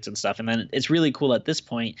t-shirts and stuff, and then it's really cool at this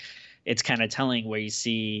point. It's kind of telling where you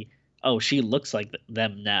see, oh, she looks like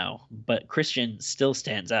them now, but Christian still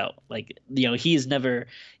stands out. Like, he's never,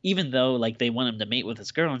 even though like they want him to mate with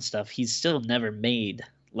this girl and stuff, he's still never made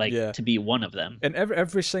to be one of them. And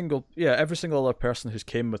every single other person who's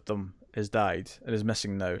came with them has died and is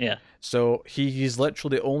missing now. Yeah. So he's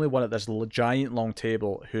literally the only one at this giant long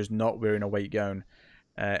table who's not wearing a white gown.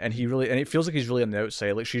 And it feels like he's really on the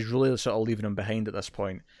outside. Like she's really sort of leaving him behind at this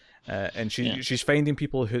point. And she's finding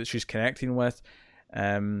people who she's connecting with.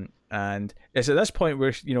 And it's at this point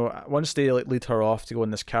where, you know, once they like lead her off to go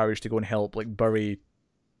in this carriage to go and help like bury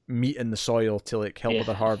meat in the soil to like help with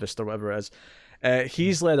the harvest or whatever it is,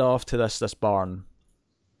 he's led off to this barn,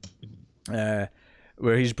 where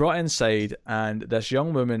he's brought inside, and this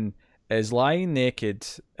young woman is lying naked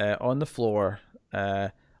on the floor.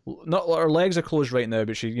 Not her legs are closed right now,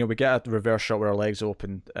 but she, you know, we get a reverse shot where her legs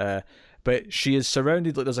open. But she is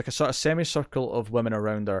surrounded, like there's like a sort of semicircle of women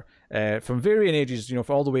around her, from varying ages, you know,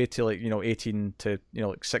 for all the way to like, you know, 18 to, you know,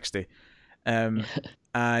 like 60.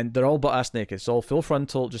 And they're all butt-ass naked. It's all full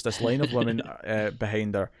frontal, just this line of women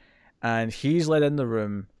behind her. And he's led in the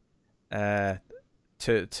room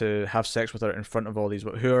to have sex with her in front of all these,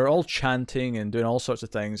 who are all chanting and doing all sorts of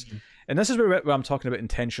things. Mm-hmm. And this is where I'm talking about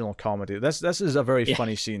intentional comedy. This is a very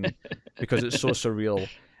funny scene because it's so surreal.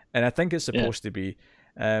 And I think it's supposed to be.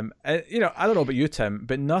 You know, I don't know about you, Tim,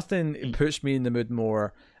 but nothing puts me in the mood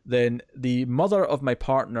more than the mother of my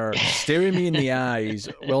partner staring me in the eyes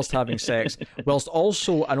whilst having sex, whilst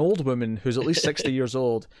also an old woman who's at least 60 years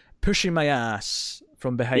old pushing my ass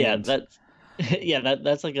from behind.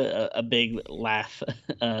 That's like a big laugh.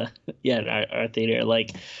 In our theater,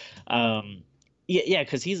 like,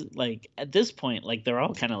 because he's like, at this point, like they're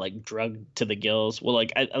all kind of like drugged to the gills. Well,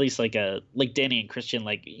 like at least like Danny and Christian,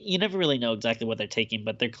 like you never really know exactly what they're taking,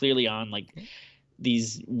 but they're clearly on like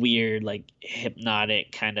these weird, like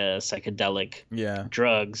hypnotic kind of psychedelic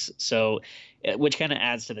drugs. So, which kind of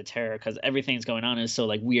adds to the terror because everything's going on is so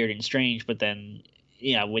like weird and strange. But then,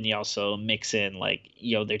 when you also mix in like,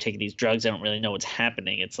 they're taking these drugs, they don't really know what's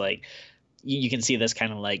happening. It's like you can see this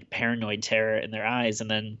kind of like paranoid terror in their eyes,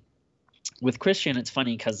 and then with Christian, it's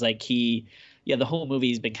funny because like the whole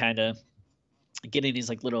movie's been kind of getting these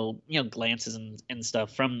like little glances and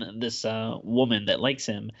stuff from this woman that likes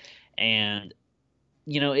him, and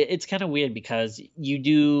it's kind of weird because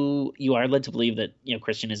you are led to believe that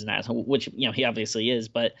Christian is an asshole, which he obviously is,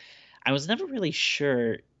 but I was never really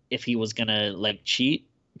sure if he was gonna like cheat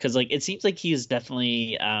because like it seems like he is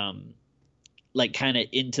definitely like kind of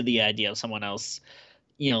into the idea of someone else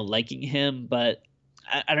liking him, but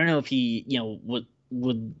I don't know if he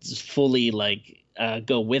would fully like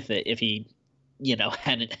go with it if he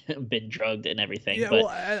hadn't been drugged and everything. Yeah, but... well,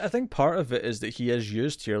 I think part of it is that he is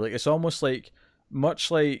used here. Like it's almost like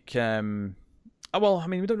much like well, I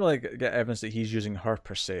mean, we don't really get evidence that he's using her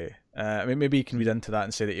per se. I mean, maybe you can read into that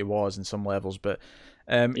and say that he was in some levels, but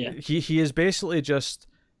he is basically just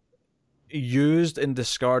used and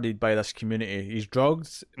discarded by this community. He's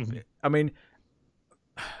drugged. Mm-hmm. I mean,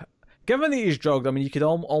 given that he's drugged, I mean, you could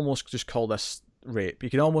almost just call this rape. You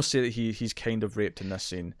can almost say that he's kind of raped in this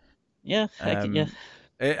scene. Yeah,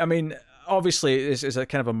 I mean, obviously, it's a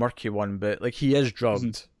kind of a murky one, but like he is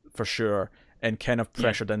drugged for sure and kind of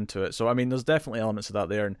pressured into it. So I mean, there's definitely elements of that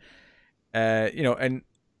there, and and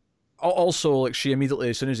also like she immediately,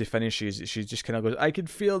 as soon as he finishes, she just kind of goes, "I could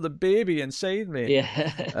feel the baby inside me."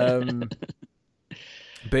 Yeah.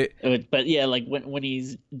 But yeah, like when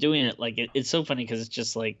he's doing it, like it's so funny because it's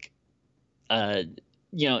just like,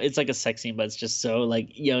 it's like a sex scene, but it's just so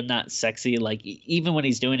like not sexy. Like even when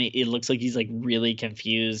he's doing it, it looks like he's like really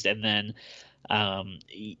confused, and then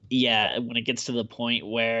when it gets to the point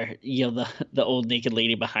where the old naked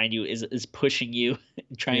lady behind you is pushing you,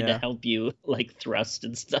 trying to help you like thrust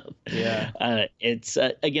and stuff. It's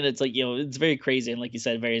again, it's like it's very crazy and like you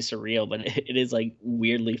said, very surreal, but it is like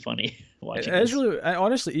weirdly funny watching. It is really,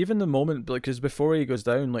 honestly, even the moment, because before he goes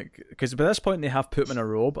down, like because by this point they have put him in a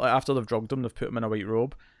robe. Like, after they've drugged him, they've put him in a white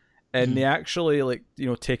robe, and they actually like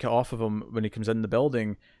take it off of him when he comes in the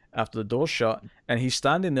building after the door's shut, and he's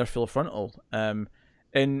standing there full frontal.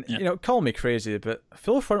 Call me crazy, but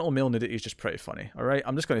full frontal male nudity is just pretty funny. All right,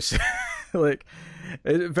 I'm just going to say, like,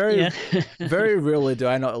 very rarely do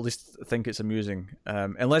I not at least think it's amusing,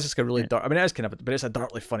 unless it's a really dark. I mean, it is kind of, but it's a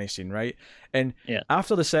darkly funny scene, right? And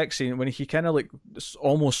after the sex scene, when he kind of like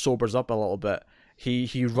almost sobers up a little bit,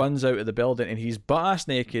 he runs out of the building and he's butt ass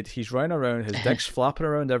naked. He's running around, his dick's flapping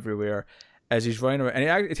around everywhere as he's running around,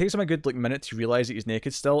 and it takes him a good like minute to realize that he's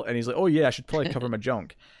naked still, and he's like, "Oh yeah, I should probably cover my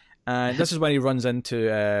junk." And this is when he runs into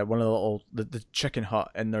one of the chicken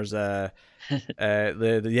hut, and there's the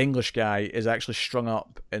English guy is actually strung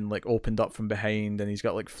up and like opened up from behind, and he's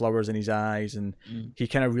got like flowers in his eyes, and he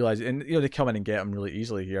kind of realizes, and they come in and get him really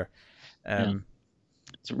easily here.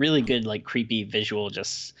 It's a really good like creepy visual,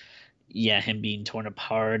 just him being torn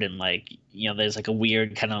apart, and like there's like a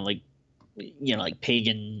weird kind of like like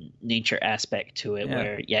pagan nature aspect to it, Yeah.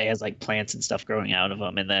 where he has like plants and stuff growing out of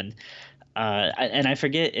him, and then and I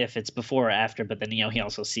forget if it's before or after, but then he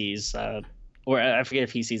also sees or I forget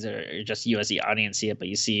if he sees it or just you as the audience see it, but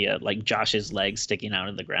you see like Josh's legs sticking out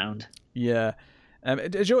of the ground. Yeah.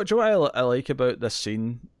 Do you know what I like about this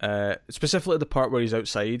scene, specifically the part where he's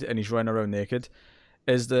outside and he's running around naked,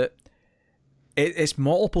 is that it's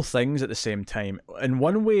multiple things at the same time. In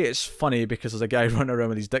one way, it's funny because there's a guy running around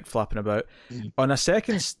with his dick flapping about. Mhm. On a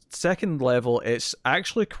second level, it's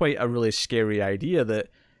actually quite a really scary idea that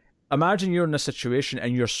imagine you're in a situation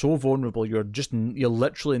and you're so vulnerable, you're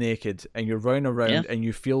literally naked and you're running around and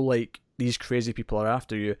you feel like these crazy people are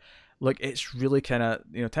after you. Like, it's really kind of,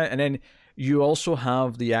 and then you also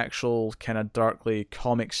have the actual kind of darkly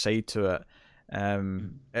comic side to it.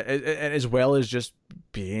 And as well as just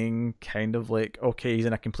being kind of like, okay, he's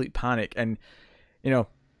in a complete panic, and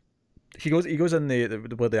he goes in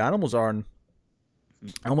the where the animals are, and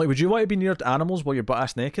I'm like, would you want to be near animals while you're butt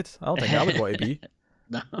ass naked? I don't think I would want to be.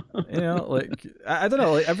 No. Like I don't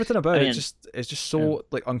know, like everything about it it's just so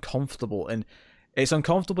like uncomfortable, and it's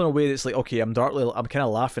uncomfortable in a way that's like, okay, I'm kind of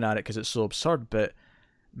laughing at it because it's so absurd, but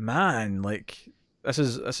man, like this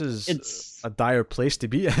is a dire place to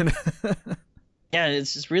be in. Yeah,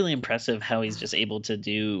 it's just really impressive how he's just able to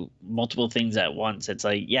do multiple things at once. It's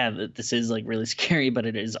like, this is like really scary, but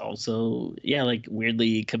it is also, like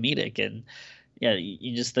weirdly comedic. And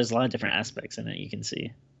there's a lot of different aspects in it you can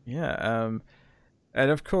see. Yeah.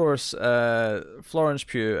 And of course, Florence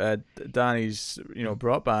Pugh, Danny's,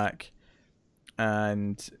 brought back,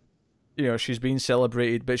 and, she's being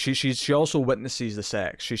celebrated, but she also witnesses the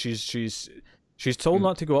sex. She's told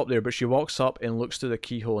not to go up there, but she walks up and looks through the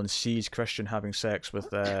keyhole and sees Christian having sex with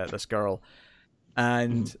this girl.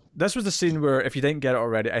 And this was the scene where, if you didn't get it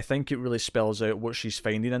already, I think it really spells out what she's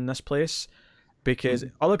finding in this place. Because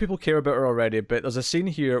other people care about her already, but there's a scene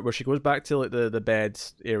here where she goes back to like the bed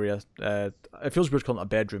area. It feels weird calling it a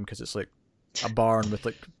bedroom because it's like a barn with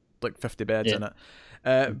like 50 beds in it.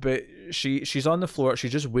 But she's on the floor,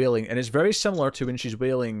 she's just wailing, and it's very similar to when she's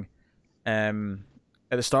wailing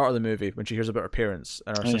at the start of the movie when she hears about her parents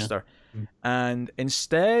and her sister. Yeah. And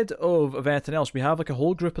instead of anything else, we have like a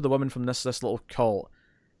whole group of the women from this little cult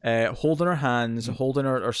holding her hands, holding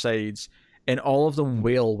her sides, and all of them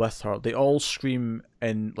wail with her. They all scream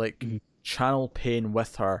and like channel pain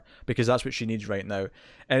with her because that's what she needs right now.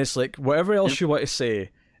 And it's like, whatever else you want to say,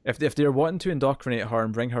 if they're wanting to indoctrinate her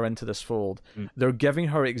and bring her into this fold, they're giving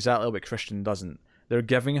her exactly what Christian doesn't. They're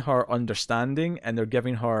giving her understanding, and they're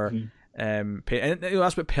giving her pain. And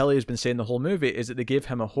that's what Peli has been saying the whole movie, is that they gave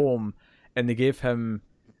him a home, and they gave him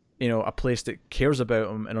a place that cares about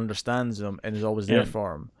him and understands him and is always there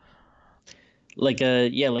for him. Like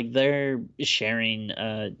like they're sharing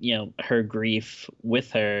her grief with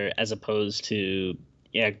her, as opposed to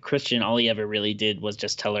Christian, all he ever really did was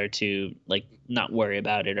just tell her to like not worry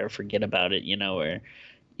about it or forget about it, or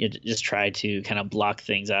just try to kind of block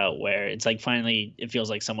things out, where it's like finally it feels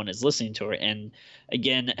like someone is listening to her. And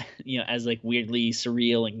again, as like weirdly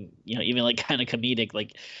surreal and even like kind of comedic,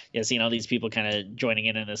 like seeing all these people kind of joining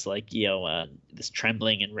in this like this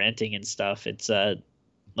trembling and ranting and stuff, it's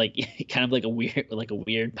like kind of like a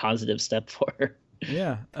weird positive step for her.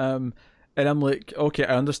 Yeah. And I'm like, okay,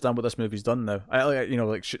 I understand what this movie's done now.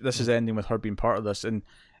 This is ending with her being part of this, and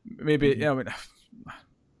maybe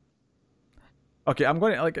okay, I'm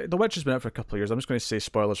going to, like, The Witch has been out for a couple of years. I'm just going to say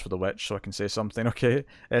spoilers for The Witch so I can say something, okay?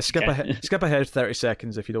 Skip ahead 30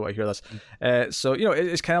 seconds if you don't want to hear this. So,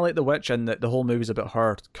 it's kind of like The Witch, and the whole movie's about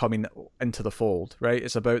her coming into the fold, right?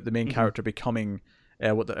 It's about the main character becoming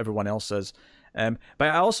what everyone else is. But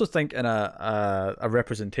I also think in a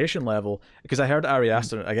representation level, because I heard Ari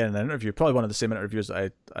Aster, again, in an interview, probably one of the same interviews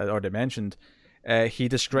that I already mentioned, he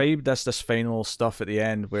described this final stuff at the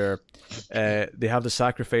end where they have the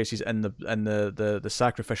sacrifices in the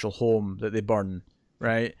sacrificial home that they burn,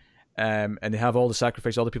 right? And they have all the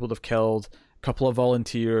sacrifices, all the people they've killed, a couple of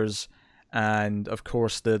volunteers, and of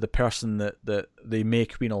course the person that they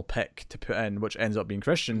make Queen'll pick to put in, which ends up being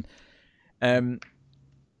Christian.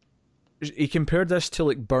 He compared this to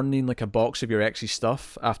like burning like a box of your ex's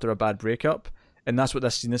stuff after a bad breakup, and that's what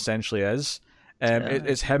this scene essentially is.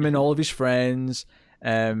 It's him and all of his friends,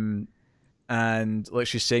 and like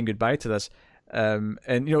she's saying goodbye to this, and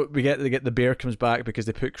we get the bear comes back because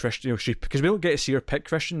they put Christian, because we don't get to see her pick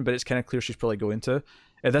Christian, but it's kind of clear she's probably going to.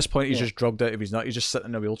 At this point, he's just drugged out of his nut. He's just sitting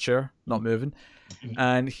in a wheelchair, not moving,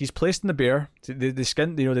 and he's placed in the bear. They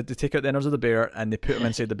skin, they take out the innards of the bear and they put him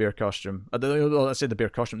inside the bear costume. Let's say the bear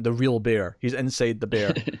costume, the real bear. He's inside the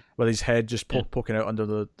bear with his head just poking out under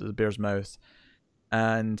the bear's mouth,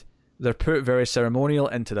 and they're put very ceremonial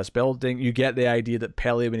into this building. You get the idea that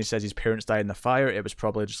Peli, when he says his parents died in the fire, it was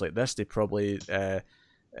probably just like this. They probably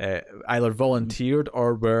either volunteered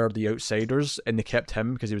or were the outsiders, and they kept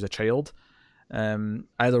him because he was a child.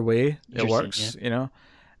 Either way, it works, yeah.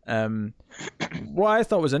 What I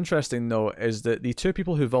thought was interesting, though, is that the 2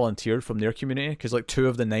 people who volunteered from their community, because like 2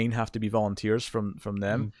 of the 9 have to be volunteers from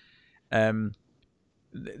them,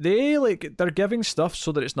 they're giving stuff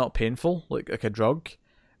so that it's not painful, like a drug.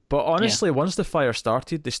 But honestly, once the fire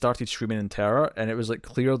started, they started screaming in terror, and it was like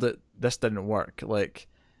clear that this didn't work. Like,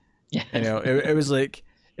 it was like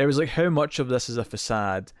how much of this is a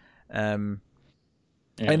facade.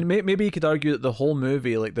 And maybe you could argue that the whole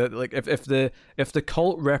movie, like if the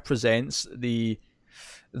cult represents the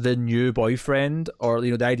new boyfriend, or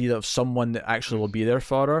the idea of someone that actually will be there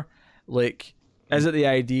for her, like, is it the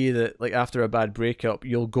idea that like after a bad breakup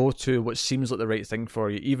you'll go to what seems like the right thing for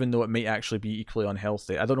you, even though it might actually be equally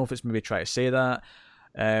unhealthy? I don't know if it's maybe trying to say that,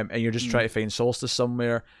 and you're just trying to find solstice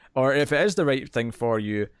somewhere, or if it is the right thing for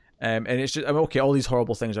you. And it's just, okay, all these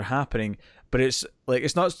horrible things are happening, but it's like,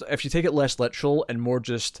 it's not, if you take it less literal and more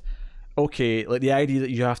just, okay, like the idea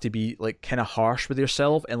that you have to be like kind of harsh with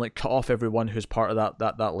yourself and like cut off everyone who's part of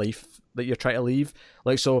that life that you're trying to leave.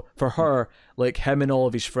 Like, so for her, like him and all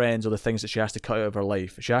of his friends are the things that she has to cut out of her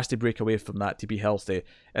life. She has to break away from that to be healthy,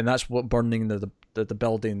 and that's what burning the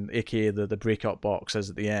building, aka the breakup box,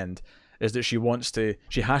 is at the end. Is that she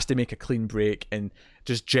has to make a clean break and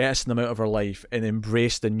just jettison them out of her life and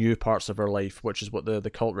embrace the new parts of her life, which is what the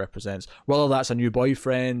cult represents. Whether that's a new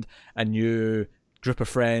boyfriend, a new group of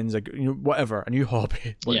friends, whatever, a new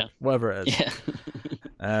hobby, whatever it is.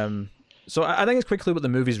 Yeah. So I think it's quickly what the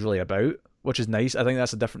movie's really about, which is nice. I think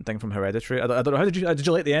that's a different thing from Hereditary. I don't know, how did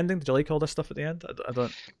you like the ending? Did you like all this stuff at the end? I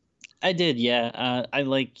don't. I did, yeah. I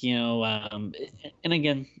like, and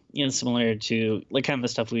again, similar to like kind of the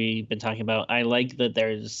stuff we've been talking about. I like that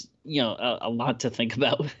there's, a lot to think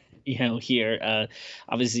about, here.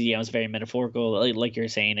 Obviously, it's very metaphorical. Like you're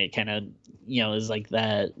saying, it kind of, is like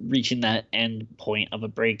that, reaching that end point of a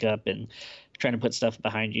breakup and trying to put stuff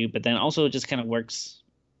behind you. But then also it just kind of works,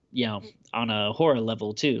 on a horror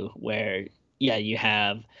level too, where, you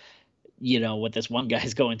have, what this one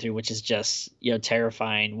guy's going through, which is just,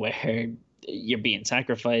 terrifying, where you're being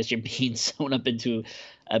sacrificed, you're being sewn up into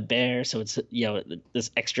a bear. So it's,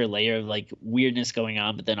 this extra layer of like weirdness going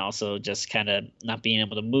on, but then also just kind of not being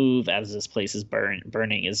able to move as this place is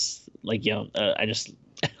burning is like, I just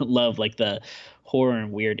love like the horror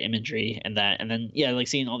and weird imagery and that. And then, like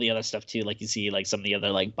seeing all the other stuff too. Like you see like some of the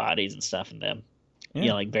other like bodies and stuff in them,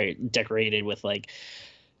 like very decorated with like,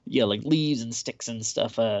 like leaves and sticks and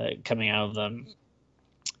stuff coming out of them.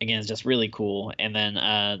 Again, it's just really cool. And then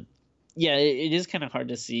it is kind of hard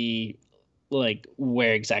to see like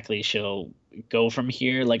where exactly she'll go from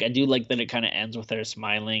here. Like I do like that it kind of ends with her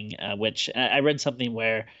smiling, which I read something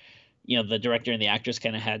where the director and the actress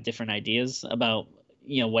kind of had different ideas about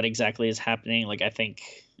what exactly is happening. Like I think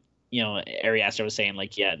Ari Aster was saying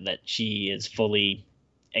like that she is fully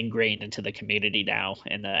ingrained into the community now,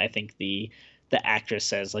 and I think the actress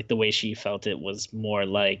says like the way she felt it was more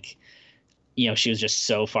like she was just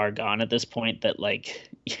so far gone at this point that like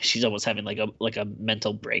she's almost having like a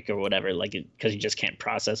mental break or whatever, like because you just can't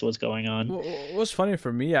process what's going on. What's funny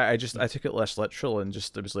for me, I took it less literal and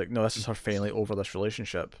just it was like, no, this is her finally over this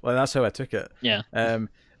relationship. Like that's how I took it.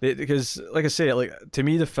 Because like I say, like to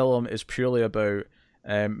me the film is purely about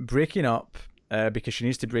breaking up, because she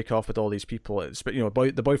needs to break off with all these people. It's,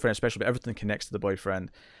 the boyfriend especially, but everything connects to the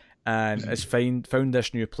boyfriend. And has found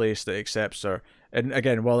this new place that accepts her. And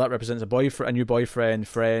again, while that represents a new boyfriend,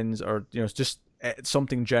 friends, or just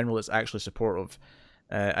something general that's actually supportive,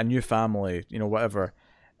 a new family, whatever,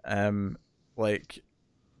 and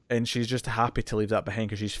she's just happy to leave that behind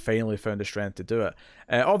because she's finally found the strength to do it.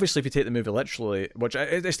 Obviously, if you take the movie literally, which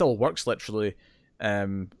it still works literally.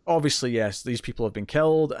 Obviously, yes, these people have been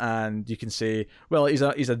killed, and you can say, well, he's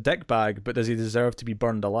a dickbag, but does he deserve to be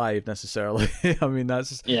burned alive necessarily? I mean,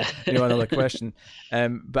 that's another question.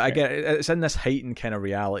 But again, it's in this heightened kind of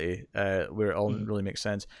reality where it all really makes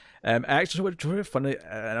sense. Actually, what's really funny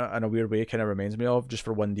in a weird way, kind of reminds me of, just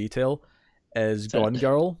for one detail, is Gone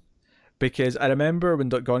Girl. Because I remember when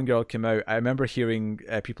Gone Girl came out, I remember hearing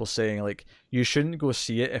people saying like, you shouldn't go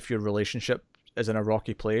see it if your relationship is in a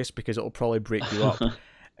rocky place because it'll probably break you up.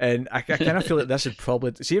 And I kind of feel like this would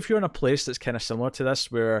probably, see if you're in a place that's kind of similar to this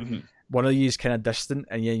where one of you is kind of distant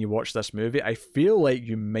and then you watch this movie, I feel like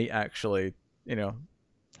you might actually,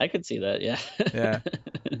 I could see that, yeah.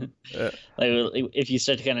 Like if you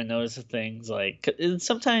start to kind of notice things like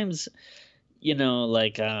sometimes,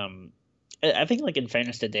 I think, like, in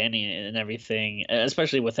fairness to Danny and everything,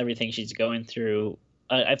 especially with everything she's going through,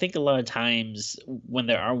 I think a lot of times when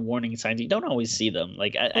there are warning signs, you don't always see them.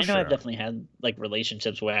 Like, For I know I've sure. definitely had like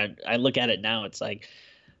relationships where I look at it now, it's like,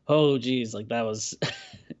 oh, geez, like that was,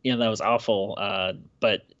 that was awful.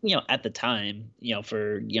 But at the time,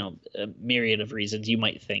 for a myriad of reasons, you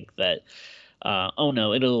might think that, oh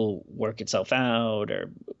no, it'll work itself out,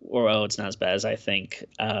 or oh, it's not as bad as I think.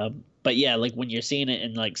 But yeah, like when you're seeing it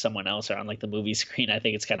in like someone else or on like the movie screen, I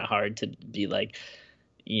think it's kind of hard to be like,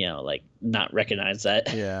 like not recognize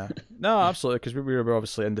that. Yeah. No, absolutely, because we were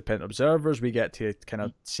obviously independent observers. We get to kind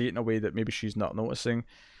of see it in a way that maybe she's not noticing.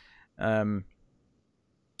 Um,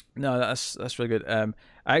 no, that's really good.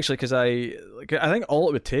 Actually, because I think all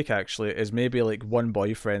it would take actually is maybe like one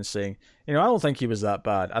boyfriend saying, I don't think he was that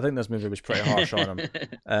bad. I think this movie was pretty harsh on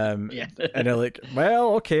him. Yeah. And they're like,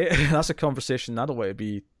 well, okay, that's a conversation I don't want to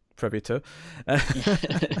be privy to.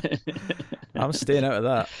 I'm staying out of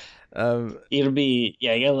that. It'll be,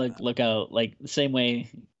 yeah, you gotta look out, like the same way,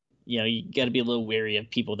 you gotta be a little wary of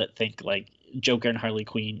people that think like Joker and Harley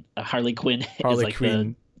Quinn is Harley like the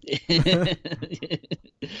Quinn.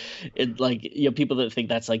 it, like, people that think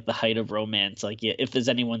that's like the height of romance, like, yeah, if there's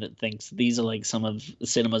anyone that thinks these are like some of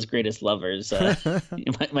cinema's greatest lovers,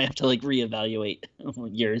 you might have to like reevaluate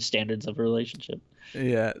your standards of a relationship.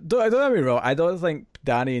 Yeah, don't get me wrong. I don't think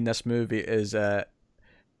Danny in this movie is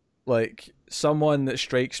like someone that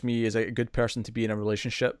strikes me as a good person to be in a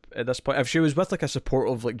relationship at this point. If she was with like a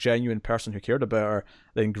supportive, like genuine person who cared about her,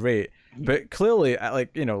 then great. But clearly,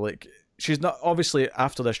 like she's not, obviously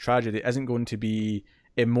after this tragedy isn't going to be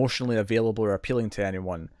emotionally available or appealing to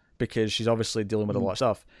anyone because she's obviously dealing with a lot of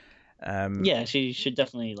stuff. Yeah, she should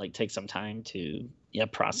definitely like take some time to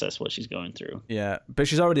process what she's going through. Yeah, but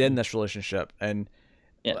she's already in this relationship, and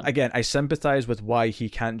Yeah. again, I sympathize with why he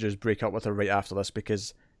can't just break up with her right after this,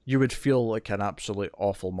 because you would feel like an absolute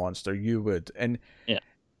awful monster. You would, and Yeah.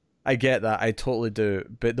 I get that, I totally do.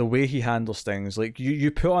 But the way he handles things, like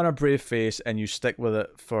you put on a brave face and you stick with it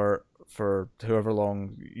for however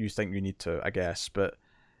long you think you need to, I guess. But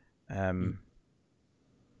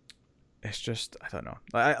it's just, I don't know.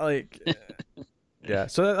 I like yeah.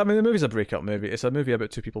 So I mean, the movie's a breakup movie. It's a movie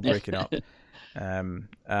about two people breaking up. And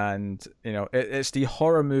it's the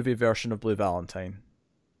horror movie version of Blue Valentine.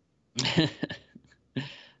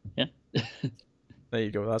 Yeah. There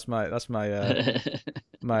you go. That's my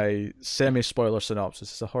my semi spoiler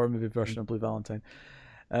synopsis. It's a horror movie version of Blue Valentine.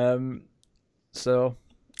 So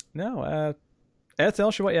no. Anything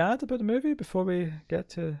else you want to add about the movie before we get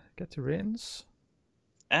to ratings?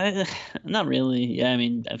 Not really. Yeah, I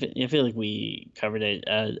mean, I feel like we covered it.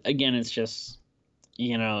 Again, it's just,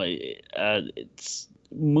 it's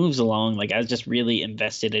moves along. Like, I was just really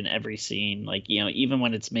invested in every scene. Like, even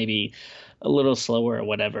when it's maybe a little slower or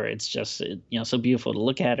whatever, it's just, so beautiful to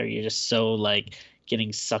look at, or you're just so like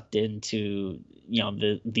getting sucked into,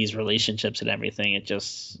 these relationships and everything. It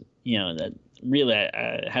just, that really,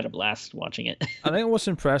 I had a blast watching it. I think what's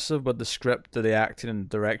impressive with the script, the acting, and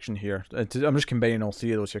direction here, I'm just combining all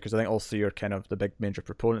three of those here because I think all three are kind of the big major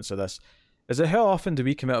proponents of this, is that how often do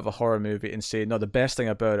we come out of a horror movie and say, no, the best thing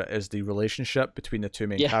about it is the relationship between the two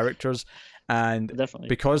main characters, and Definitely.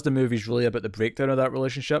 because the movie's really about the breakdown of that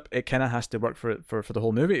relationship, it kind of has to work for the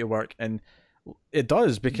whole movie to work, and it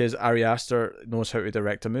does, because Ari Aster knows how to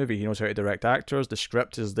direct a movie. He knows how to direct actors. The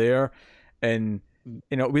script is there, and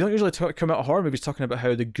we don't usually come out of horror movies talking about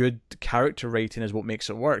how the good character writing is what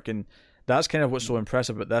makes it work, and that's kind of what's so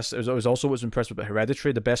impressive about this. It was also what's impressive about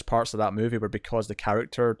Hereditary. The best parts of that movie were because the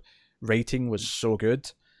character writing was so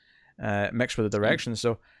good, mixed with the direction.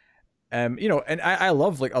 So, and I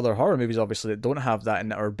love like other horror movies, obviously, that don't have that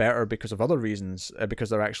and that are better because of other reasons,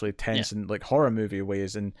 because they're actually tense in like horror movie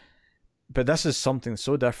ways. But this is something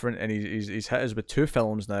so different, and he's hit us with two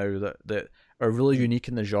films now that are really unique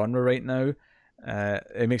in the genre right now.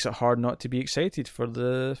 It makes it hard not to be excited for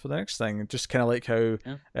the next thing. Just kind of like how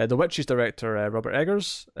The Witches director Robert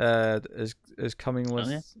Eggers is coming with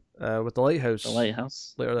The Lighthouse. The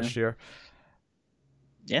Lighthouse later this year.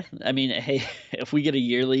 Yeah, I mean, hey, if we get a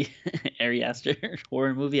yearly Ari Aster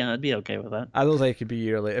horror movie, I'd be okay with that. I don't think it could be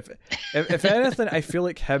yearly. If anything, I feel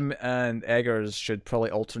like him and Eggers should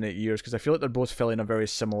probably alternate years, because I feel like they're both filling a very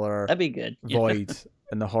similar That'd be good. void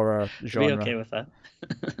in the horror genre. Be okay with that.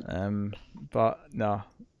 But no,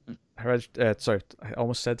 sorry, I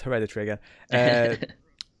almost said Hereditary again.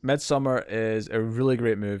 Midsummer is a really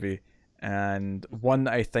great movie, and one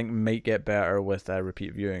that I think might get better with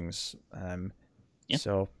repeat viewings.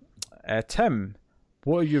 So, Tim,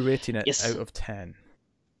 what are you rating it out of 10?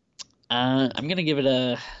 I'm gonna give it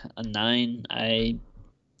a 9.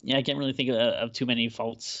 yeah, I can't really think of too many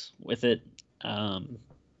faults with it.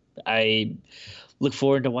 I look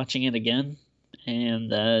forward to watching it again,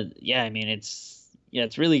 and yeah, I mean it's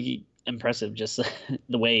really impressive just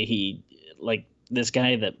the way he like this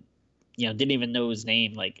guy that didn't even know his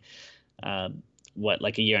name what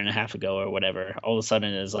like a year and a half ago or whatever all of a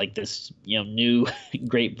sudden is like this new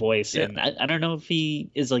great voice. Yeah. And I don't know if he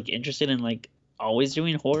is like interested in like always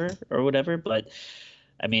doing horror or whatever, but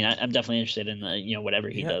I mean I'm definitely interested in whatever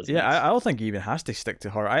he does Yeah, next. I don't think he even has to stick to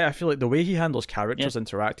horror. I feel like the way he handles characters Yeah,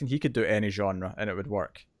 interacting, he could do any genre and it would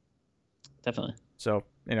work. definitely. So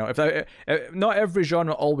if not every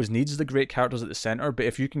genre always needs the great characters at the center, but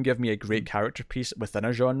if you can give me a great character piece within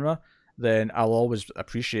a genre, then I'll always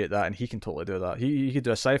appreciate that, and he can totally do that. He could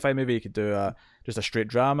do a sci-fi movie, he could do just a straight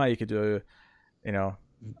drama, he could do an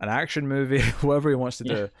action movie, whatever he wants to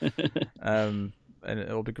do, and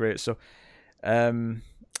it'll be great. So yeah,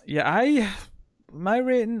 my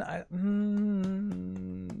rating,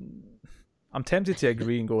 I'm tempted to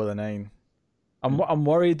agree and go with a 9. I'm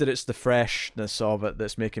worried that it's the freshness of it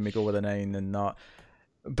that's making me go with a 9 and not.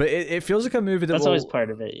 But it feels like a movie That's always part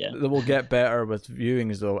of it, yeah. That will get better with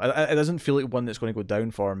viewings, though. It doesn't feel like one that's going to go down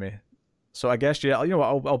for me. So I guess you know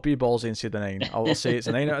what, I'll be ballsy and say the 9. I'll say it's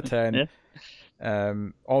a 9 out of 10. Yeah.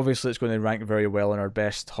 Obviously, it's going to rank very well in our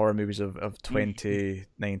best horror movies of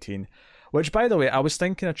 2019. Which, by the way, I was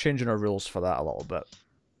thinking of changing our rules for that a little bit.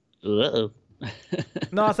 Uh-oh.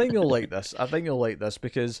 No, I think you'll like this.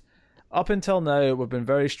 Because up until now, we've been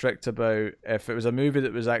very strict about if it was a movie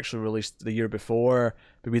that was actually released the year before,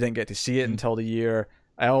 but we didn't get to see it until the year.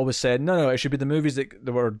 I always said, no, it should be the movies that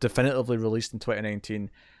were definitively released in 2019.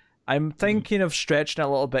 I'm thinking of stretching it a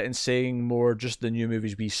little bit and saying more just the new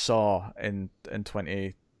movies we saw in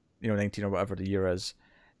 2019 or whatever the year is,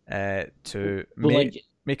 to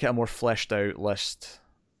make it a more fleshed out list.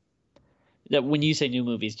 That when you say new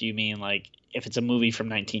movies, do you mean like if it's a movie from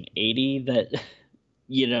 1980 that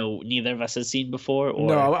neither of us has seen before? Or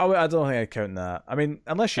no, I don't think I count that. I mean,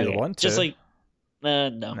 unless you want to. Just like no,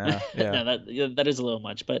 Nah, yeah. no, that is a little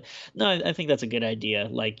much, but no, I think that's a good idea.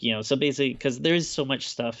 Like so basically, because there's so much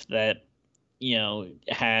stuff that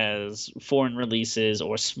has foreign releases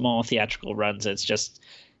or small theatrical runs. It's just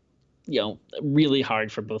really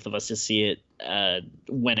hard for both of us to see it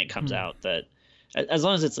when it comes out. That as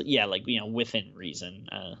long as it's within reason.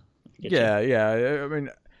 Yeah. I mean,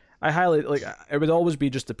 I highly it would always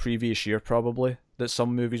be just the previous year probably that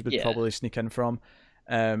some movies would probably sneak in from,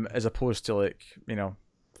 as opposed to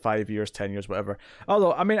 5 years, 10 years, whatever.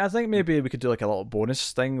 Although I mean, I think maybe we could do like a little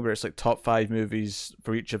bonus thing where it's like top 5 movies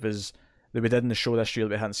for each of us that we did in the show this year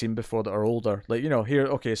that we hadn't seen before that are older. Like here,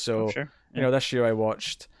 okay, so sure. This year I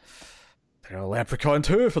watched Leprechaun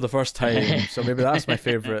 2 for the first time, so maybe that's my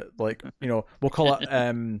favorite. We'll call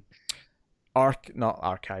it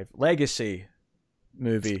Legacy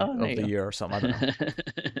movie of the year or something. I don't know.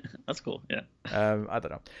 That's cool. Yeah. I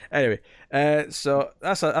don't know. Anyway, so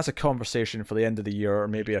that's a conversation for the end of the year or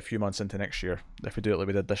maybe a few months into next year if we do it like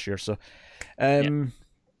we did this year. So,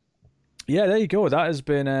 yeah, there you go. That has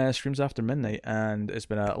been Screams After Midnight, and it's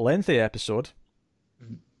been a lengthy episode.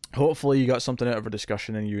 Hopefully you got something out of our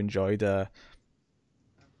discussion and you enjoyed our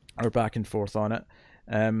back and forth on it.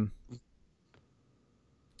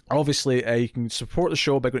 Obviously, you can support the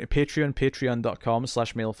show by going to Patreon,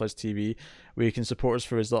 patreon.com/MaileFuzzTV, where you can support us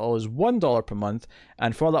for as little as $1 per month.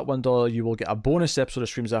 And for that $1, you will get a bonus episode of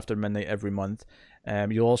Streams After Midnight every month.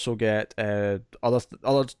 You'll also get other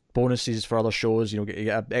bonuses for other shows. You get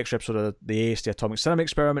an extra episode of the Ace, the Atomic Cinema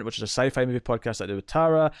Experiment, which is a sci-fi movie podcast that I do with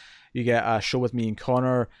Tara. You get a show with me and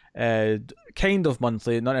Connor, kind of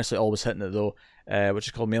monthly, not necessarily always hitting it though, which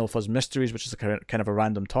is called Mail Fuzz Mysteries, which is a kind of a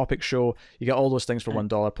random topic show. You get all those things for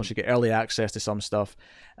 $1, plus you get early access to some stuff,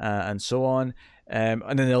 and so on.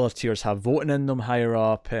 And then the other tiers have voting in them higher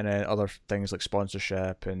up, and other things like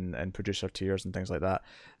sponsorship and producer tiers and things like that.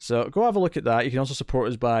 So go have a look at that. You can also support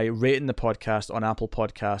us by rating the podcast on Apple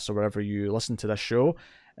Podcasts or wherever you listen to this show.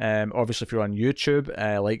 Obviously, if you're on YouTube,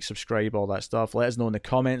 like, subscribe, all that stuff. Let us know in the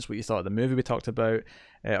comments what you thought of the movie we talked about,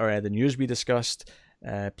 or the news we discussed.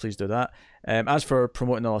 Please do that. As for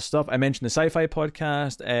promoting all this stuff, I mentioned the Sci-Fi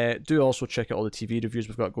podcast. Do also check out all the TV reviews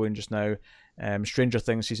we've got going just now. Stranger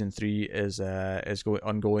Things season 3 is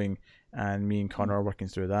ongoing, and me and Connor are working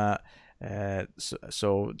through that.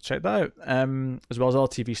 So check that out. As well as all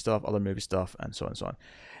TV stuff, other movie stuff, and so on and so on.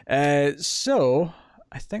 So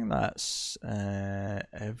I think that's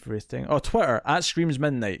everything. Oh, Twitter @Screams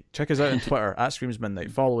Midnight. Check us out on Twitter @Screams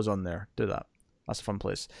Midnight. Follow us on there. Do that. That's a fun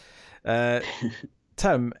place.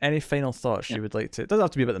 Tim, any final thoughts you would like to? It doesn't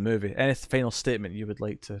have to be about the movie. Any final statement you would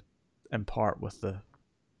like to impart with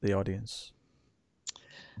the audience?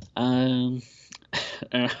 Um,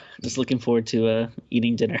 just looking forward to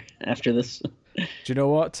eating dinner after this. Do you know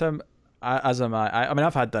what, Tim? As am I. I mean,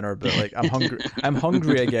 I've had dinner, but like I'm hungry. I'm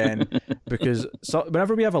hungry again because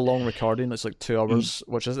whenever we have a long recording, it's like 2 hours,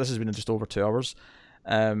 which this has been just over 2 hours.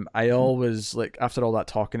 I always like after all that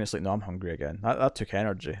talking, it's like, no, I'm hungry again. That took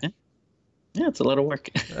energy. Yeah, it's a lot of work.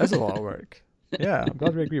 It is a lot of work. Yeah, I'm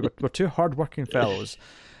glad we agree. We're two hard-working fellows.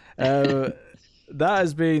 That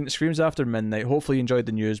has been Screams After Midnight. Hopefully you enjoyed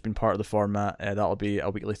the news, been part of the format. That'll be a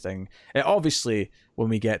weekly thing. Obviously, when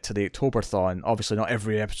we get to the Octoberthon, obviously not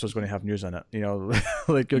every episode is going to have news in it. You know,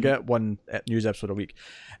 like you'll get one news episode a week.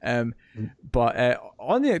 But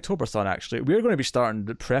on the Octoberthon, actually, we're going to be starting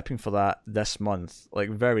prepping for that this month, like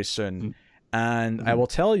very soon. And I will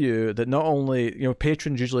tell you that not only,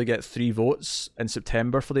 patrons usually get 3 votes in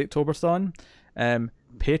September for the Octoberthon,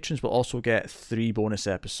 patrons will also get 3 bonus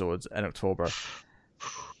episodes in October.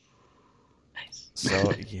 Nice.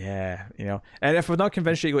 So yeah, and if we're not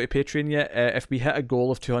convinced you to go to Patreon yet, if we hit a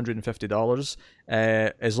goal of $250,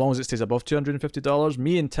 as long as it stays above $250,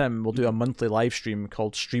 me and Tim will do a monthly live stream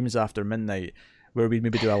called Streams After Midnight, where we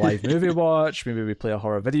maybe do a live movie watch, maybe we play a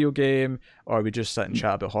horror video game, or we just sit and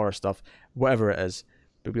chat about horror stuff, whatever it is.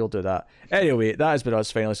 But we'll do that. Anyway, that has been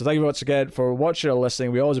us finally. So thank you once again for watching or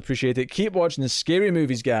listening. We always appreciate it. Keep watching the scary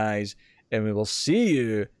movies, guys, and we will see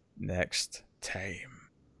you next time.